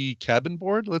creaky cabin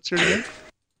board. Let's hear it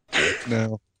again.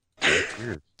 No.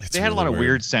 Weird. They had a lot of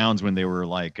weird sounds when they were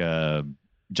like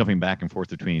jumping back and forth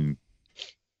between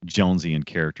Jonesy and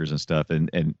characters and stuff,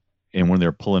 and when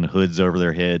they're pulling hoods over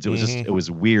their heads, it was just it was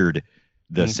weird.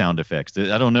 The sound effects.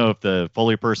 I don't know if the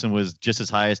Foley person was just as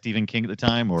high as Stephen King at the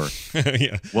time, or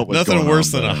yeah, what was nothing going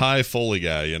worse on, than a high Foley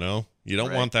guy. You know, you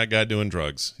don't want that guy doing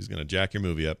drugs. He's going to jack your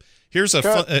movie up. Here's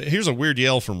a weird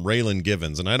yell from Raylan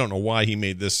Givens, and I don't know why he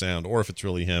made this sound or if it's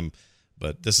really him,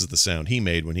 but this is the sound he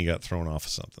made when he got thrown off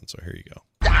of something. So here you go.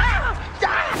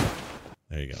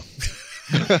 There you go.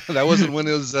 That wasn't when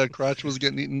his crotch was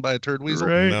getting eaten by a turd weasel.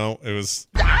 Right. No, it was.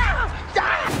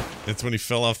 It's when he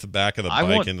fell off the back of the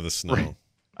bike into the snow.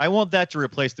 I want that to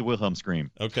replace the Wilhelm scream.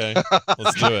 Okay,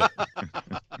 let's do it.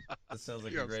 That sounds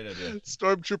like a great idea.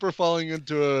 Stormtrooper falling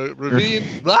into a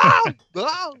ravine.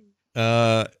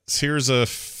 Here's a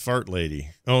fart lady.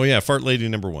 Oh yeah, fart lady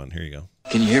number 1. Here you go.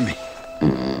 Can you hear me?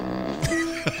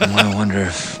 I wonder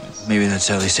if maybe that's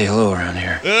how they say hello around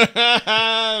here.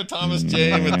 Thomas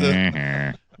Jane with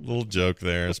the little joke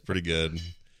there. It's pretty good.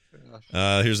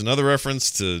 Here's another reference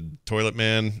to Toilet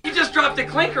Man. You just dropped a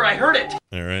clinker. I heard it.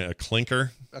 All right, a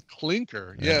clinker. A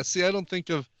clinker. Yeah. See, I don't think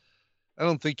of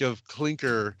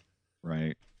clinker.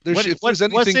 Right. If there's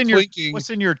anything clinking, what's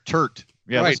in your turt?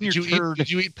 Yeah. Right. Did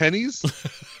you eat pennies?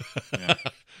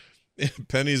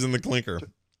 Pennies in the clinker.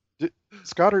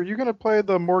 Scott, are you going to play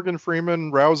the Morgan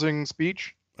Freeman rousing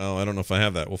speech? Oh, I don't know if I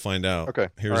have that. We'll find out. Okay.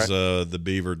 Here's the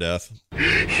beaver death.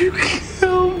 You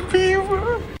killed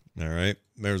beaver. All right.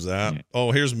 There's that.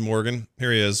 Oh, here's Morgan.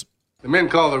 Here he is. The men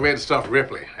call the red stuff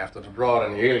Ripley, after the broad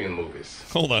in the Alien movies.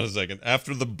 Hold on a second.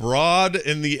 After the broad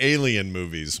in the Alien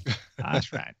movies.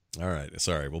 That's right. All right.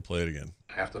 Sorry. We'll play it again.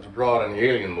 After the broad in the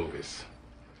Alien movies.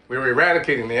 We were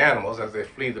eradicating the animals as they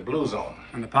flee the blue zone.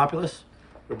 And the populace?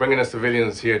 We're bringing the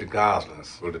civilians here to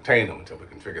Goslings. We'll detain them until we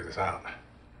can figure this out.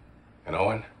 And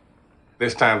Owen,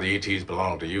 this time the ETs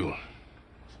belong to you.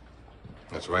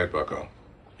 That's right, Bucko.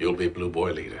 You'll be Blue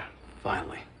Boy leader.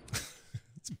 Finally.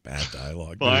 It's bad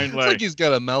dialogue. It's like he's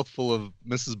got a mouthful of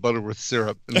Mrs. Butterworth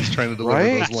syrup and he's trying to deliver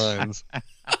those lines.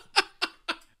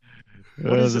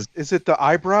 What is this? Is it the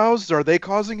eyebrows? Are they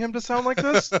causing him to sound like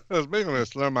this? It's making me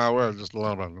slur my words just a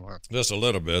little bit. Just a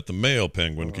little bit. The male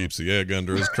penguin keeps the egg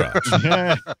under his crotch.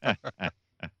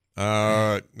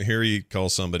 Here he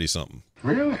calls somebody something.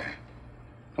 Really?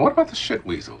 What about the shit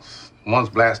weasels? One's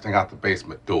blasting out the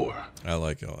basement door. I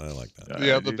like that.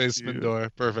 Yeah, the basement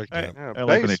door. Perfect. Yeah, I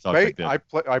like when they talk like that.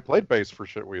 I played bass for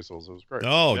shit weasels. It was great.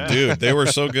 Oh, dude, they were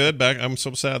so good back. I'm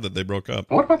so sad that they broke up.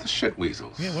 What about the shit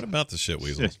weasels? Yeah, what about the shit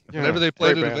weasels? Yeah, Whenever they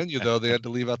played great at a band. venue, though, they had to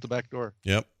leave out the back door.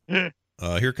 Yep.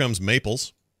 Here comes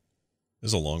Maples. This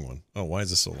is a long one. Oh, why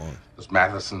is this so long? Does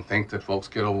Matheson think that folks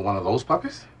get over one of those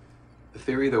puppies? The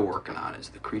theory they're working on is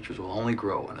the creatures will only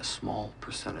grow in a small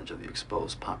percentage of the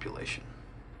exposed population.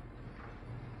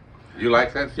 You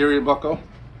like that theory, Bucko?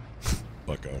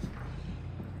 Bucko.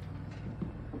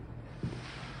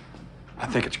 I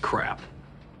think it's crap.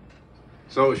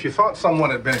 So if you thought someone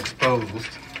had been exposed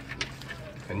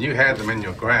and you had them in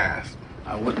your grasp,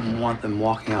 I wouldn't want them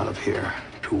walking out of here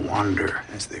to wander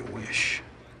as they wish.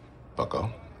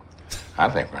 Bucko, I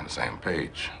think we're on the same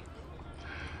page.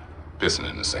 Pissing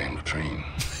in the same latrine.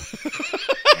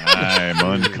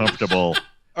 I'm uncomfortable.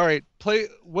 All right, play.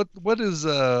 What is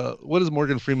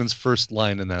Morgan Freeman's first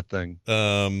line in that thing?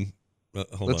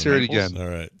 Let's hear it again. All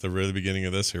right, the really beginning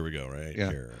of this. Here we go. Right Yeah.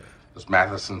 here. Does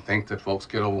Matheson think that folks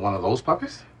get over one of those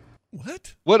puppies?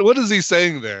 What is he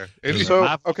saying there?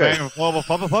 So okay,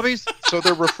 puppies. So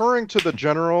they're referring to the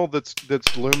general that's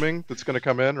looming, that's going to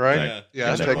come in, right?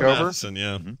 Yeah. Take over. Matheson,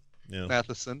 yeah. Yeah.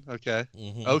 Matheson. Okay.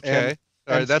 Mhm. Okay.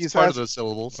 All right. That's part of those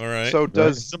syllables. All right. So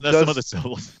That's some of the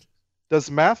syllables.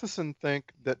 Does Matheson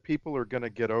think that people are going to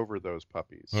get over those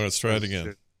puppies? All right, let's try it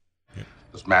again.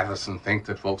 Does Matheson think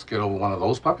that folks get over one of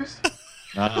those puppies?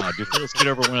 Do folks get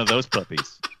over one of those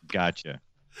puppies? Gotcha.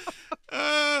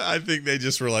 I think they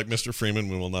just were like, Mr. Freeman,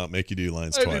 we will not make you do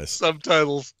lines I need twice.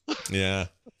 subtitles. Yeah.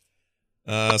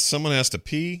 Someone has to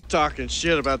pee. Talking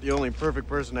shit about the only perfect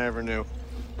person I ever knew.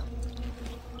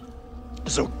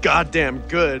 So goddamn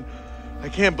good. I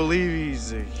can't believe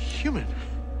he's a human.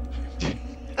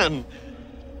 And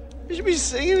you should be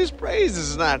singing his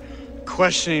praises, not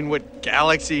questioning what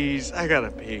galaxies. I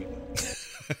gotta pee.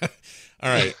 All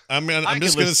right. I'm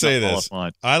just going to say this.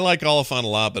 I like Oliphant a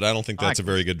lot, but I don't think that's a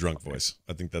very good drunk voice.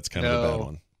 I think that's kind of a bad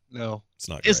one. No. It's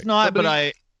not It's great. not, but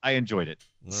I enjoyed it.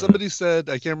 Somebody said,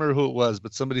 I can't remember who it was,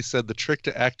 but somebody said the trick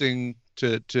to acting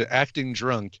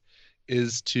drunk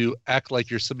is to act like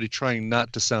you're somebody trying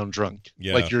not to sound drunk.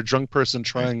 Yeah. Like you're a drunk person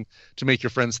trying to make your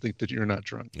friends think that you're not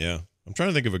drunk. Yeah. I'm trying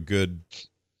to think of a good.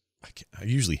 I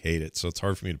usually hate it, so it's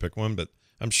hard for me to pick one, but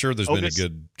I'm sure there's been a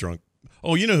good drunk.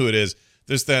 Oh, you know who it is.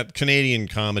 There's that Canadian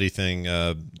comedy thing,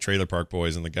 Trailer Park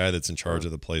Boys, and the guy that's in charge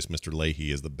of the place, Mr.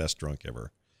 Leahy, is the best drunk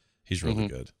ever. He's really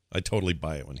good. I totally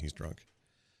buy it when he's drunk.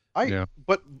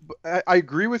 But I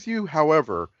agree with you.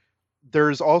 However,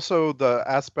 there's also the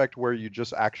aspect where you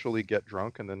just actually get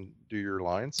drunk and then do your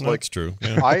lines. No, that's true.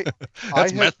 Yeah.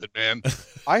 That's method, man.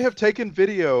 I have taken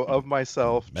video of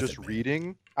myself just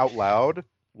reading out loud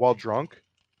while drunk,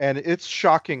 and it's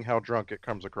shocking how drunk it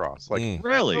comes across. Like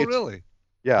Really? Oh, really?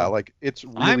 Yeah, like it's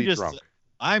really drunk.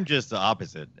 I'm just the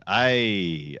opposite.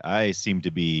 I seem to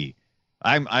be.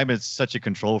 I'm such a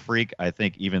control freak. I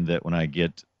think even that when I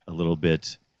get a little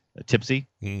bit tipsy,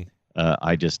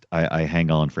 I hang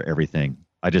on for everything.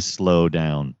 I just slow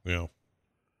down. Yeah.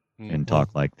 And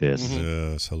talk like this.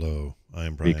 Yes. Hello. I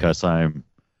am Brian. Because I'm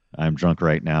drunk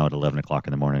right now at 11 o'clock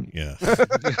in the morning. Yeah.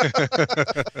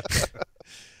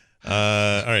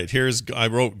 All right. I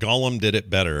wrote Gollum did it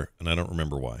better, and I don't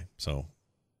remember why. So,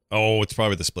 it's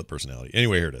probably the split personality.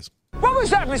 Anyway, here it is. What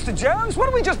was that, Mr. Jones? What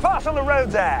did we just pass on the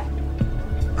road there?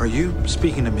 Are you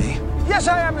speaking to me? Yes,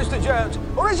 I am, Mr. Jones.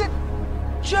 Or is it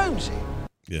Jonesy?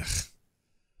 Yeah.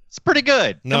 It's pretty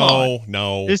good. No.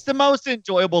 It's the most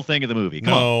enjoyable thing of the movie.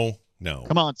 Come on. No.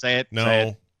 Come on, say it.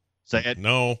 No. Say it.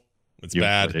 No. It's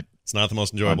bad. It's not the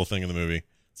most enjoyable thing in the movie.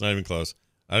 It's not even close.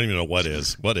 I don't even know what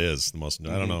is. What is the most?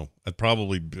 I don't know. I'd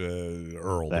probably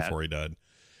Earl before he died.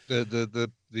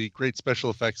 The great special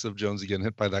effects of Jonesy getting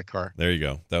hit by that car. There you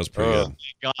go. That was pretty good.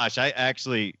 Gosh, I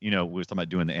actually, we were talking about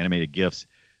doing the animated GIFs.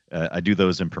 I do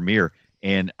those in Premiere,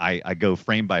 and I go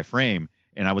frame by frame,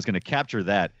 and I was going to capture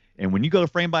that. And when you go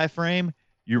frame by frame,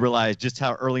 you realize just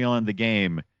how early on in the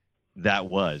game that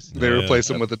was. They replace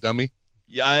him with a dummy?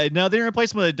 Yeah, no, they didn't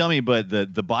replace him with a dummy, but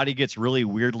the body gets really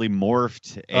weirdly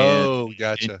morphed. And,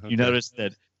 gotcha. And you notice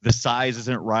that the size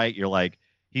isn't right. You're like,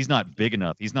 he's not big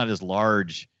enough. He's not as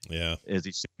large as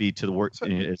he should be to the work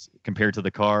compared to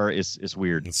the car. It's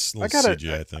weird. It's a little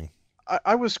CGI thing.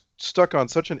 I was stuck on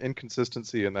such an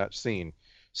inconsistency in that scene.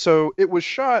 So it was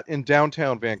shot in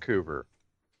downtown Vancouver.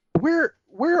 Where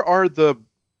are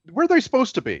they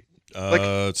supposed to be?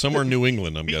 Somewhere in New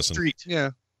England, I'm guessing. Street. Yeah.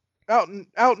 Out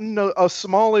in a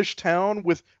smallish town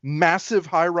with massive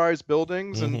high-rise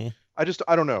buildings, and I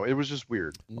don't know. It was just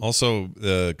weird. Also,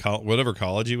 whatever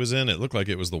college he was in, it looked like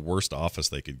it was the worst office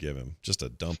they could give him. Just a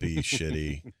dumpy,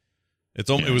 shitty.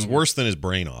 It was worse than his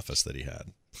brain office that he had.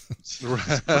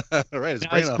 Right.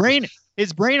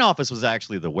 His brain office was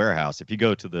actually the warehouse. If you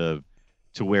go to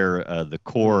where the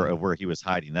core of where he was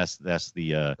hiding, that was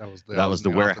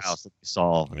the warehouse that we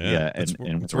saw. Yeah,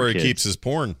 and that's where he keeps his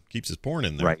porn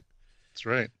in there. Right. That's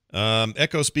right.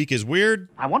 Echo Speak is weird.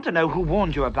 I want to know who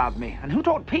warned you about me and who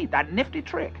taught Pete that nifty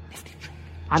trick.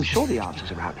 I'm sure the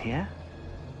answers are out here.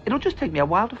 It'll just take me a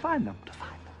while to find them.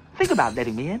 Think about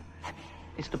letting me in.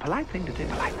 It's the polite thing to do.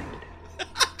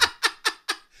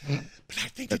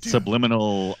 That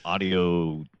subliminal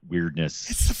audio weirdness.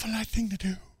 It's the polite thing to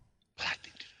do.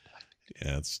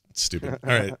 Yeah, it's stupid. All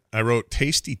right, I wrote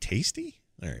tasty.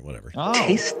 All right, whatever. Oh.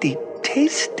 Tasty.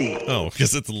 Oh,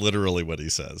 because it's literally what he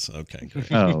says. Okay.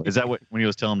 Great. Oh, is that when he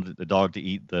was telling the dog to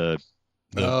eat the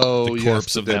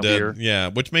corpse of the dead? Beer? Yeah,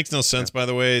 which makes no sense, by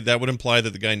the way. That would imply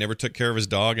that the guy never took care of his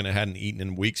dog and it hadn't eaten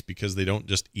in weeks, because they don't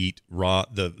just eat raw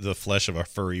the flesh of a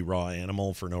furry raw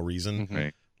animal for no reason.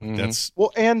 Right. That's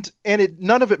well, and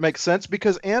none of it makes sense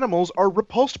because animals are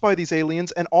repulsed by these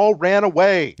aliens and all ran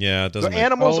away. Yeah, it doesn't. The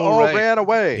animals all ran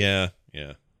away. Yeah,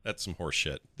 yeah. That's some horse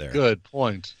shit there. Good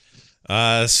point.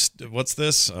 What's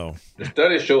this? Oh, The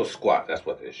study shows squat. That's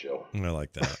what they show. I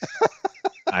like that.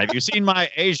 Have you seen my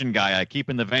Asian guy I keep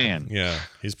in the van? Yeah,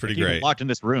 he's pretty I keep him great. locked in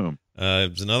this room.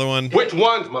 There's another one. Which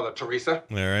ones, Mother Teresa?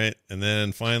 All right, and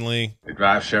then finally, They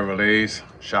drive Chevrolets,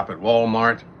 shop at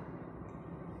Walmart.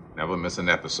 Never miss an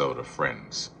episode of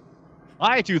Friends.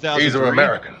 Hi, 2003. These are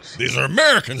Americans. these are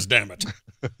Americans, damn it!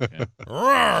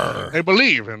 Roar! They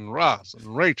believe in Ross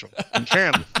and Rachel and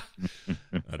Chandler.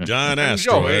 A giant And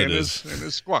Joey asteroid and is.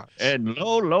 his squats. And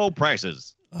low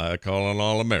prices. I call on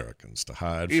all Americans to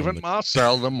hide Even from the.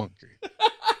 Marcel the monkey.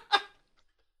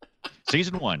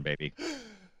 Season 1, baby.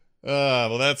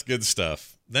 Well, that's good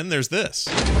stuff. Then there's this.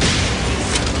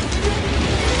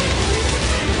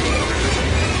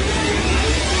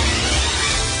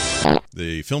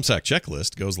 The Film Sack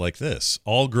checklist goes like this: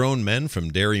 all grown men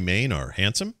from Derry, Maine are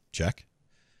handsome. Check.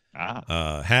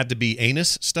 Had to be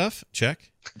anus stuff.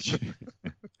 Check.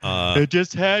 It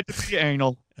just had to be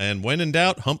anal. And when in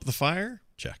doubt, hump the fire.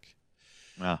 Check.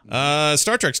 Wow.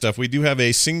 Star Trek stuff. We do have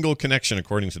a single connection,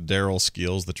 according to Daryl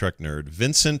Skeels, the Trek nerd.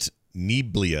 Vincent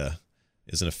Niblia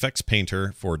is an effects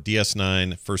painter for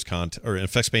DS9 First Contact, or an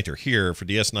effects painter here for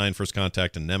DS9 First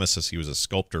Contact and Nemesis. He was a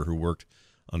sculptor who worked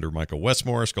under Michael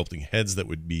Westmore, sculpting heads that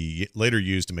would be later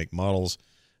used to make models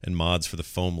and mods for the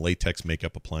foam latex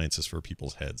makeup appliances for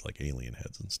people's heads, like alien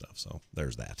heads and stuff. So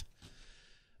there's that.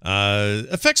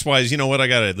 Effects wise, you know what? I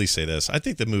gotta at least say this. I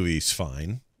think the movie's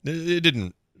fine. It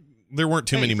didn't. There weren't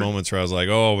too many moments where I was like,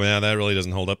 "Oh man, that really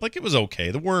doesn't hold up." Like it was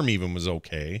okay. The worm even was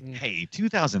okay. Hey,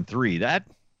 2003. That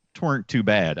weren't too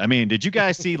bad. I mean, did you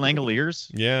guys see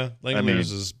Langoliers? Yeah,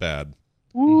 Langoliers is bad.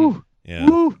 Woo. Yeah,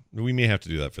 Woo. We may have to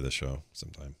do that for this show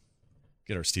sometime.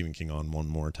 Get our Stephen King on one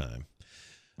more time.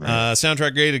 Right.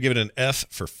 Soundtrack grade, I give it an F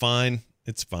for fine.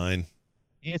 It's fine.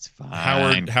 It's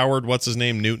fine. Howard, what's his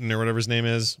name? Newton or whatever his name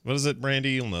is. What is it,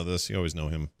 Brandy? You'll know this. You always know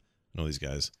him. Know these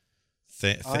guys.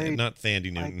 Not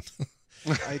Thandy Newton.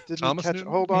 I didn't Thomas catch.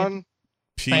 Newton? Hold on.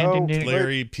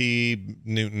 Larry P.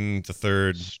 Newton the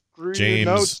third. Screw your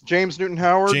notes. James Newton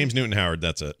Howard. James Newton Howard.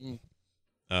 That's it.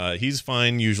 He's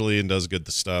fine usually and does good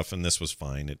stuff, and this was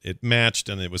fine. It matched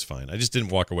and it was fine. I just didn't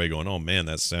walk away going, "Oh man,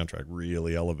 that soundtrack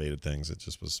really elevated things." It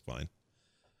just was fine.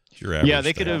 Your average Yeah,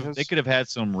 they could stuff. have had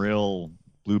some real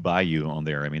Blue Bayou on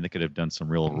there. I mean, they could have done some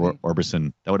real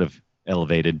Orbison. That would have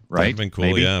elevated, right? That'd have been cool.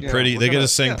 Maybe? Yeah, pretty. we're They could gonna- have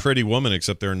sang "Pretty Woman,"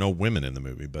 except there are no women in the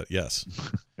movie. But yes,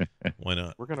 why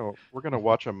not? We're gonna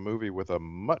watch a movie with a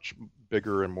much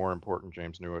bigger and more important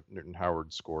James Newton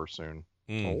Howard score soon.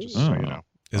 Just so you know.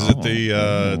 Is it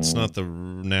the? It's not the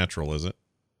natural, is it?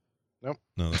 Nope.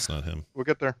 No, that's not him. We'll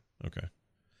get there. Okay.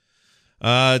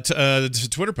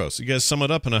 Twitter post. You guys sum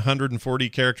it up in 140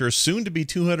 characters, soon to be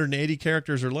 280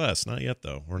 characters or less. Not yet,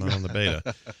 though. We're not on the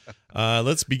beta.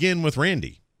 Let's begin with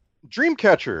Randy.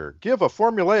 Dreamcatcher. Give a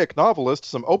formulaic novelist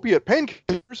some opiate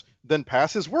painkillers, then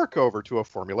pass his work over to a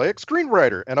formulaic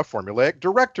screenwriter and a formulaic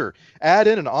director. Add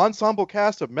in an ensemble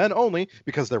cast of men only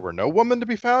because there were no women to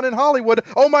be found in Hollywood.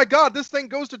 Oh my God, this thing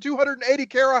goes to 280,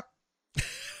 Kara.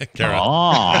 Kara.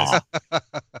 Aw.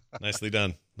 Nicely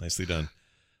done. Nicely done.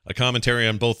 A commentary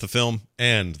on both the film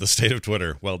and the state of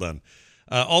Twitter. Well done.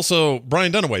 Also,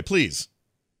 Brian Dunaway, please.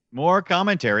 More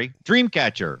commentary.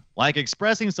 Dreamcatcher. Like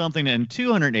expressing something in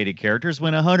 280 characters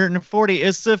when 140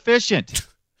 is sufficient.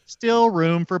 Still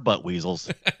room for butt weasels.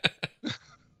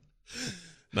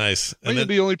 Nice. Are you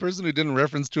the only person who didn't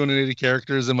reference 280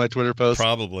 characters in my Twitter post?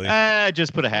 Probably.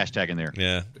 Just put a hashtag in there.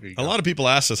 Yeah. A lot of people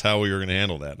asked us how we were going to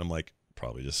handle that. And I'm like,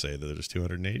 probably just say that there's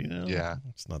 280 now. Yeah.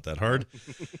 It's not that hard.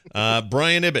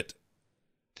 Brian Ibbett.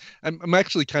 I'm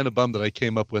actually kind of bummed that I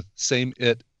came up with same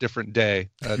it, different day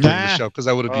during the show because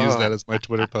I would have used that as my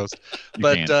Twitter post.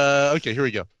 But okay, here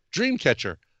we go.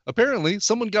 Dreamcatcher. Apparently,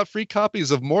 someone got free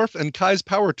copies of Morph and Kai's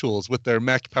Power Tools with their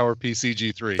Mac Power PC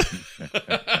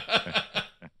G3.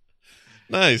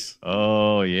 Nice.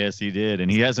 Oh, yes, he did.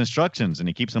 And he has instructions, and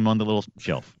he keeps them on the little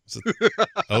shelf.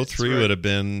 03 would have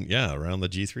been, around the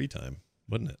G3 time,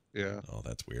 wouldn't it? Yeah. Oh,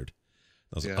 that's weird.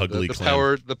 That was Yeah, ugly the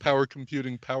claim. the power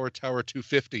computing Power Tower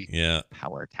 250. Yeah.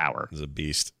 Power Tower. It's a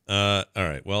beast. All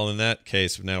right. Well, in that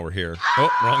case, now we're here. Oh,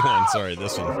 wrong one. Sorry,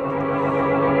 this one.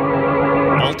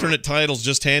 Alternate titles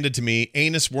just handed to me.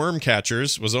 Anus Worm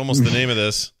Catchers was almost the name of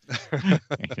this.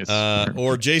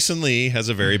 Or Jason Lee Has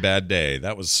a Very Bad Day.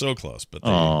 That was so close, but they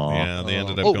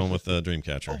ended up going with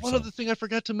Dreamcatcher. One other thing I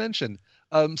forgot to mention.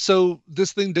 So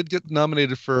this thing did get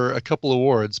nominated for a couple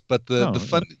awards, but the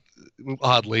fun.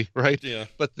 oddly, right? Yeah.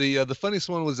 But the funniest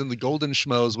one was in the Golden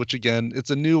Schmoes, which again, it's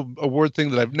a new award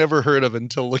thing that I've never heard of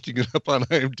until looking it up on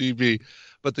IMDb.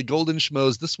 But the Golden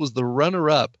Schmoes, this was the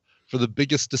runner-up for the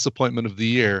biggest disappointment of the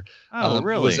year. Oh,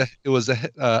 really? It was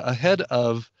ahead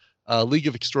of League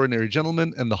of Extraordinary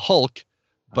Gentlemen and the Hulk,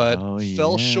 but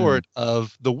fell short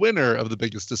of the winner of the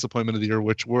biggest disappointment of the year,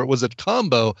 which was a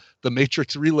combo: The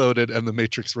Matrix Reloaded and The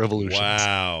Matrix Revolutions.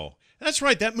 Wow. That's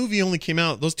right. That movie only came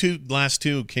out. Those last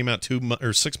two came out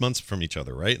 6 months from each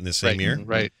other, right? In the same year,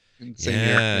 right? Same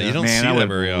year. You don't see I that would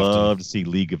very often. love to see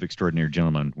League of Extraordinary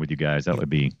Gentlemen with you guys. That would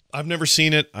be. I've never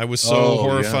seen it. I was so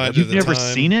horrified. You've at the never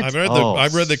time. seen it?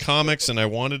 I've read the comics and I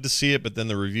wanted to see it, but then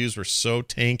the reviews were so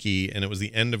tanky, and it was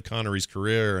the end of Connery's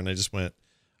career, and I just went,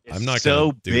 "I'm not so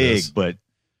going to do big, this." but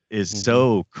is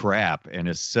so crap, and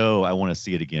is so. I want to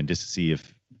see it again just to see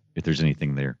if there's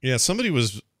anything there. Yeah, somebody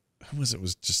was. Who was it?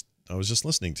 I was just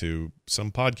listening to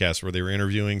some podcast where they were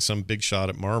interviewing some big shot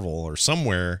at Marvel or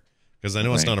somewhere, because I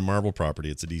know it's not a Marvel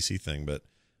property, it's a DC thing, but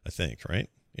I think, right?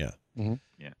 Yeah. Mm-hmm.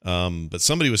 Yeah. But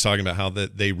somebody was talking about how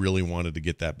that they really wanted to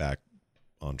get that back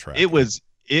on track. It was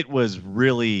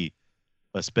really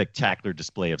a spectacular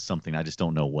display of something. I just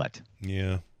don't know what.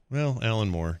 Yeah. Well, Alan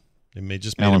Moore. It made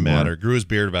just made Alan him matter. Moore. Grew his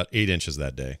beard about 8 inches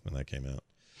that day when that came out.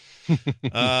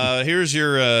 Here's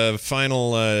your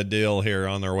final deal here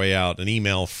on our way out. An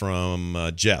email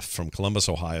from Jeff from Columbus,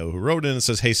 Ohio, who wrote in and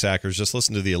says, "Hey, Sackers, just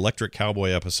listened to the Electric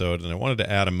Cowboy episode, and I wanted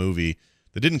to add a movie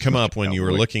that didn't come up when you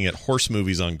were looking at horse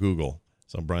movies on Google."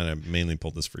 So, Brian, I mainly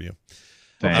pulled this for you.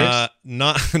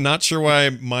 Not sure why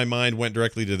my mind went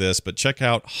directly to this, but check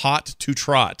out Hot to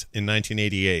Trot in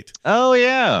 1988. Oh,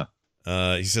 yeah.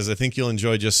 He says, "I think you'll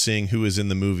enjoy just seeing who is in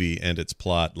the movie and its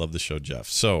plot. Love the show, Jeff."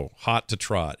 So, Hot to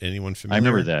Trot. Anyone familiar? I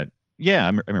remember that. Yeah, I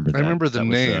remember that. I remember the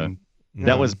name.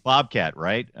 That was Bobcat,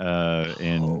 right?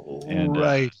 And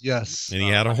right, yes. And he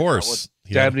had a horse.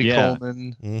 Dabney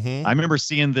Coleman. Mm-hmm. I remember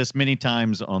seeing this many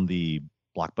times on the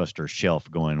Blockbuster shelf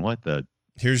going, what the...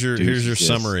 Here's your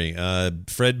summary.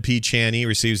 Fred P. Chaney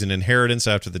receives an inheritance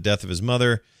after the death of his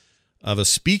mother of a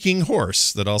speaking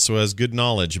horse that also has good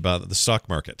knowledge about the stock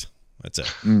market. That's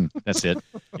it. That's it.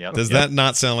 Yep. Does that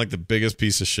not sound like the biggest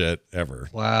piece of shit ever?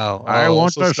 Wow. I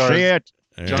want to see it.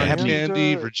 John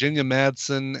Candy, Virginia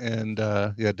Madsen, and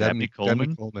Dabney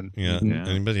Coleman. Yeah.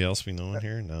 Anybody else we know in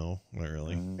here? No, not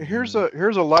really. Here's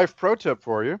a life pro tip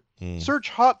for you. Search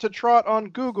Hot to Trot on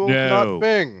Google, not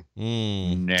Bing.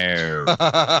 No.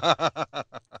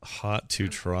 Hot to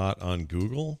Trot on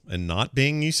Google and not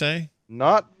Bing, you say?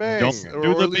 Not Bing.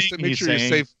 Or at least make sure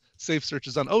your safe search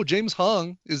is on. Oh, James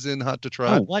Hong is in Hot to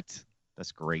Trot. Oh, what?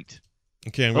 That's great.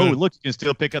 Okay. Look, you can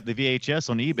still pick up the VHS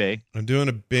on eBay. I'm doing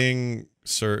a Bing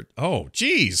search. Oh,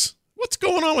 geez. What's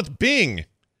going on with Bing?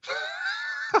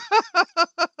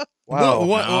 Wow.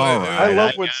 I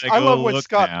love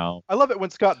it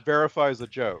when Scott verifies a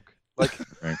joke. Like,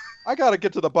 right. I got to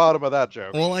get to the bottom of that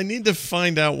joke. Well, I need to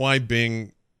find out why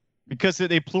Bing. Because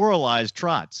they pluralize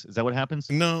trots. Is that what happens?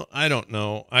 No, I don't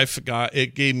know. I forgot.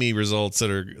 It gave me results that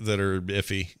are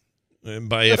iffy. And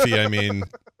by iffy, I mean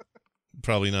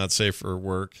probably not safe for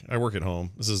work. I work at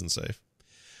home. This isn't safe.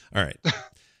 All right.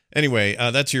 Anyway,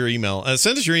 that's your email.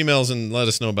 Send us your emails and let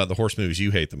us know about the horse movies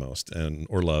you hate the most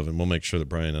or love, and we'll make sure that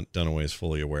Brian Dunaway is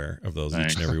fully aware of those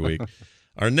each and every week.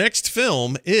 Our next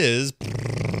film is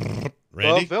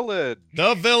Randy?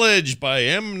 The Village by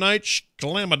M. Night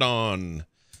Shyamalan.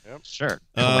 Yep. Sure.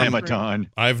 Shyamalan.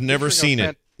 I've never seen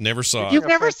it. Never saw it. You've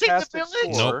never seen The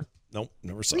Village? Nope.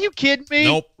 Never saw it. it. Are you kidding me?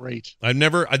 Nope. Great. I've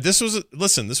never. This was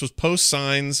post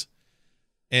Signs.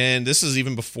 And this is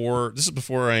before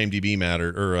IMDb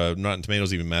mattered, or Rotten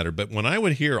Tomatoes even mattered. But when I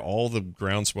would hear all the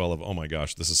groundswell of, oh my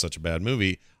gosh, this is such a bad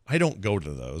movie, I don't go to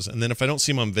those. And then if I don't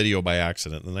see them on video by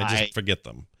accident, then I just forget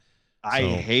them. I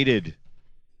hated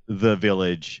The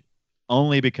Village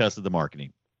only because of the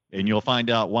marketing. And you'll find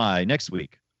out why next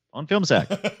week on Film Sack.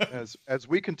 As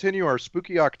we continue our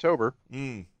spooky October,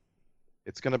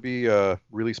 it's going to be a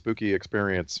really spooky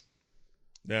experience.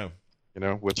 Yeah. You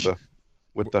know, with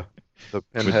the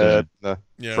Pinhead, the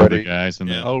Freddy Freddy guys,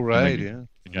 and oh right, yeah.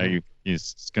 The guy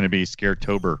it's going to be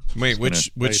Scaretober. Wait,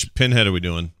 which Pinhead are we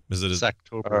doing? Is it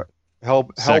Sacktober?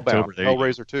 Hellbound, Sacktober,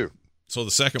 Hellraiser 2. So the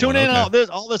second Tune one. in Okay.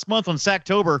 all this month on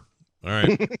Sacktober. All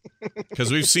right,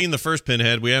 because we've seen the first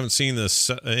Pinhead, we haven't seen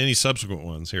any subsequent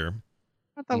ones here.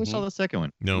 I thought we saw the second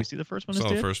one. No, Did we see the first one. Saw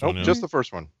the first one. Yeah. Just the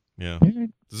first one. Yeah.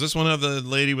 Does this one have the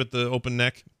lady with the open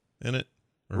neck in it?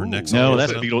 Or her neck's no, all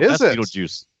that's open up?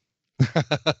 Beetlejuice.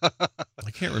 I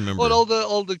can't remember. Well,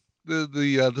 all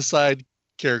the side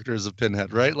characters of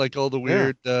Pinhead, right? Like all the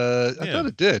weird. I thought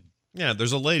it did. Yeah,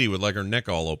 there's a lady with like her neck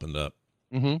all opened up,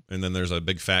 mm-hmm. and then there's a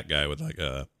big fat guy with like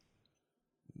a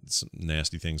some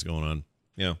nasty things going on.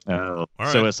 Yeah. Oh, All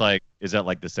so right. it's like, is that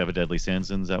like the 7 Deadly Sins?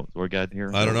 Is that what we got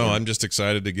here? I don't know. I'm just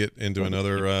excited to get into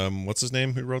another. What's his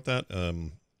name? Who wrote that?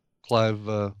 Clive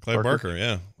Barker.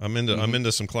 Yeah, I'm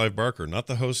into some Clive Barker, not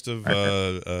the host of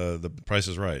The Price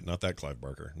is Right. Not that Clive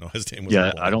Barker. No, his name was.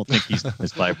 Yeah, I don't think he's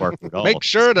Clive Barker at all. Make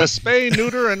sure to spay,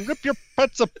 neuter, and rip your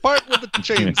pets apart with a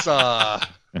chainsaw.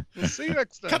 We'll see you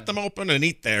next time. Cut them open and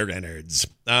eat their innards.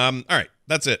 All right,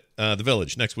 that's it. The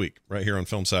Village next week, right here on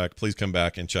FilmSack. Please come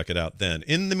back and check it out then.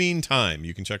 In the meantime,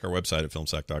 you can check our website at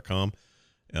filmsack.com.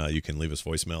 You can leave us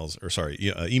emails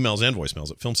and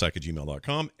voicemails at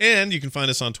filmsack@gmail.com. And you can find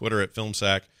us on Twitter at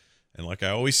FilmSack. And like I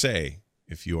always say,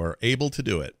 if you are able to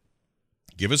do it,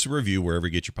 give us a review wherever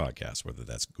you get your podcasts, whether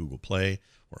that's Google Play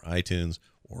or iTunes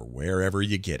or wherever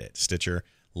you get it, Stitcher.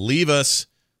 Leave us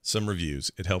some reviews.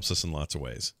 It helps us in lots of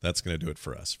ways. That's going to do it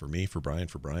for us, for me, for Brian,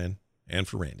 and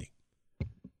for Randy.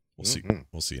 We'll see.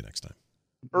 We'll see you next time.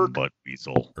 Butt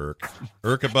Weasel.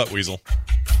 Irk a butt weasel.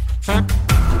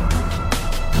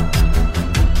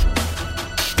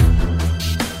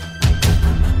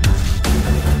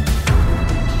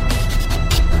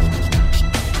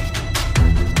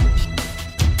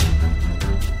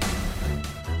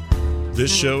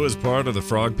 This show is part of the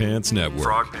Frog Pants Network.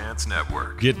 Frog Pants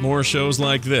Network. Get more shows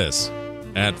like this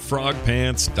at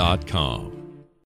frogpants.com.